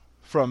know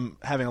from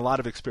having a lot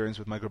of experience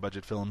with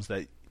micro-budget films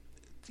that,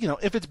 you know,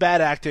 if it's bad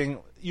acting,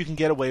 you can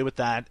get away with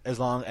that as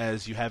long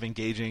as you have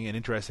engaging and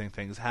interesting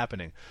things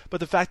happening. But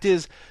the fact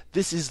is,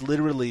 this is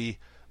literally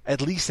at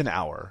least an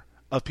hour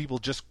of people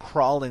just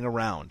crawling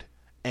around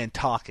and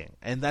talking,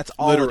 and that's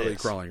all literally it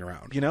is. Crawling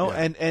around, you know,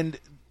 yeah. and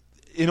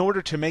in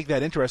order to make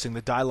that interesting,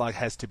 the dialogue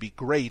has to be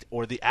great,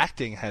 or the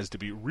acting has to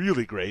be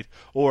really great,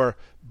 or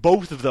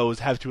both of those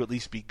have to at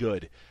least be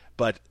good.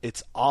 But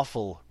it's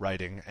awful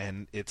writing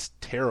and it's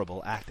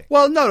terrible acting.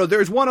 Well, no,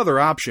 there's one other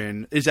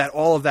option, is that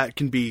all of that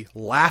can be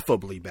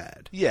laughably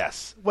bad.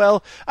 Yes.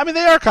 Well, I mean,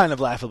 they are kind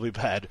of laughably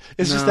bad.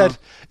 It's just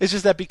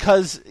that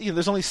because, you know,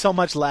 there's only so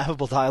much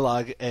laughable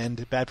dialogue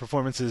and bad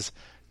performances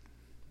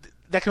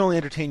that can only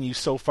entertain you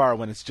so far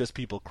when it's just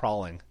people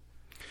crawling.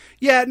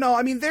 Yeah, no,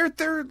 I mean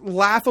they're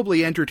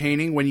laughably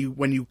entertaining when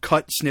you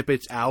cut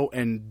snippets out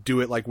and do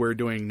it like we're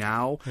doing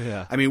now.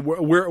 Yeah. I mean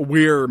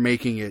we're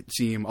making it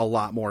seem a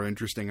lot more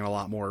interesting and a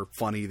lot more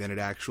funny than it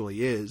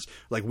actually is.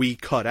 Like we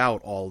cut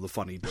out all the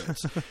funny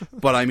bits.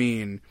 But I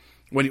mean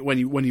when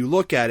you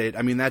look at it,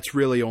 I mean that's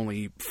really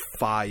only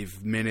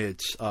 5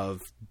 minutes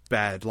of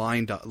bad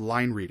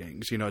line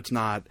readings. You know, it's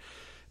not,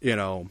 you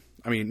know,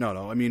 I mean,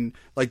 no. I mean,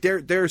 like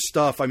there's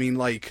stuff. I mean,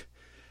 like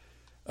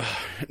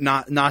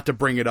not to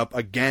bring it up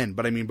again,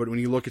 but when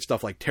you look at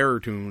stuff like Terror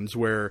Toons,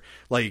 where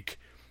like,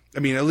 I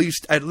mean, at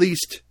least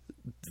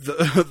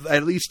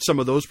some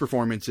of those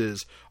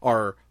performances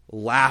are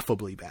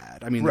laughably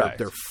bad. I mean, Right.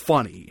 they're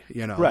funny,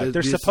 you know. Right. And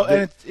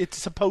it's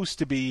supposed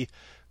to be,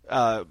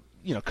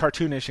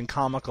 cartoonish and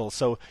comical,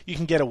 so you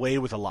can get away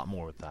with a lot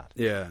more with that.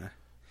 Yeah.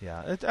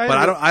 Yeah. But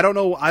I don't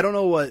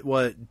know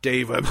what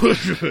Dave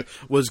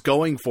was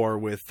going for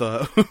with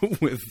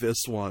with this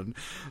one,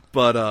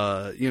 but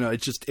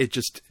it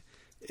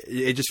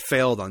just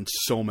failed on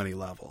so many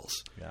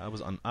levels. Yeah,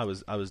 I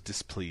was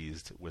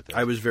displeased with it.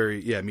 I was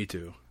me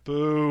too.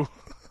 Boo.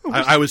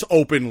 I was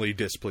openly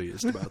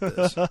displeased about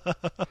this.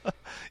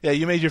 Yeah,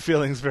 you made your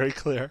feelings very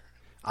clear.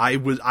 I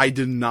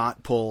did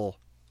not pull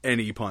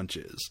any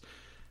punches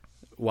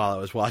while I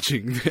was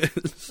watching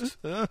this.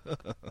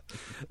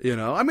 You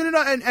know, I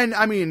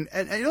mean,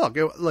 and look,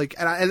 like,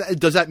 and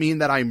does that mean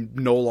that I'm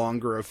no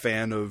longer a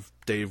fan of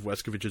Dave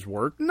Weskovich's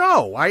work?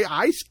 No,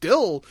 I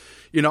still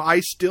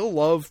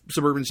love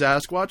Suburban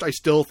Sasquatch. I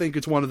still think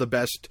it's one of the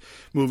best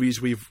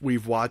movies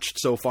we've watched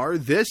so far.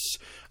 This,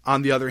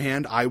 on the other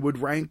hand, I would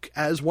rank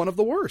as one of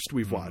the worst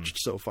we've watched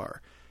so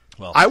far.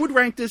 Well, I would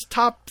rank this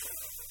top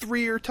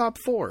 3 or top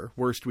 4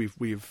 worst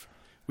we've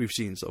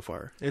seen so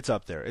far. It's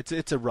up there.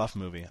 It's a rough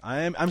movie.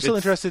 I'm still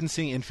interested in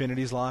seeing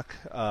Infinity's Lock.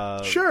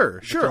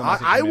 Sure.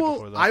 I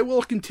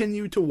will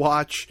continue to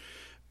watch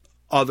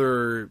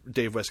other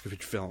Dave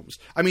Weskovich films.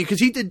 I mean, because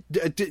he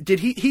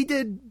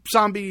did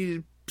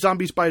Zombies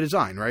by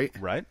Design, right?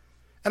 Right.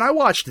 And I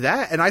watched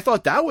that, and I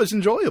thought that was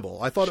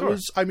enjoyable. I thought it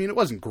was. I mean, it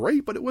wasn't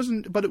great, but it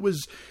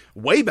was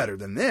way better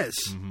than this.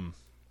 Mm-hmm.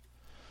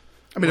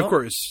 I mean, of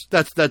course,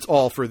 that's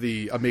all for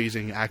the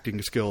amazing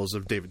acting skills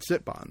of David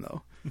Sitban,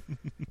 though.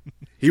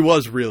 He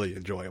was really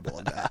enjoyable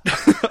in that.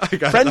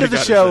 Friend of the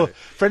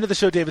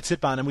show, David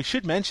Sitban, and we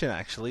should mention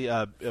actually,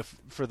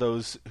 for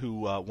those who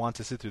want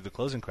to sit through the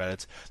closing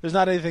credits, there's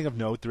not anything of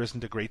note. There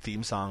isn't a great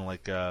theme song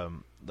like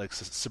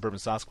Suburban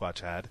Sasquatch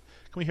had.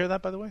 Can we hear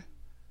that, by the way?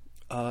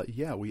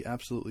 Yeah, we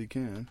absolutely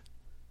can.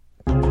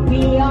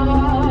 We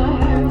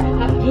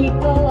are a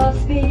people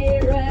of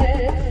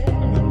spirit.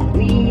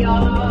 We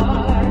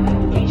are.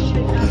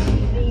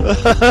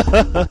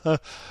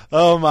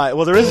 Oh my!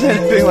 Well, there isn't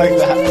anything like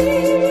that.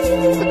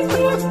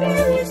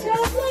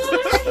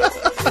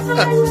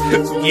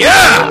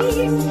 Yeah.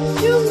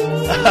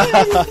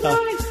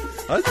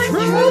 I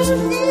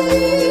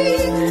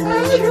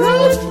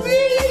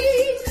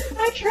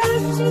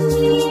trust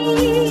me.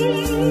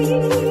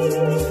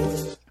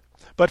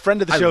 But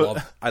friend of the show,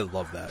 I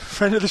love that.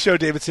 Friend of the show,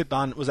 David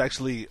Sitban was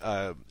actually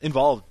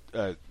involved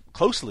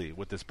closely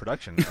with this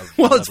production.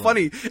 Well, it's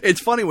funny. It's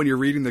funny when you're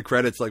reading the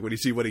credits, like when you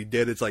see what he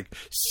did. It's like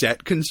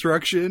set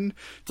construction.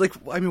 It's like,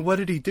 I mean, what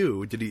did he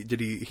do? Did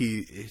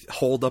he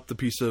hold up the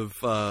piece of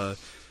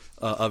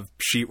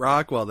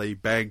sheetrock while they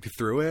banged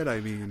through it? I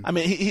mean,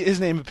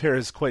 his name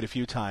appears quite a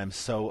few times,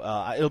 so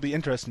it'll be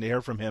interesting to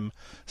hear from him.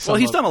 Well,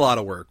 he's done a lot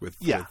of work with.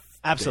 Yeah. With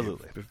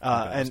absolutely,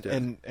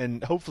 Dave,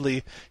 and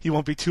hopefully he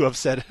won't be too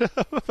upset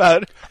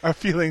about our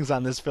feelings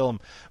on this film.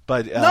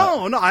 But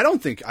no, I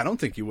don't think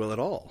he will at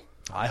all.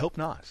 I hope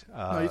not.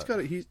 No, he's got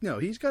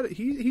it.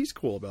 He's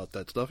cool about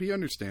that stuff. He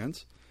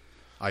understands.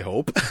 I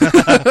hope.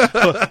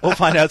 We'll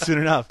find out soon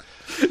enough.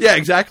 Yeah,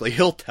 exactly.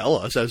 He'll tell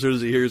us as soon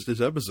as he hears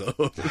this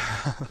episode.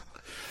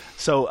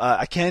 So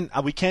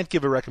we can't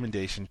give a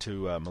recommendation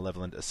to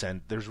Malevolent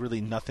Ascent. There's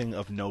really nothing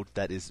of note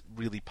that is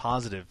really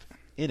positive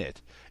in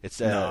it. It's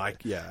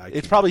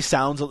it probably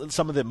sounds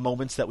some of the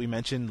moments that we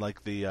mentioned,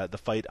 like the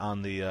fight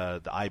on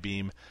the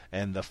I-beam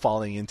and the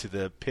falling into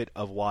the pit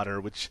of water,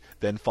 which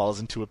then falls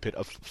into a pit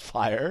of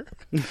fire.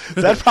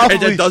 That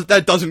probably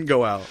that doesn't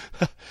go out.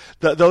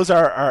 Those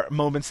are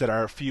moments that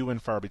are few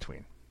and far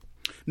between.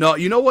 No,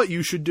 you know what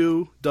you should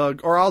do,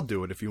 Doug, or I'll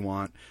do it if you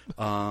want.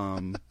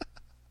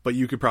 But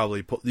you could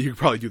probably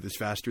do this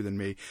faster than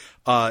me.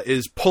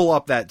 Is pull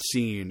up that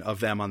scene of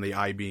them on the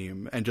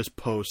I-beam and just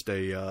post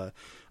a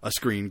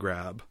screen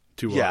grab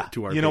to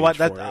our you know what,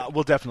 that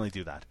we'll definitely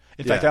do that.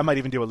 In fact, I might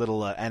even do a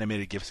little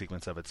animated GIF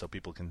sequence of it so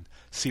people can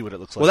see what it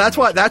looks like.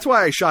 Well, that's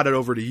why I shot it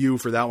over to you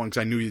for that one, because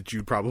I knew that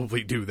you'd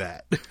probably do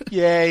that.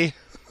 Yay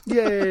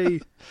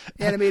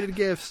animated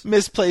GIFs.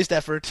 Misplaced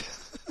effort.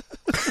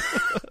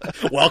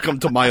 Welcome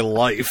to my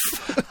life.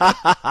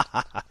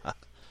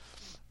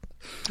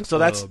 So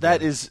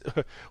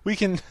we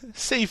can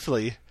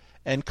safely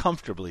and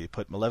comfortably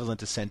put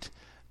Malevolent Ascent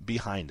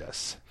behind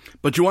us.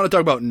 But you want to talk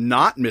about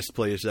not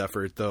misplaced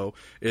effort, though,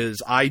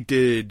 is I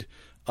did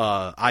an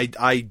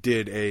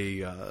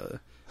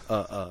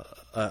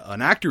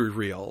actor's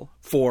reel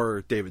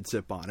for David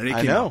Sitban, and it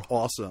came out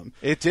awesome.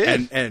 It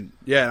did, and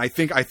I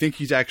think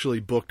he's actually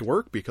booked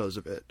work because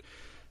of it.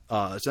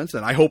 Since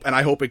then, I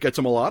hope it gets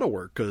him a lot of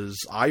work, because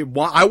I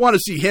want to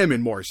see him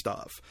in more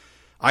stuff.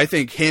 I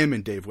think him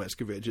and Dave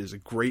Weskovich is a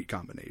great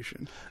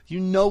combination. You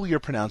know you're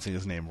pronouncing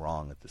his name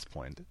wrong at this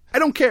point. I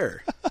don't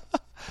care.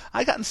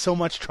 I got in so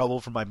much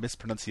trouble for my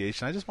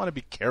mispronunciation. I just want to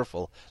be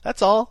careful.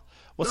 That's all.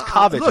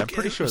 Wascovich, Look, I'm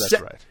pretty sure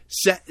that's right.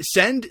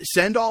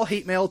 Send all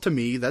hate mail to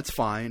me. That's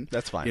fine.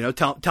 That's fine. You know,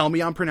 tell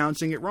me I'm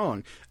pronouncing it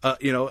wrong.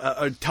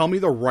 Tell me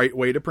the right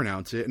way to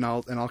pronounce it, and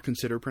I'll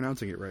consider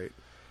pronouncing it right.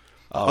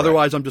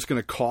 Otherwise, I'm just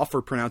going to cough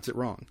or pronounce it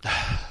wrong.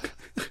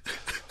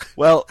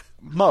 Well,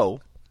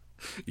 Mo.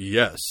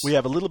 Yes. We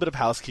have a little bit of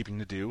housekeeping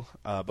to do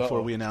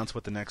before we announce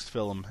what the next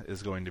film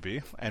is going to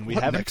be, and we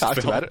haven't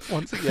talked about it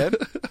once again.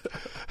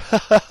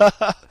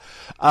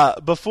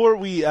 Before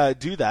we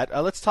do that,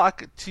 let's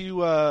talk to.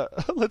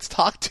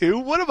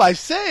 What am I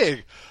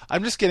saying?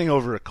 I'm just getting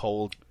over a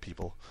cold,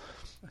 people.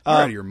 You're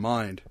out of your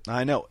mind.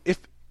 I know. If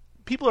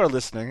people are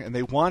listening and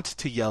they want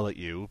to yell at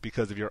you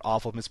because of your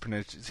awful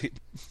mispronunciation,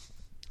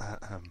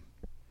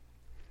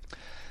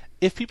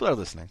 if people are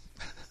listening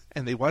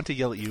and they want to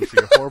yell at you for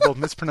your horrible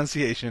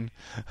mispronunciation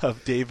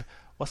of Dave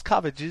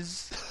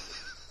Wascovich's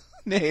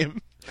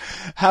name,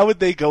 how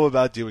would they go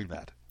about doing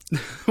that?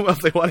 Well, if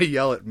they want to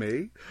yell at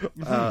me,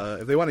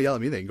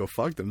 they can go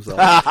fuck themselves.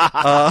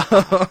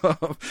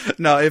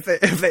 No,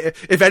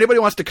 if anybody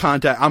wants to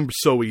contact, I'm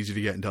so easy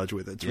to get in touch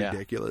with. It's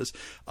ridiculous.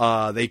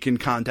 They can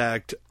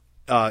contact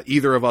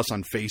either of us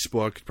on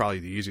Facebook, probably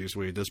the easiest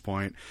way at this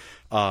point,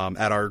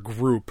 at our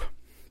group,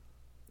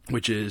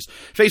 which is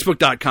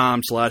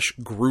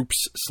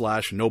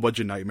facebook.com/groups/No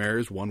Budget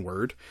Nightmares, one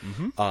word.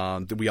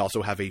 We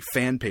also have a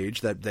fan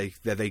page that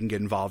they can get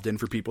involved in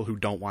for people who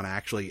don't want to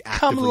actually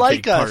actively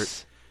take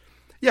part.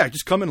 Yeah,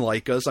 just come and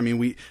like us. I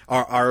mean,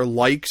 our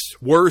likes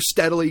were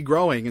steadily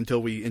growing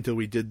until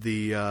we did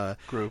the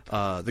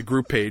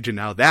group page, and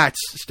now that's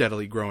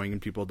steadily growing,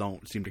 and people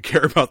don't seem to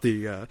care about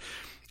the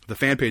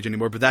fan page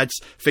anymore. But that's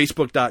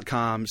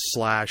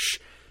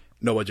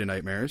facebook.com/No Budget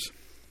Nightmares.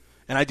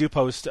 And I do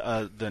post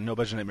the No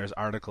Budget Nightmares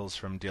articles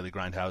from Daily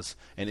Grindhouse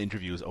and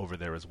interviews over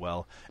there as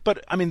well.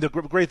 But, I mean, the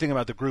great thing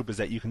about the group is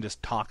that you can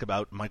just talk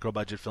about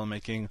micro-budget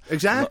filmmaking.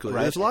 Exactly.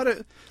 Right? There's a lot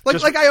of...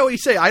 Like I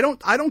always say, I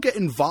don't get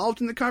involved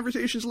in the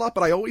conversations a lot,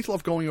 but I always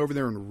love going over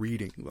there and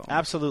reading them.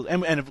 Absolutely.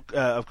 And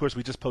of course,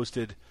 we just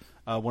posted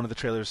one of the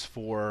trailers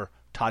for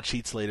Todd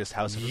Sheets' latest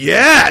House of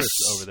Yes!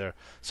 over there.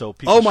 So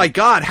oh, my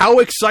God. How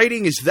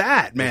exciting is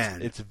that,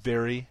 man? It's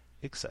very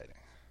exciting.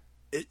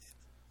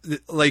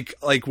 Like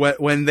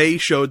when they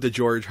showed the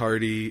George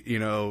Hardy,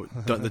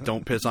 the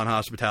 "Don't piss on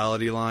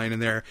hospitality" line in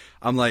there,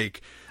 I'm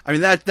like, I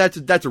mean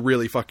that's a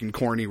really fucking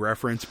corny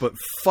reference, but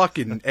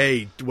fucking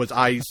did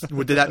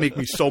that make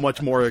me so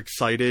much more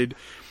excited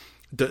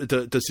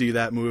to see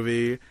that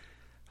movie?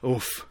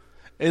 Oof.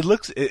 It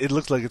looks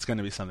like it's going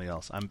to be something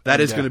else. That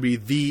is going to be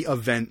the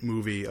event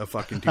movie of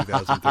fucking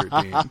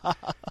 2013.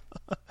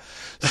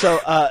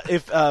 So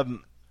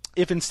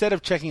if instead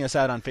of checking us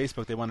out on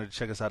Facebook, they wanted to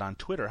check us out on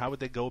Twitter, how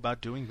would they go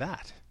about doing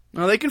that?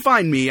 Well, they can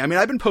find me. I mean,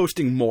 I've been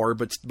posting more,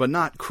 but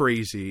not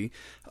crazy.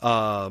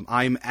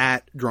 I'm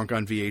at Drunk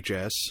on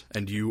VHS,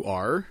 and you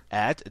are?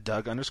 At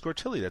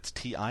Doug_Tilley. That's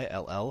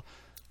TILLEY.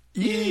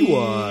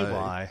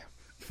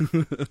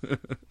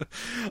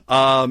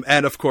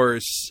 And of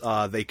course,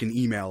 they can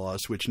email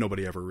us, which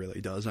nobody ever really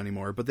does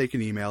anymore, but they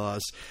can email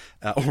us,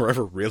 or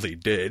ever really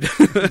did,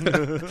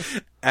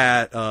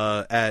 at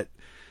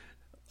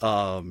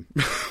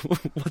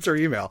what's our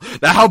email?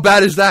 How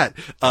bad is that?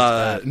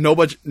 No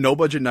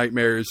budget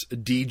nightmares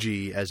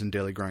DG as in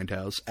Daily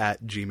Grindhouse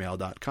at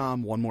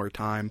gmail.com. One more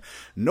time.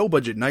 No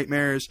budget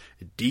nightmares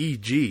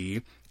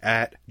DG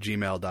at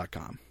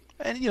gmail.com.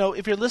 And,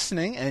 if you're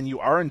listening and you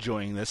are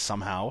enjoying this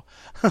somehow,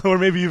 or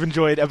maybe you've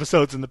enjoyed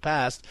episodes in the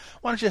past,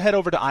 why don't you head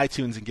over to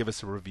iTunes and give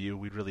us a review?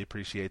 We'd really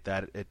appreciate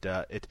that.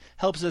 It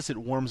helps us, it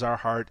warms our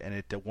heart, and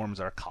it warms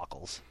our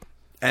cockles.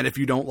 And if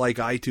you don't like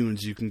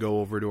iTunes, you can go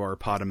over to our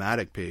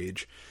Podomatic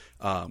page,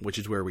 which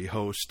is where we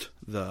host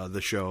the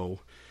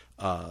show,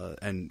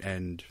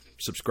 and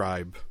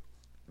subscribe.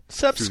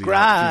 Through the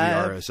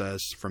RSS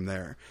from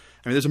there.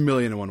 I mean, there's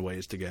 1,000,001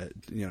 ways to get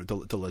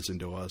to listen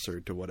to us or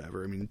to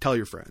whatever. I mean, tell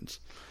your friends.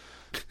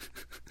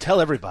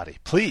 Tell everybody,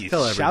 please.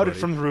 Shout it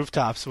from the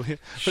rooftops.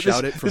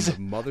 Shout it from the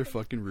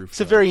motherfucking rooftops.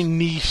 It's a very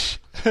niche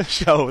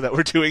show that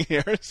we're doing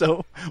here,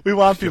 so we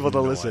want people to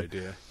listen.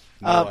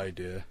 No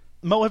idea.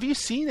 Mo, have you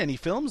seen any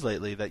films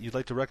lately that you'd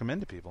like to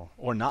recommend to people,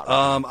 or not?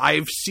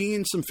 I've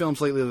seen some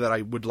films lately that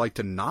I would like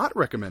to not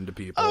recommend to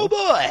people. Oh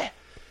boy!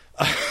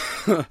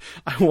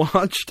 I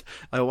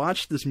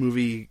watched this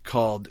movie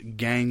called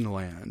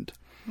Gangland.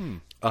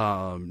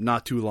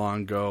 Not too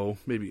long ago.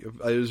 Maybe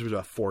it was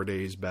about 4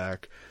 days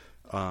back.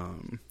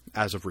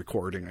 As of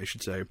recording, I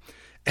should say.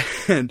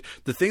 And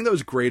the thing that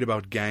was great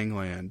about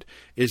Gangland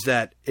is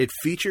that it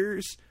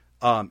features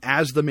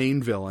as the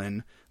main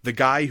villain the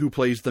guy who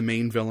plays the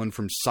main villain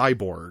from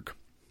Cyborg,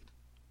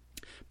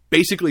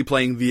 basically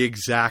playing the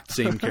exact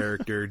same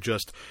character,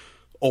 just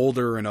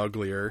older and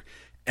uglier.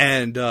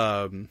 And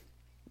and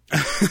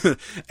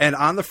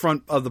on the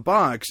front of the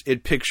box,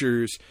 it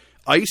pictures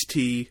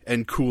Ice-T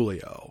and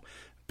Coolio,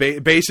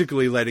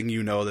 basically letting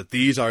you know that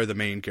these are the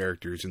main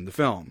characters in the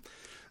film.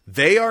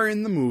 They are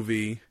in the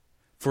movie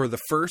for the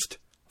first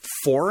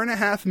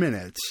 4.5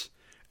 minutes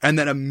and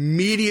then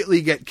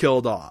immediately get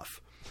killed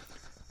off.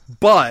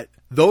 But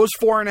those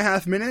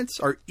 4.5 minutes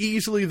are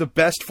easily the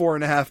best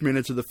 4.5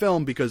 minutes of the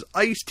film because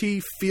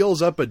Ice-T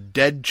feels up a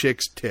dead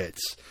chick's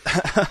tits.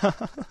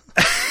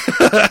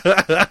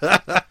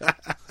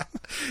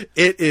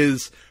 It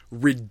is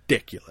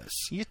ridiculous.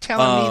 You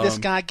telling me this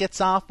guy gets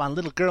off on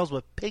little girls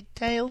with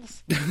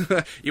pigtails?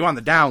 You on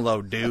the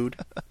download, dude.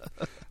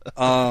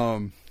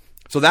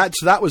 So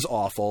that was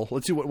awful.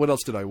 Let's see what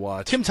else did I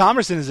watch. Tim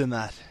Thomerson is in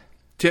that.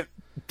 Tim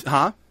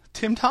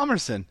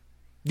Thomerson.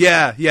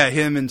 Yeah,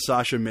 him and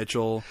Sasha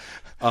Mitchell.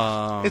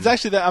 It's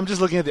actually that I'm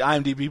just looking at the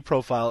IMDb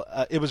profile.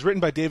 It was written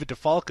by David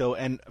DeFalco,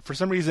 and for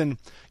some reason,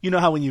 you know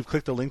how when you've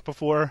clicked a link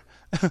before,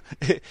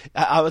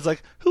 I was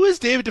like, "Who is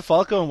David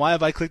DeFalco, and why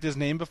have I clicked his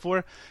name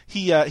before?"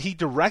 He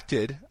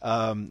directed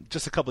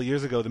just a couple of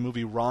years ago the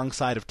movie Wrong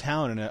Side of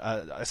Town, and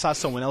I saw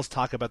someone else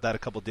talk about that a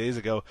couple of days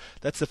ago.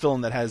 That's the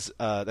film that has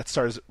that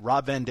stars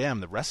Rob Van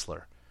Dam, the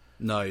wrestler.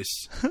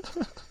 Nice.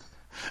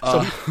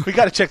 So we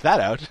got to check that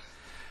out.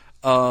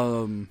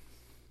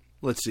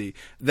 Let's see.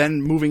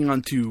 Then moving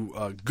on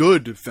to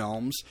good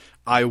films,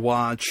 I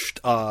watched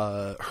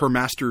Her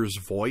Master's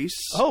Voice.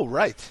 Oh,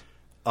 right.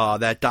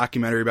 That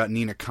documentary about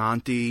Nina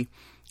Conti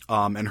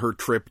and her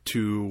trip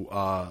to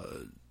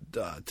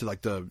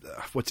like the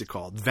what's it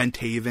called, Vent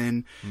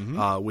Haven,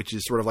 which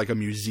is sort of like a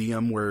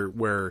museum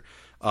where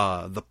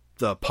the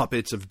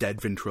puppets of dead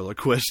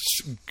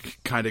ventriloquists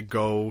kind of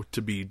go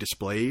to be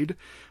displayed,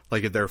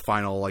 like at their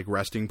final like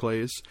resting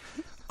place.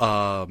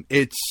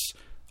 It's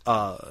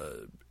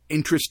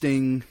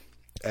interesting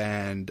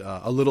and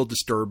a little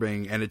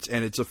disturbing, and it's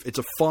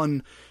a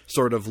fun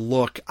sort of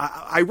look.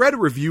 I read a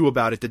review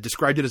about it that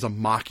described it as a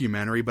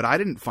mockumentary, but I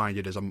didn't see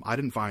it as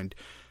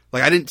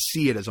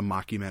a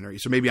mockumentary.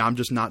 So maybe I'm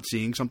just not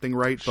seeing something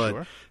right. But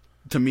Sure.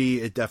 To me,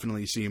 it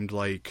definitely seemed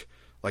like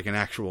an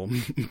actual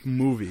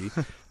movie.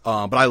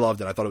 But I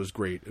loved it. I thought it was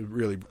great.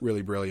 Really,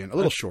 really brilliant. A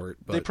little short,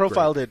 but they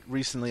profiled it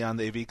recently on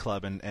the AV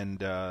Club, and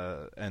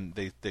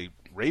they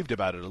raved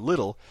about it a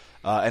little,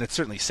 and it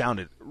certainly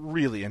sounded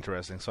really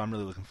interesting. So I'm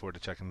really looking forward to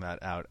checking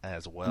that out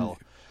as well.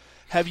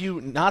 Have you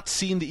not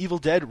seen the Evil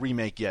Dead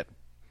remake yet?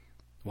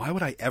 Why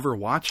would I ever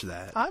watch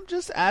that? I'm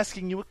just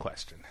asking you a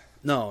question.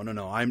 No.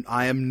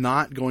 I am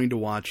not going to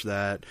watch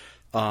that.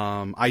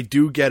 I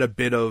do get a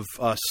bit of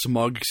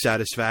smug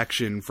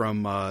satisfaction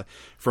from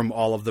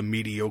all of the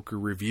mediocre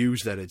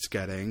reviews that it's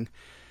getting.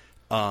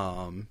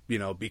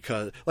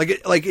 Because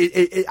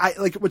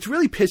what's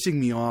really pissing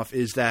me off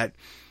is that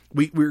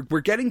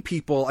we're getting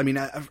people. I mean,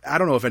 I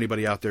don't know if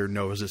anybody out there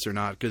knows this or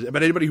not,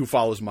 but anybody who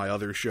follows my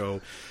other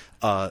show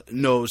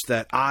knows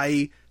that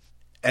I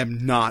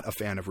am not a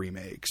fan of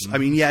remakes. I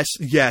mean, yes,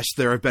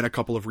 there have been a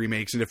couple of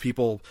remakes, and if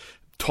people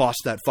toss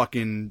that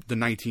fucking the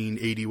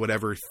 1980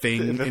 whatever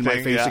thing in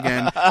my face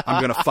again,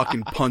 I'm gonna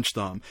fucking punch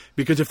them.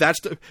 Because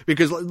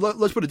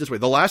let's put it this way: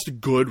 the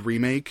last good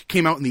remake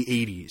came out in the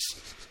 80s.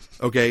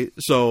 Okay,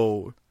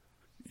 so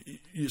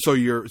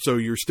you're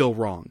still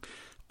wrong.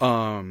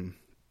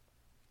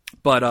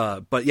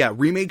 But yeah,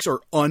 remakes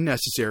are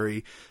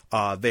unnecessary.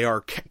 They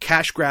are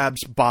cash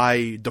grabs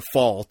by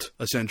default,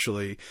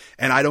 essentially,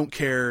 and I don't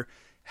care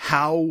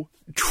how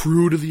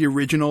true to the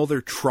original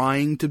they're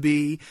trying to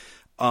be.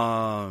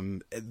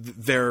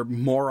 They're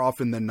more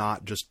often than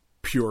not just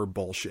pure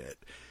bullshit.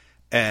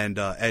 And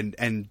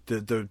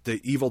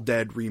the Evil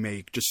Dead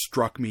remake just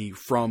struck me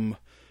from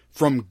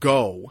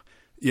go,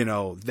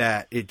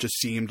 that it just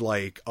seemed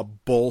like a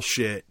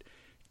bullshit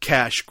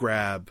cash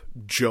grab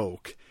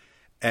joke.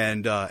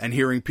 And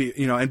hearing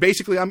and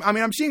basically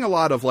I'm seeing a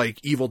lot of like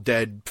Evil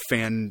Dead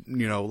fan,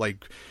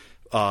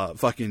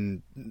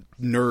 fucking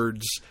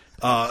nerds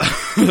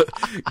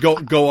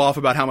go off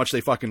about how much they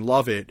fucking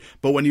love it,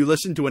 but when you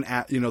listen to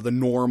the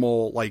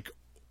normal like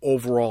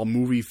overall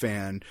movie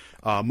fan,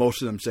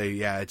 most of them say,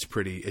 yeah, it's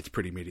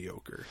pretty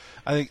mediocre.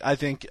 I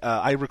think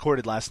I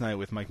recorded last night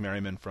with Mike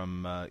Merriman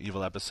from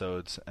Evil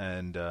Episodes,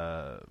 and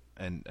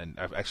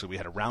actually we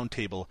had a round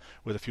table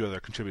with a few other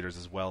contributors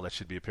as well that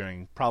should be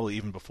appearing probably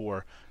even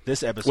before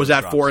this episode. Was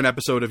that drops. for an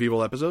episode of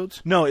Evil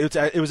Episodes? No,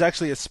 it was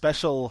actually a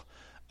special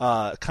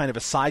kind of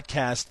a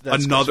sidecast.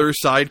 Another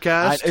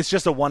sidecast? It's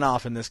just a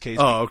one-off in this case.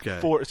 Oh,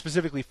 okay.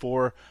 Specifically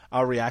for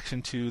our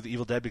reaction to The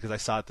Evil Dead, because I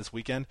saw it this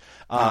weekend.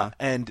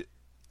 And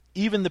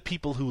even the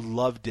people who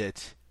loved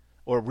it,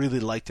 or really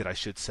liked it, I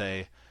should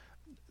say,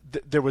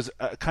 there was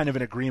kind of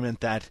an agreement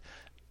that,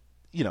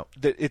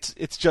 that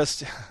it's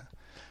just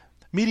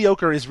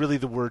mediocre is really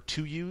the word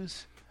to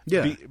use.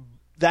 Yeah.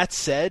 That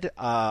said,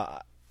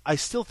 I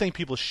still think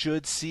people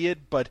should see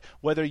it, but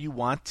whether you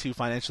want to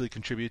financially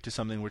contribute to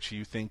something which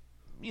you think,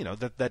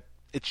 that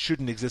it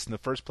shouldn't exist in the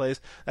first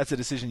place, that's a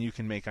decision you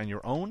can make on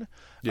your own.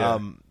 Yeah.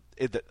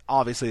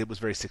 Obviously, it was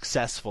very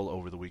successful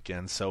over the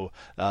weekend, so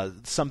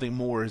something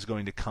more is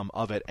going to come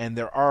of it. And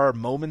there are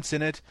moments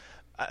in it.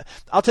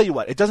 I'll tell you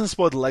what, it doesn't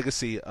spoil the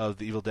legacy of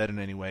The Evil Dead in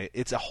any way.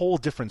 It's a whole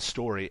different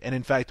story. And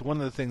in fact, one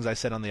of the things I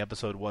said on the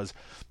episode was,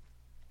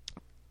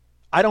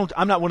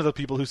 I'm not one of the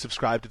people who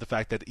subscribe to the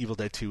fact that Evil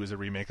Dead 2 is a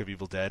remake of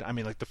Evil Dead. I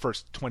mean, like the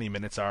first 20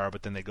 minutes are,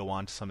 but then they go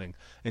on to something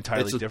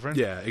entirely different.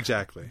 Yeah,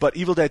 exactly. But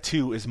Evil Dead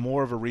 2 is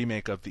more of a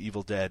remake of The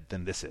Evil Dead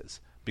than this is,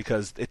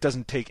 because it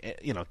doesn't take,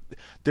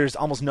 there's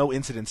almost no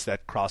incidents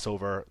that cross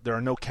over. There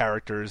are no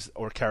characters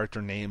or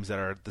character names that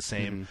are the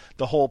same. Mm-hmm.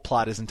 The whole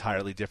plot is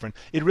entirely different.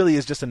 It really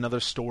is just another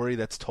story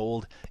that's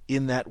told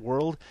in that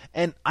world.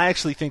 And I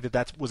actually think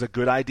that was a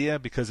good idea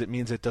because it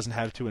means it doesn't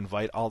have to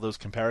invite all those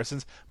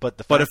comparisons.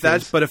 But if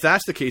that's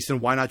the case, then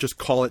why not just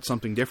call it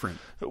something different?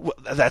 Well,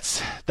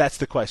 that's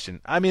the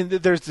question. I mean,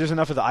 there's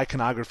enough of the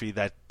iconography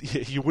that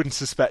you wouldn't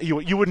suspect,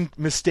 you wouldn't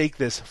mistake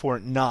this for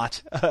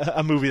not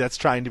a movie that's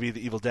trying to be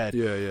The Evil Dead.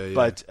 Yeah.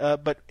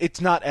 But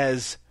it's not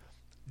as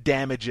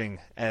damaging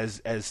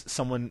as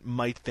someone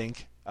might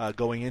think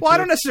going into. Well, I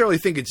don't necessarily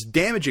think it's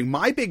damaging.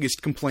 My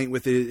biggest complaint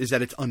with it is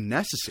that it's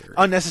unnecessary.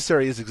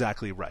 Unnecessary is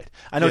exactly right.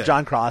 I know Yeah.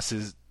 John Cross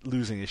is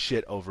losing his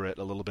shit over it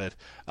a little bit.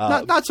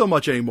 Not so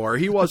much anymore.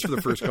 He was for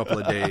the first couple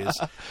of days,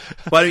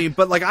 but I mean,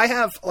 I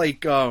have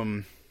like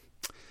I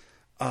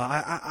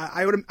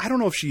don't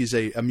know if she's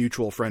a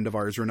mutual friend of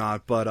ours or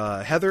not,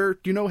 but Heather,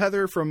 do you know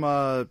Heather from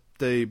the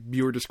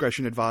Viewer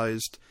Discretion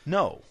Advised?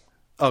 No.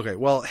 Okay,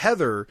 well,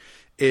 Heather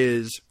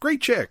is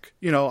great chick.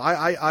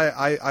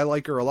 I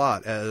like her a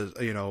lot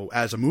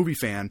as a movie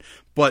fan,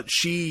 but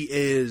she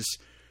is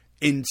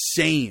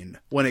insane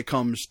when it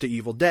comes to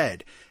Evil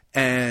Dead,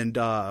 and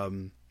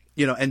and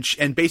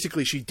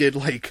basically she did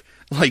like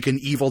an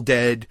Evil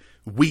Dead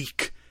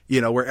week,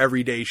 where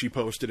every day she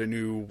posted a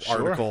new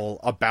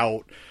article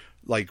about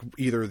like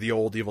either the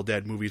old Evil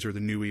Dead movies or the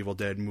new Evil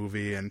Dead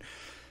movie, and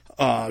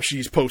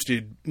she's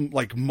posted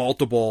like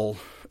multiple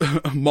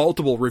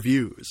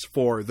reviews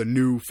for the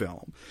new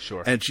film.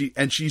 Sure.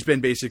 And she's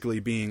been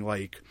basically being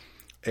like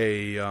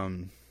a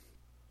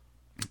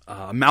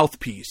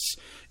mouthpiece,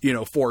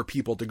 for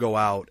people to go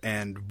out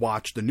and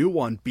watch the new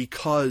one,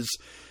 because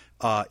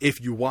if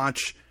you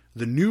watch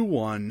the new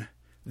one,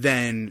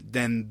 then I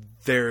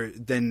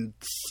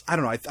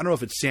don't know. I don't know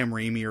if it's Sam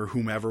Raimi or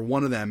whomever.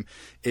 One of them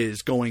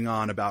is going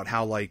on about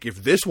how, like,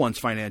 if this one's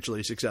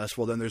financially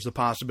successful, then there's the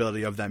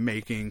possibility of them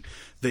making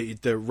the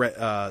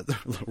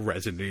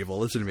Resident Evil.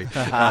 Listen to me,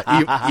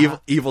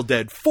 Evil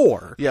Dead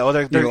 4. Yeah,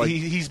 well,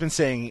 he's been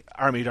saying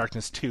Army of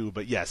Darkness 2,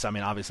 but yes, I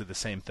mean, obviously the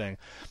same thing.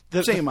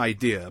 Same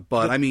idea,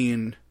 but I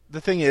mean,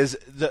 the thing is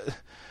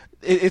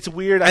it's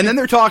weird. And then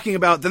they're talking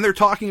about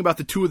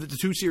the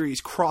two series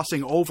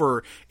crossing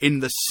over in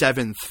the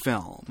 7th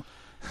film.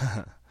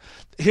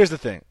 Here's the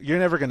thing: you're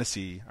never going to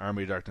see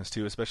Army of Darkness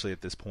 2, especially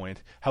at this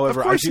point.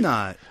 However, of course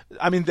not.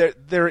 I mean,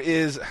 there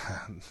is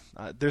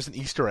there's an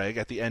Easter egg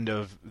at the end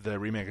of the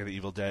remake of The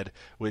Evil Dead,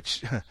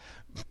 which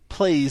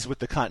plays with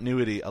the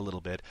continuity a little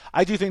bit.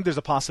 I do think there's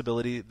a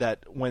possibility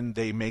that when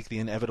they make the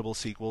inevitable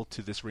sequel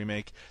to this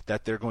remake,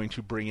 that they're going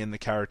to bring in the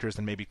characters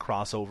and maybe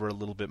cross over a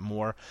little bit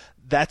more.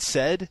 That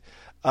said,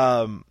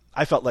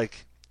 I felt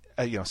like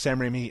Sam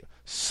Raimi,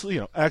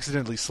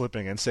 accidentally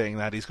slipping and saying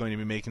that he's going to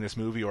be making this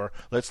movie, or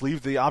let's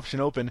leave the option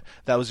open.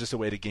 That was just a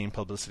way to gain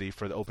publicity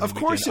for the opening. Of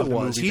course it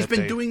was. He's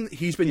been doing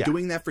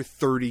that for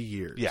 30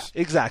 years. Yeah,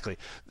 exactly.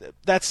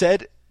 That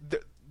said,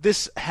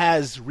 this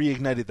has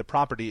reignited the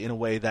property in a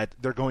way that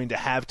they're going to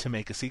have to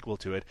make a sequel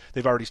to it.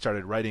 They've already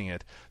started writing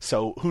it,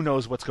 so who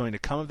knows what's going to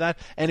come of that.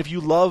 And if you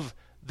love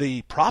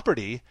the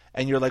property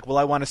and you're like, well,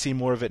 I want to see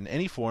more of it in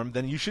any form,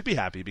 then you should be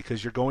happy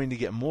because you're going to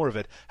get more of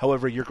it.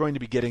 However, you're going to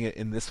be getting it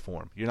in this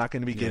form. You're not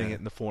going to be getting it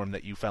in the form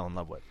that you fell in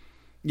love with.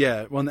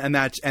 Yeah, well, and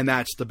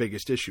that's the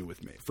biggest issue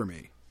for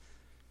me.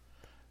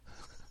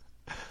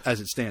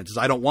 As it stands, is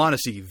I don't want to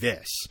see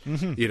this.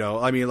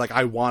 Mm-hmm. I mean, like,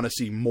 I want to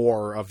see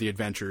more of the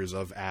adventures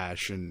of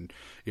Ash and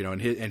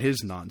and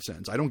his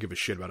nonsense. I don't give a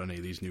shit about any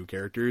of these new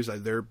characters.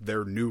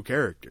 They're new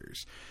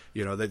characters.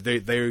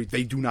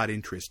 They do not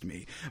interest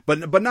me.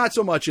 But not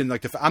so much in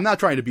like I'm not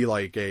trying to be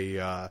like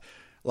a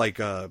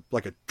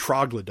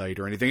troglodyte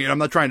or anything. I'm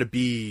not trying to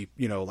be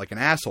like an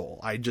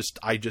asshole. I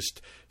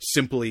just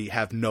simply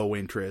have no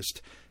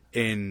interest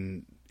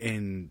in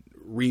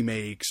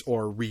remakes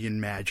or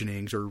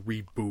reimaginings or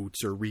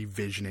reboots or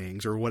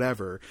revisionings or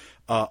whatever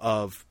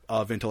of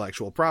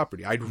intellectual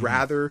property. I'd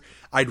rather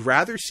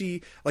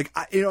see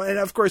and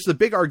of course the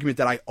big argument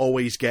that I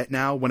always get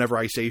now whenever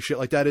I say shit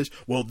like that is,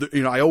 well,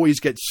 I always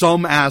get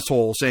some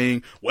asshole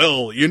saying,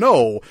 well,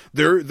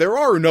 there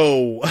are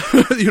no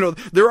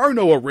there are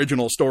no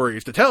original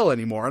stories to tell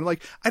anymore. I'm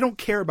like, I don't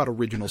care about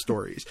original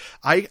stories.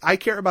 I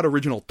care about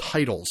original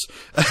titles.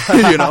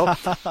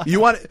 You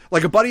want,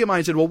 like, a buddy of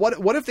mine said, well,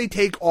 what if they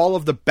take all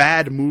of the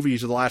bad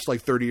movies of the last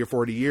like 30 or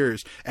 40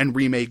 years and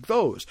remake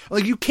those?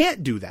 Like, you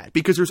can't do that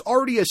because there's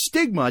already a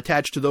stigma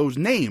attached to those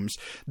names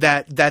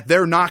that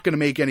they're not going to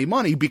make any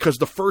money because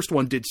the first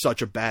one did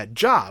such a bad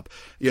job.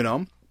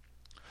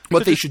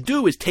 What they should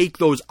do is take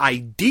those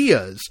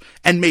ideas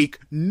and make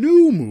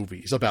new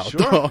movies about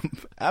them.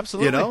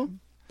 Absolutely.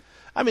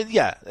 I mean,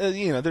 yeah,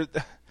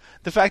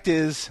 the fact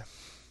is,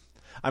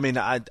 I mean,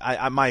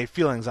 I my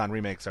feelings on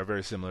remakes are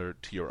very similar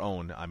to your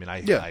own. I mean,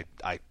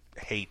 I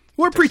hate.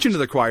 We're preaching to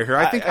the choir here.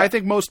 I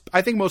think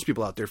most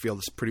people out there feel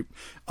this pretty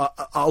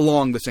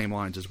along the same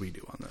lines as we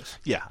do on this.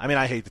 Yeah, I mean,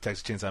 I hate the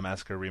Texas Chainsaw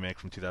Massacre remake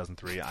from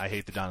 2003. I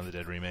hate the Dawn of the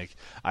Dead remake.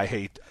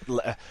 I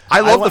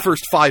love the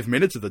first 5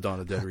 minutes of the Dawn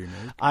of the Dead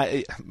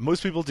remake.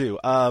 Most people do.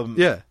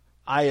 Yeah.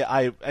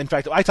 In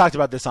fact, I talked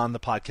about this on the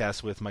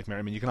podcast with Mike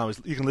Merriman. You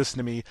can listen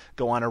to me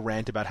go on a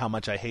rant about how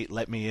much I hate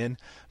Let Me In,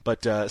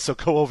 but so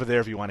go over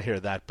there if you want to hear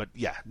that. But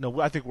yeah,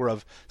 no, I think we're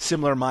of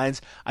similar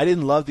minds. I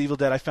didn't love The Evil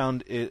Dead. I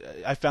found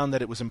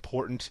that it was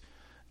important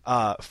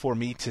for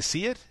me to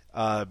see it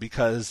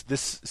because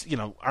this,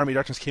 Army of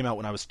Darkness came out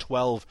when I was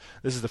 12.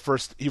 This is the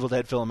first Evil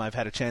Dead film I've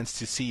had a chance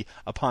to see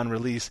upon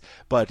release.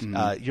 But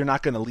you're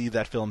not going to leave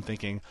that film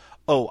thinking,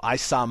 "Oh, I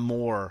saw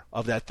more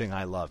of that thing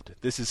I loved."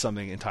 This is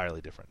something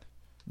entirely different.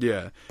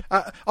 Yeah,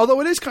 although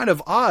it is kind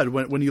of odd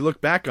when you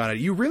look back on it,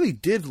 you really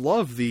did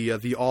love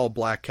the all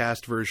black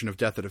cast version of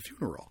Death at a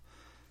Funeral.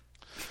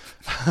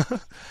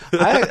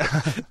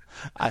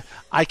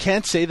 I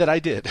can't say that I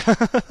did.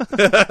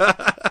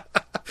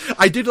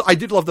 I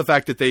did love the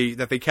fact that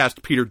they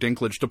cast Peter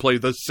Dinklage to play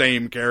the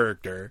same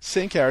character.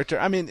 Same character.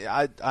 I mean,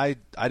 I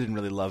didn't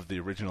really love the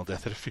original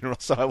Death at a Funeral,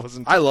 so I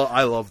wasn't. I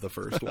love the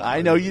first one.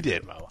 I know you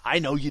did, Mo. I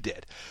know you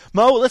did.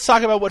 Mo, let's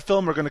talk about what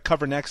film we're going to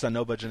cover next on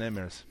No Budget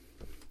Nightmares.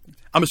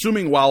 I'm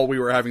assuming while we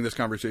were having this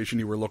conversation,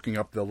 you were looking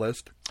up the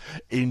list.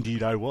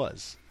 Indeed, I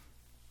was.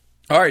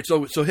 All right,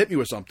 so hit me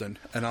with something,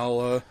 and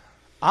I'll.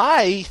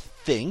 I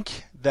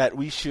think that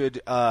we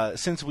should,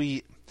 since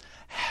it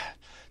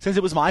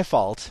was my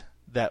fault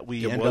that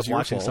we ended up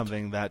watching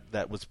something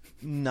that was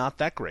not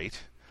that great,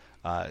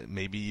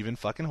 maybe even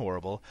fucking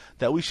horrible,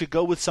 that we should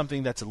go with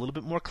something that's a little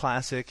bit more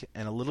classic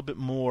and a little bit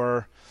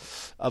more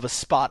of a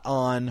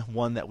spot-on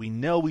one that we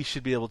know we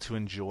should be able to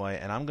enjoy,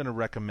 and I'm going to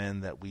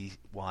recommend that we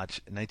watch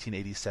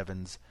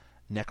 1987's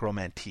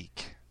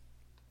Necromantique.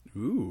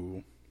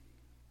 Ooh.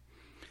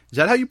 Is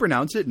that how you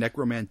pronounce it?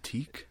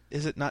 Necromantique?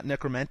 Is it not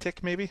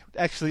necromantic, maybe?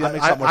 Actually, that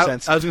makes a lot more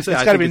sense. I was going to say,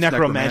 it's got to be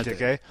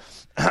necromantic, eh?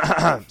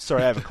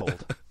 Sorry, I have a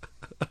cold.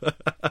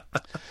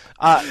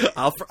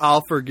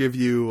 I'll forgive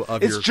you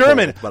of it's your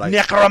German. cold, but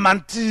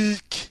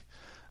Necromantique.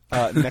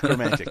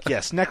 Necromantic.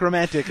 Yes,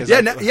 necromantic is.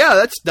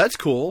 Yeah, that's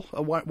cool.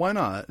 Why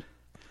not?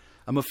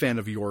 I'm a fan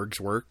of Jorg's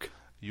work.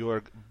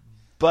 Jorg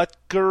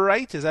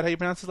Buttgereit? Is that how you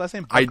pronounce his last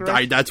name?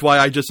 That's why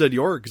I just said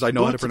Jorg, because I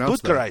know how to pronounce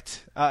that.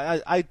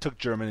 I took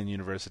German in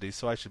university,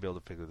 so I should be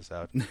able to figure this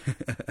out.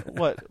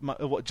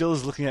 What? Jill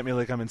is looking at me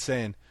like I'm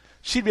insane.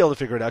 She'd be able to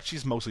figure it out.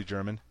 She's mostly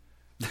German.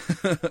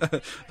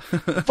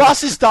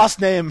 Was ist das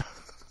name?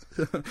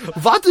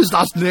 What is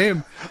das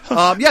name?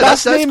 Yeah,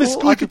 that's name cool. Is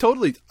cool. I could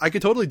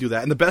totally do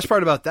that. And the best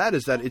part about that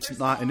is that it's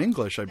not in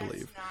English, I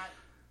believe. Not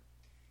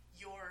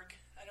Jorg.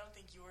 I don't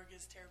think Jorg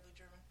is terribly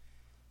German.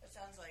 That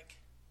sounds like.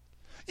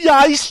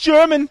 Yeah, he's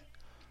German.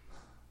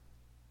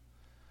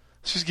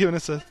 She's giving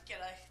us a.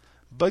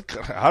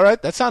 All right,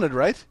 that sounded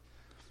right.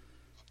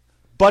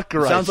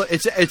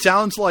 Buttgereit. It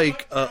sounds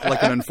like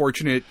an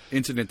unfortunate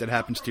incident that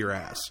happens to your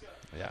ass.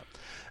 Yeah.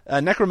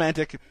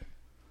 Necromantic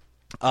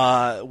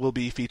will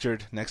be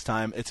featured next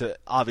time. It's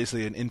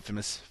obviously an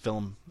infamous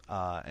film,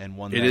 and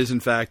one. It is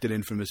in fact an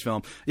infamous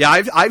film. Yeah,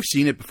 I've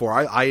seen it before.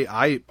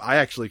 I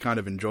actually kind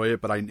of enjoy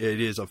it, but it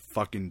is a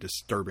fucking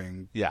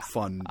disturbing,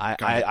 fun.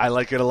 I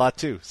like it a lot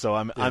too. So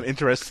I'm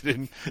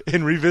interested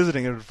in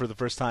revisiting it for the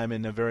first time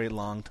in a very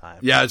long time.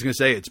 Yeah, I was gonna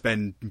say it's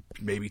been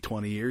maybe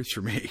 20 years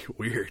for me.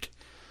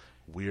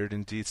 Weird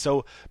indeed.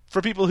 So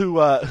for people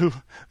who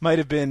might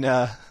have been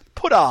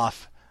put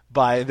off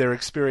by their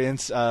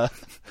experience,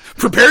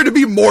 prepare to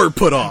be more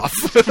put off.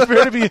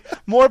 Prepare to be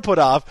more put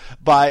off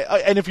by,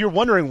 and if you're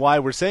wondering why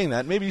we're saying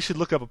that, maybe you should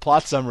look up a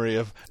plot summary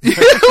of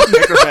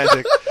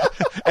Necromantic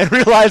and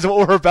realize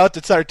what we're about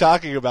to start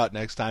talking about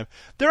next time.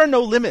 There are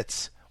no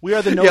limits. We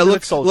are the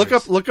no-limit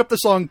soldiers. Look up the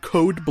song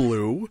Code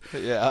Blue.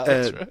 Yeah,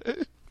 that's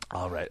right.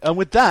 All right. And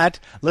with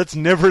that, let's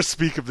never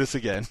speak of this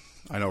again.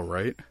 I know,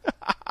 right?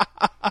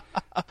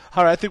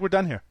 All right, I think we're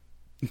done here.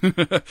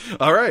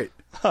 All right.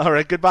 All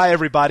right, goodbye,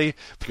 everybody.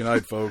 Good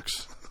night,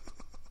 folks.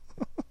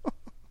 What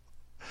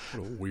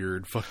a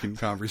weird fucking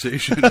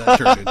conversation that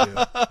turned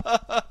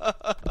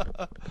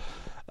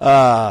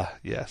into.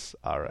 Yes,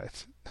 all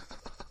right.